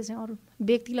भन्ने हो। त्यो चाहिँ अरू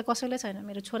व्यक्तिलाई कसैलाई छैन।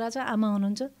 मेरो छोरा छ, आमा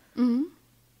हुनुहुन्छ,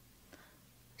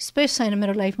 स्पेस छैन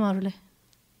मेरो लाइफमा अरूलाई।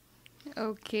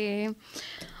 ओके,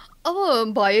 अब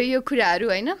भयो यो कुराहरू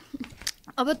होइन।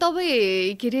 अब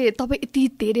तपाईँ के अरे, तपाईँ यति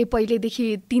धेरै पहिलेदेखि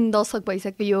 3 दशक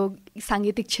भइसक्यो यो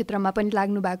साङ्गीतिक क्षेत्रमा पनि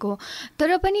लाग्नु भएको,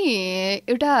 तर पनि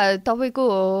एउटा तपाईँको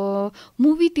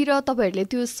मुभीतिर तपाईँहरूले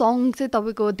त्यो सङ चाहिँ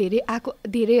तपाईँको धेरै आएको,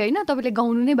 धेरै होइन, तपाईँले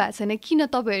गाउनु नै भएको छैन। किन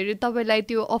तपाईँलाई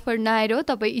त्यो अफर नआएर हो,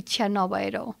 तपाईँ इच्छा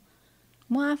नभएर हो?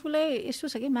 म आफूलाई यस्तो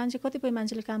छ कि मान्छे, कतिपय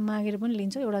मान्छेले काम मागेर पनि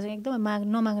लिन्छ, एउटा चाहिँ एकदमै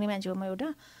नमाग्ने मान्छे हो म।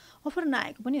 एउटा अफर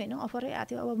नआएको पनि होइन, अफरै आएको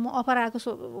थियो। अब म अफर आएको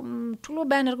ठुलो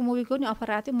ब्यानरको मुभीको नि अफर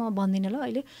आएको थियो, म भन्दिनँ ल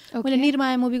अहिले। मैले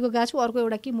निर्माया मुभीको गएको छु, अर्को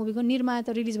एउटा के मुभीको, निर्माया त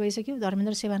रिलिज भइसक्यो,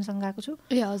 धर्मेन्द्र सेवानसँग गएको छु।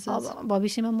 अब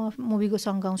भविष्यमा म मुभीको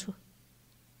सङ गाउँछु।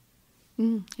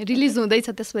 रिलिज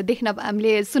हुँदैछ, त्यसमा देख्न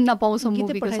हामीले सुन्न पाउँछौँ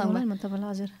मुभीको सङमा। म तपाईँलाई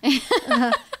हजुर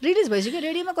रिलिज भइसक्यो।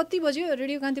 रेडियोमा कति बज्यो,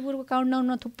 रेडियो कान्तिपुरको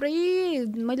काउन्टडाउनमा थुप्रै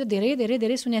मैले धेरै धेरै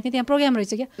धेरै सुनेको थिएँ। त्यहाँ प्रोग्राम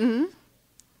रहेछ क्या,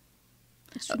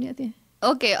 सुनेको थिएँ।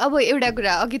 ओके, अब एउटा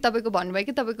कुरा अघि तपाईँको भन्नुभयो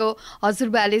कि तपाईँको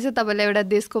हजुरबाले चाहिँ तपाईँलाई एउटा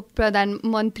देशको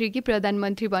प्रधानमन्त्री कि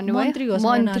प्रधानमन्त्री भन्नुभयो,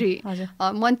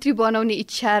 मन्त्री बनाउने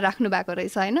इच्छा राख्नु भएको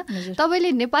रहेछ होइन।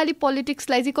 तपाईँले नेपाली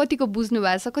पोलिटिक्सलाई चाहिँ कतिको बुझ्नु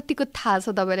भएको छ, कतिको थाहा छ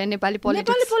तपाईँलाई नेपाली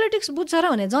पोलिटिक्स बुझ्छ र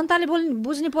भने? जनताले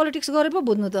बुझ्ने पोलिटिक्स गरे पो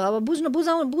बुझ्नु त। अब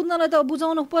बुझ्नलाई त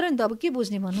बुझाउनु पऱ्यो नि त। अब के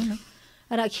बुझ्ने भन्नु न,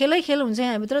 र खेलै खेल हुन्छ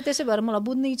यहाँभित्र। त्यसै भएर मलाई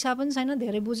बुझ्ने इच्छा पनि छैन,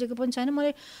 धेरै बुझेको पनि छैन।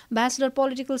 मैले ब्याचलर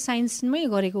पोलिटिकल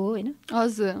साइन्समै गरेको हो होइन।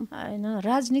 हजुर, होइन,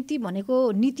 राजनीति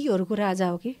भनेको नीतिहरूको राजा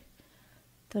हो कि,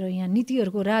 तर यहाँ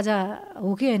नीतिहरूको राजा हो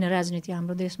कि होइन राजनीति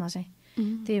हाम्रो देशमा चाहिँ।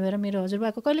 त्यही भएर मेरो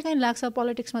हजुरबाको कहिलेकाहीँ लाग्छ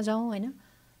पोलिटिक्समा जाउँ होइन।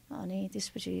 अनि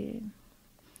त्यसपछि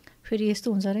फेरि यस्तो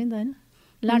हुन्छ अरे नि त होइन,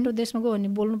 लाटो देशमा गयो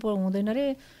भने बोल्नु हुँदैन रे,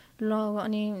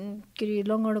 अनि के अरे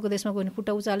लङ्गडोको देशमा गयो भने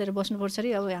खुट्टा उचालेर बस्नुपर्छ अरे।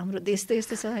 अब हाम्रो देश त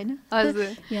यस्तै छ होइन,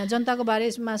 यहाँ जनताको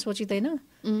बारेमा सोचिँदैन,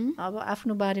 अब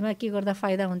आफ्नो बारेमा के गर्दा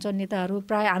फाइदा हुन्छ। नेताहरू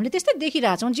प्रायः हामीले त्यस्तै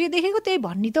देखिरहेछौँ, जे देखेको त्यही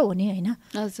भन्ने त हो नि होइन,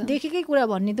 देखेकै कुरा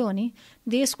भन्ने त हो नि।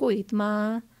 देशको हितमा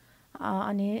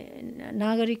अनि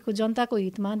नागरिकको जनताको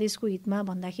हितमा देशको हितमा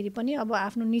भन्दाखेरि पनि अब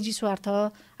आफ्नो निजी स्वार्थ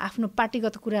आफ्नो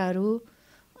पार्टीगत कुराहरू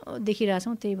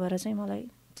देखिरहेछौँ। त्यही भएर चाहिँ मलाई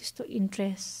त्यस्तो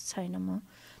इन्ट्रेस्ट छैन। म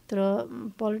तर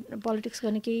पोलिटिक्स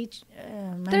गर्ने केही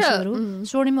मान्छेहरू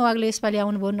स्वर्णिम वागले यसपालि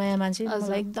आउनुभयो नयाँ मान्छे,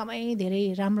 मलाई एकदमै धेरै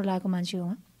राम्रो लागेको मान्छे हो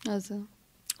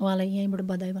उहाँलाई यहीँबाट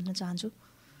बधाई भन्न चाहन्छु।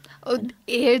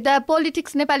 हेर्दा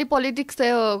पोलिटिक्स नेपाली पोलिटिक्स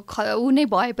ऊ नै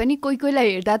भए पनि कोही कोहीलाई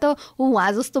हेर्दा त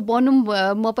उहाँ जस्तो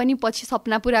बनौँ म पनि पछि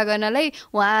सपना पुरा गर्नलाई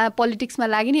उहाँ पोलिटिक्समा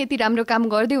लागि नि यति राम्रो काम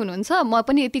गर्दै हुनुहुन्छ, म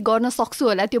पनि यति गर्न सक्छु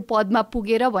होला त्यो पदमा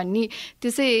पुगेर भन्ने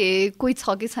त्यसै कोही छ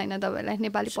कि छैन तपाईँलाई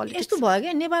नेपाली पोलिटिक्स? यस्तो भयो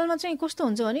क्या नेपालमा चाहिँ कस्तो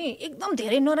हुन्छ भने एकदम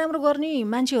धेरै नराम्रो गर्ने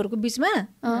मान्छेहरूको बिचमा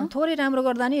थोरै राम्रो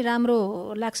गर्दा नि राम्रो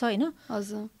लाग्छ होइन।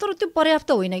 हजुर, तर त्यो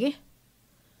पर्याप्त होइन कि।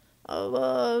 अब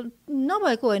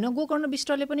नभएको होइन, गोकर्ण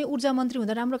विष्टले पनि ऊर्जा मन्त्री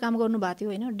हुँदा राम्रो काम गर्नुभएको थियो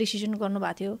होइन, डिसिजन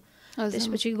गर्नुभएको थियो।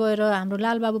 त्यसपछि गएर हाम्रो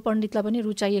लालबाबु पण्डितलाई पनि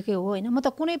रुचाइएकै हो होइन। म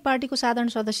त कुनै पार्टीको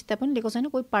साधारण सदस्यता पनि लिएको छैन,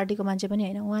 कोही पार्टीको मान्छे पनि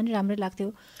होइन, उहाँ नि राम्रै लाग्थ्यो।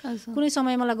 कुनै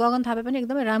समय मलाई गगन थापा पनि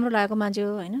एकदमै राम्रो लागेको मान्छे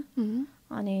हो होइन।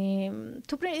 अनि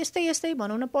थुप्रै यस्तै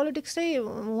भनौँ न, पोलिटिक्स चाहिँ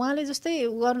उहाँले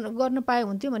जस्तै गर्न पाए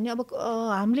हुन्थ्यो भन्ने। अब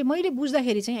मैले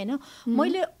बुझ्दाखेरि चाहिँ होइन,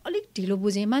 मैले अलिक ढिलो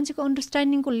बुझेँ। मान्छेको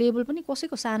अन्डरस्ट्यान्डिङको लेभल पनि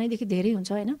कसैको सानैदेखि धेरै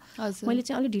हुन्छ होइन। मैले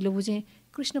चाहिँ अलिक ढिलो बुझेँ।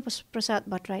 कृष्ण प्रसाद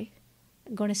भट्टराई,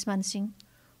 गणेश मान सिंह,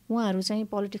 उहाँहरू चाहिँ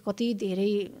पोलिटिक्स कति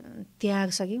धेरै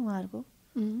त्याग छ कि उहाँहरूको।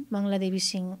 मङ्गलादेवी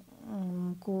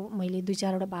सिंहको मैले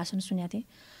 2-4वटा भाषण सुनेको थिएँ।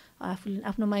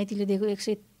 आफ्नो माइतीले दिएको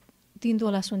 103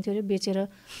 तोला सुन्थ्यो अरे बेचेर।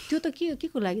 त्यो त के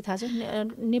को लागि थाहा छ?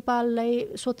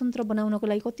 नेपाललाई स्वतन्त्र बनाउनको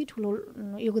लागि कति ठुलो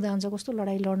योगदान छ, कस्तो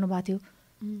लडाइँ लड्नु भएको थियो,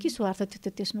 के स्वार्थ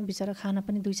थियो त्यसमा। बिचरा खाना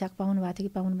पनि 2 चाक पाउनु भएको थियो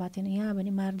कि पाउनु भएको थिएन, यहाँ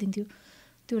भने मारिदिन्थ्यो।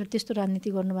 त्यो त्यस्तो राजनीति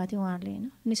गर्नुभएको थियो उहाँहरूले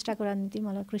होइन। निष्ठाको राजनीति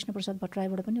मलाई कृष्णप्रसाद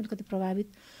भट्टराईबाट पनि अलिकति प्रभावित।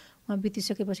 उहाँ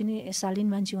बितिसकेपछि नि शालीन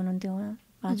मान्छे हुनुहुन्थ्यो उहाँ,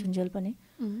 5 हुन्जेल पनि।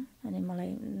 अनि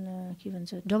मलाई के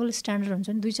भन्छ, डबल स्ट्यान्डर्ड हुन्छ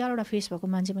नि, 2-4वटा फेस भएको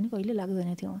मान्छे पनि कहिले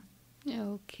लाग्दैन थियो उहाँ।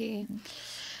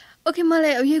 ओके,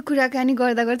 मलाई यो कुराकानी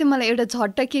गर्दा गर्दै मलाई एउटा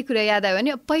झट्ट के कुरा याद आयो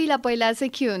भने पहिला चाहिँ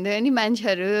के हुन्थ्यो नि,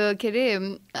 मान्छेहरू के अरे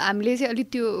हामीले चाहिँ अलिक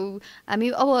त्यो हामी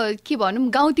अब के भनौँ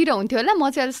गाउँतिर हुन्थ्यो होला। म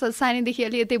चाहिँ अलिक सानैदेखि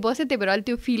अलिक यतै बसेँ, त्यही भएर अलिक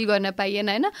त्यो फिल गर्न पाइएन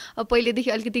होइन। अब पहिलेदेखि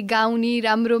अलिकति गाउने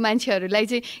राम्रो मान्छेहरूलाई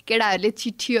चाहिँ केटाहरूले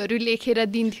चिठीहरू लेखेर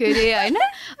दिन्थ्यो अरे होइन,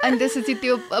 अनि त्यसपछि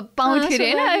त्यो पाउँथ्यो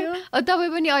अरे होइन। तपाईँ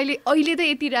पनि अहिले त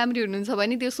यति राम्रो हुनुहुन्छ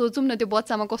भने त्यो सोचौँ न त्यो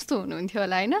बच्चामा कस्तो हुनुहुन्थ्यो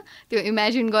होला होइन। त्यो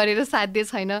इमेजिन गरेर साध्य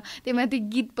छैन। त्यही माथि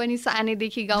गीत पनि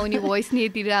सानैदेखि गाउने, भोइस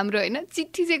नि यति राम्रो होइन,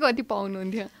 चिठी चाहिँ कति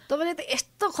पाउनुहुन्थ्यो? तपाईँले त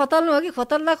यस्तो खतल्नु हो कि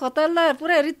खतल्ला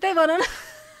पुरै रित्तै भन न,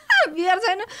 बिहार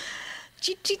छैन।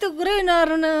 चिठी त कुरै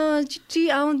नरु न, चिठी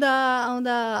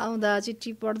आउँदा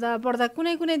चिठी पढ्दा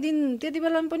कुनै दिन त्यति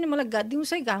बेला पनि मलाई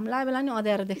दिउँसै घाम लागेको बेला नि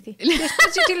अँध्यारो देख्थेँ। त्यस्तो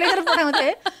चिठी लेखेर पठाउँथेँ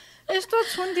है, यस्तो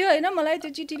छुन्थ्यो होइन मलाई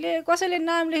त्यो चिठीले। कसैले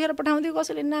नाम लेखेर पठाउँथ्यो,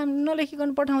 कसैले नाम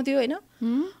नलेखिकन पठाउँथ्यो होइन।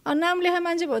 नाम लेखा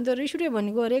मान्छे भन्थ्यो रिस उठ्यो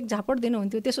भने गएर 1 झापड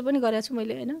दिनुहुन्थ्यो, त्यसो पनि गरेको छु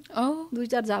मैले होइन।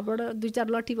 2-4 झापड 2-4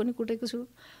 लट्ठी पनि कुटेको छु।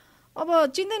 अब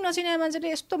चिन्दै नचिने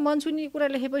मान्छेले यस्तो मनसुनी कुरा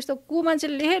लेखेपछि त को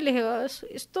मान्छेले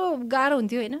लेखेको यस्तो गाह्रो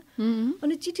हुन्थ्यो होइन।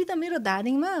 अनि चिठी त मेरो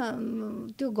धादिङमा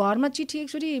त्यो घरमा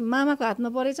चिठी एकचोटि मामाको हातमा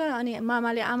परेछ, अनि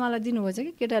मामाले आमालाई दिनुभएछ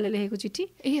कि केटाले लेखेको चिठी।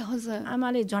 हजुर,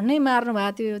 आमाले झन्डै मार्नु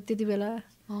भएको थियो त्यति बेला।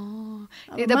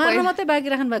 मार्न मात्रै बाँकी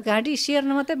राख्नु भएको, घाँटी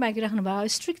सेर्न मात्रै बाँकी राख्नु भएको।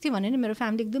 स्ट्रिक्ट थियो भने नि मेरो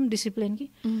फ्यामिली एकदम डिसिप्लिन कि।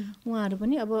 उहाँहरू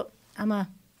पनि अब आमा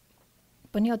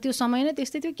पनि त्यो समय नै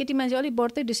त्यस्तै थियो, केटी मान्छे अलिक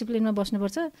बढ्दै डिसिप्लिनमा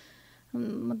बस्नुपर्छ।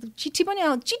 मतलब चिठी पनि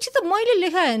चिठी त मैले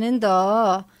लेखाएँ होइन नि त,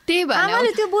 त्यही भएर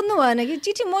आमाले त्यो बुझ्नु भएन कि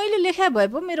चिठी मैले लेखा भए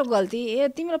पो मेरो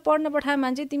गल्ती। तिमीलाई पढ्न पठाए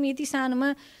मान्छे, तिमी यति सानोमा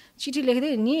चिठी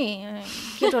लेख्दै नि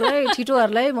केटोलाई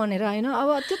छिटोहरूलाई भनेर होइन।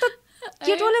 अब त्यो त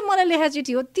केटोले मलाई लेखा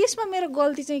चिठी हो, त्यसमा मेरो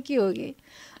गल्ती चाहिँ के हो कि?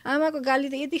 आमाको गाली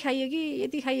त यति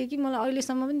खाइयो कि मलाई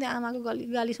अहिलेसम्म पनि आमाको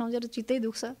गाली सम्झेर चित्तै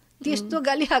दुख्छ। त्यस्तो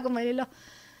गाली खाएको मैले। ल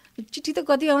चिठी त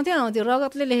कति आउँथ्यो,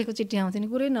 रगतले लेखेको चिठी आउँथ्यो नि,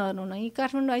 कुरै नहर्नु न।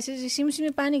 काठमाडौँ आइसकेपछि सिमसिमे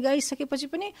पानी गाइसकेपछि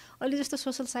पनि अहिले जस्तो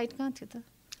सोसल साइट कहाँ थियो त?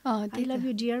 आई लभ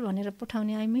यु डियर भनेर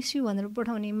पठाउने, आई मिस यु भनेर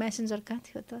पठाउने मेसेन्जर कहाँ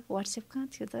थियो त? वाट्सएप कहाँ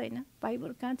थियो त होइन?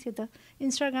 भाइबर कहाँ थियो त?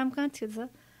 इन्स्टाग्राम कहाँ थियो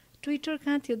त? ट्विटर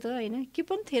कहाँ थियो त होइन? के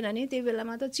पनि थिएन नि त्यही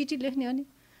बेलामा त। चिठी लेख्ने अनि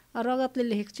रगतले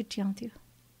लेखेको चिठी आउँथ्यो।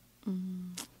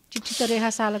 चिठी त रेखा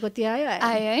शाहको त्यो आयो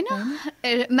होइन।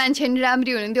 मान्छे नि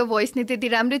राम्री हुनुहुन्थ्यो, भोइस नि त्यति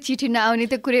राम्रो, चिठी नआउने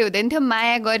त कुरै हुँदैन थियो।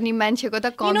 माया गर्ने मान्छेको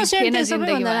त कमी थिएन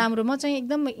जिन्दगीमा। राम्रो, म चाहिँ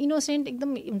एकदम इनोसेन्ट, एकदम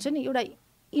हुन्छ नि एउटा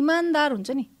इमान्दार हुन्छ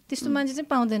नि त्यस्तो मान्छे चाहिँ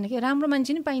पाउँदैन कि राम्रो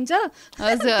मान्छे नि पाइन्छ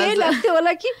त्यही लाग्थ्यो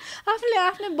होला कि आफूले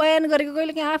आफ्नै बयान गरेको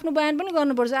कहिले काहीँ आफ्नो बयान पनि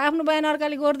गर्नुपर्छ आफ्नो बयान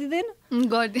अर्काले गरिदिँदैन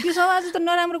त्यो समाज त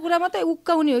नराम्रो कुरा मात्रै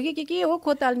उक्काउने हो कि के हो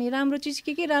खोताल्ने राम्रो चिज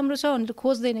के राम्रो छ भनेर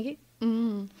खोज्दैन कि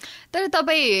तर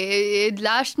तपाईँ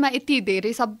लास्टमा यति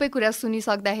धेरै सबै कुरा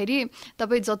सुनिसक्दाखेरि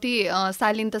तपाईँ जति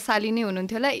शालीन त शाली नै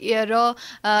हुनुहुन्थ्यो होला र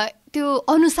त्यो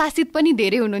अनुशासित पनि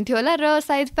धेरै हुनुहुन्थ्यो होला र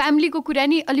सायद फ्यामिलीको कुरा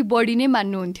नि अलिक बढी नै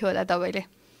मान्नुहुन्थ्यो होला तपाईँले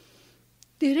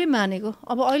धेरै मानेको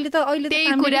अब अहिले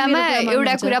त्यही कुरामा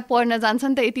एउटा कुरा पर्न जान्छ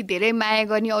नि त यति धेरै माया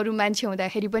गर्ने अरू मान्छे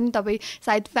हुँदाखेरि पनि तपाईँ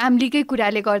सायद फ्यामिलीकै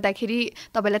कुराले गर्दाखेरि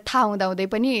तपाईँलाई थाहा हुँदाहुँदै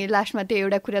पनि लास्टमा त्यो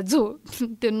एउटा कुरा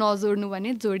त्यो नजोड्नु भने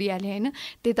जोडिहाल्यो होइन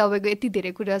त्यही तपाईँको यति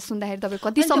धेरै कुरा सुन्दाखेरि तपाईँ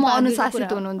कतिसम्म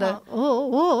अनुशासित हुनुहुँदो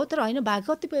हो तर होइन भाग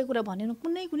कतिपय कुरा भनेन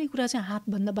कुनै कुरा चाहिँ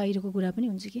हातभन्दा बाहिरको कुरा पनि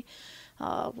हुन्छ कि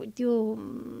त्यो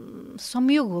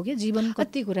संयोग हो क्या जीवन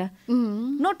कति कुरा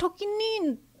नठोकिने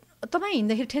तपाईँ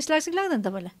हिँड्दाखेरि ठेस लाग्छ कि लाग्दैन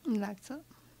तपाईँलाई लाग्छ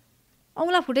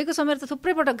औँला फुटेको समय त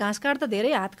थुप्रै पटक घाँस काट्दा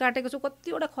धेरै हात काटेको छु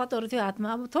कतिवटा खतहरू थियो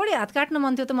हातमा अब थोरै हात काट्न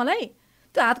मन थियो त मलाई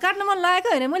त्यो हात काट्न मन लागेको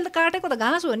होइन मैले त काटेको त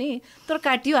घाँस हो नि तर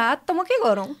काटियो हात त म के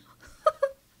गरौँ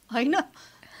होइन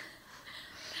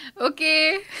ओके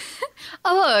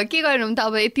अब के गर्नु त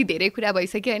अब यति धेरै कुरा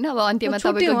भइसक्यो होइन अब अन्त्यमा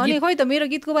तपाईँको खै त मेरो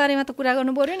गीतको बारेमा त कुरा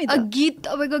गर्नु पर्यो नि गीत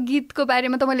तपाईँको गीतको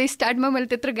बारेमा त मैले स्टार्टमा मैले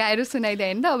त्यत्रो गाएर सुनाइदिएँ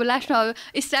होइन त अब लास्टमा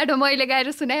स्टार्टमा मैले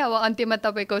गाएर सुनाएँ अब अन्त्यमा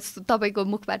तपाईँको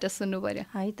मुखबाट सुन्नु पर्यो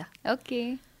है त ओके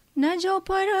नजाऊ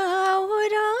पर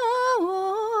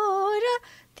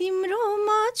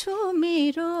तिम्रोमा छु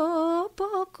मेरो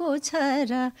पोको छ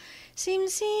र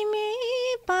सिमसिमे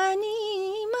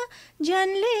पानीमा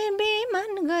जानले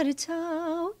बेमान गर्छौ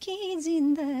कि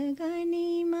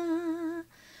जिन्दगानीमा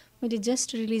मैले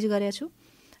जस्ट रिलिज गरेको छु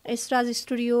एसराज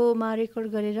स्टुडियोमा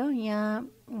रेकर्ड गरेर यहाँ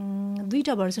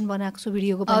 2टा भर्जन बनाएको छु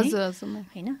भिडियोको पनि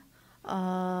होइन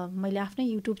मैले आफ्नै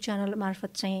युट्युब च्यानल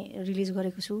मार्फत चाहिँ रिलिज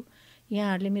गरेको छु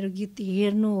यहाँहरूले मेरो गीत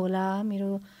हेर्नु होला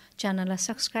मेरो च्यानललाई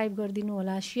सब्सक्राइब गरिदिनु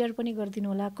होला सेयर पनि गरिदिनु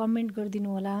होला कमेन्ट गरिदिनु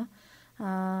होला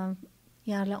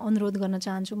यहाँहरूलाई अनुरोध गर्न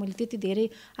चाहन्छु मैले त्यति धेरै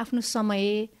आफ्नो समय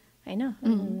होइन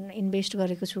इन्भेस्ट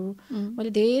गरेको छु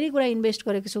मैले धेरै कुरा इन्भेस्ट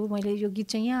गरेको छु मैले यो गीत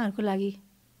चाहिँ यहाँहरूको लागि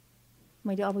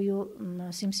मैले अब यो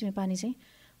सिमसिमे पानी चाहिँ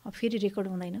अब फेरि रेकर्ड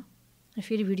हुँदैन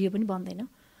फेरि भिडियो पनि बन्दैन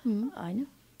होइन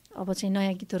अब चाहिँ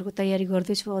नयाँ गीतहरूको तयारी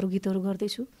गर्दैछु अरू गीतहरू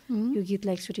गर्दैछु यो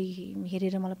गीतलाई एकचोटि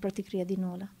हेरेर मलाई प्रतिक्रिया दिनु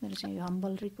होला मेरो चाहिँ यो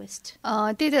हम्बल रिक्वेस्ट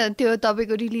त्यही त त्यो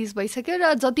तपाईँको रिलिज भइसक्यो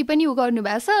र जति पनि उ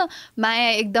गर्नुभएको छ माया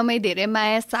एकदमै धेरै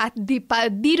माया साथ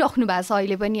दिइराख्नु भएको छ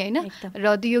अहिले पनि होइन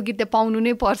र यो गीत पाउनु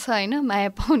नै पर्छ होइन माया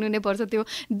पाउनु नै पर्छ त्यो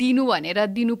दिनु भनेर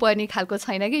दिनुपर्ने खालको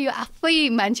छैन कि यो आफै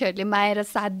मान्छेहरूले माया र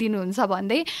साथ दिनुहुन्छ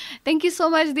भन्दै thank you so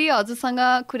much the हजुरसँग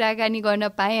कुराकानी गर्न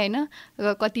पाएँ होइन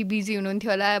कति बिजी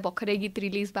हुनुहुन्थ्यो होला भर्खरै गीत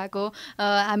रिलिज भएको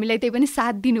हामीलाई त्यही पनि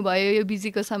साथ दिनुभयो यो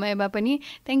बिजीको समयमा पनि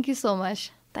thank you so much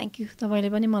thank you तपाईँले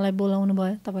पनि मलाई बोलाउनु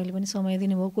भयो तपाईँले पनि समय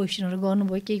दिनुभयो क्वेसनहरू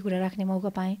गर्नुभयो केही कुरा राख्ने मौका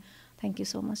पाएँ थ्याङ्क यू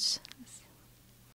सो मच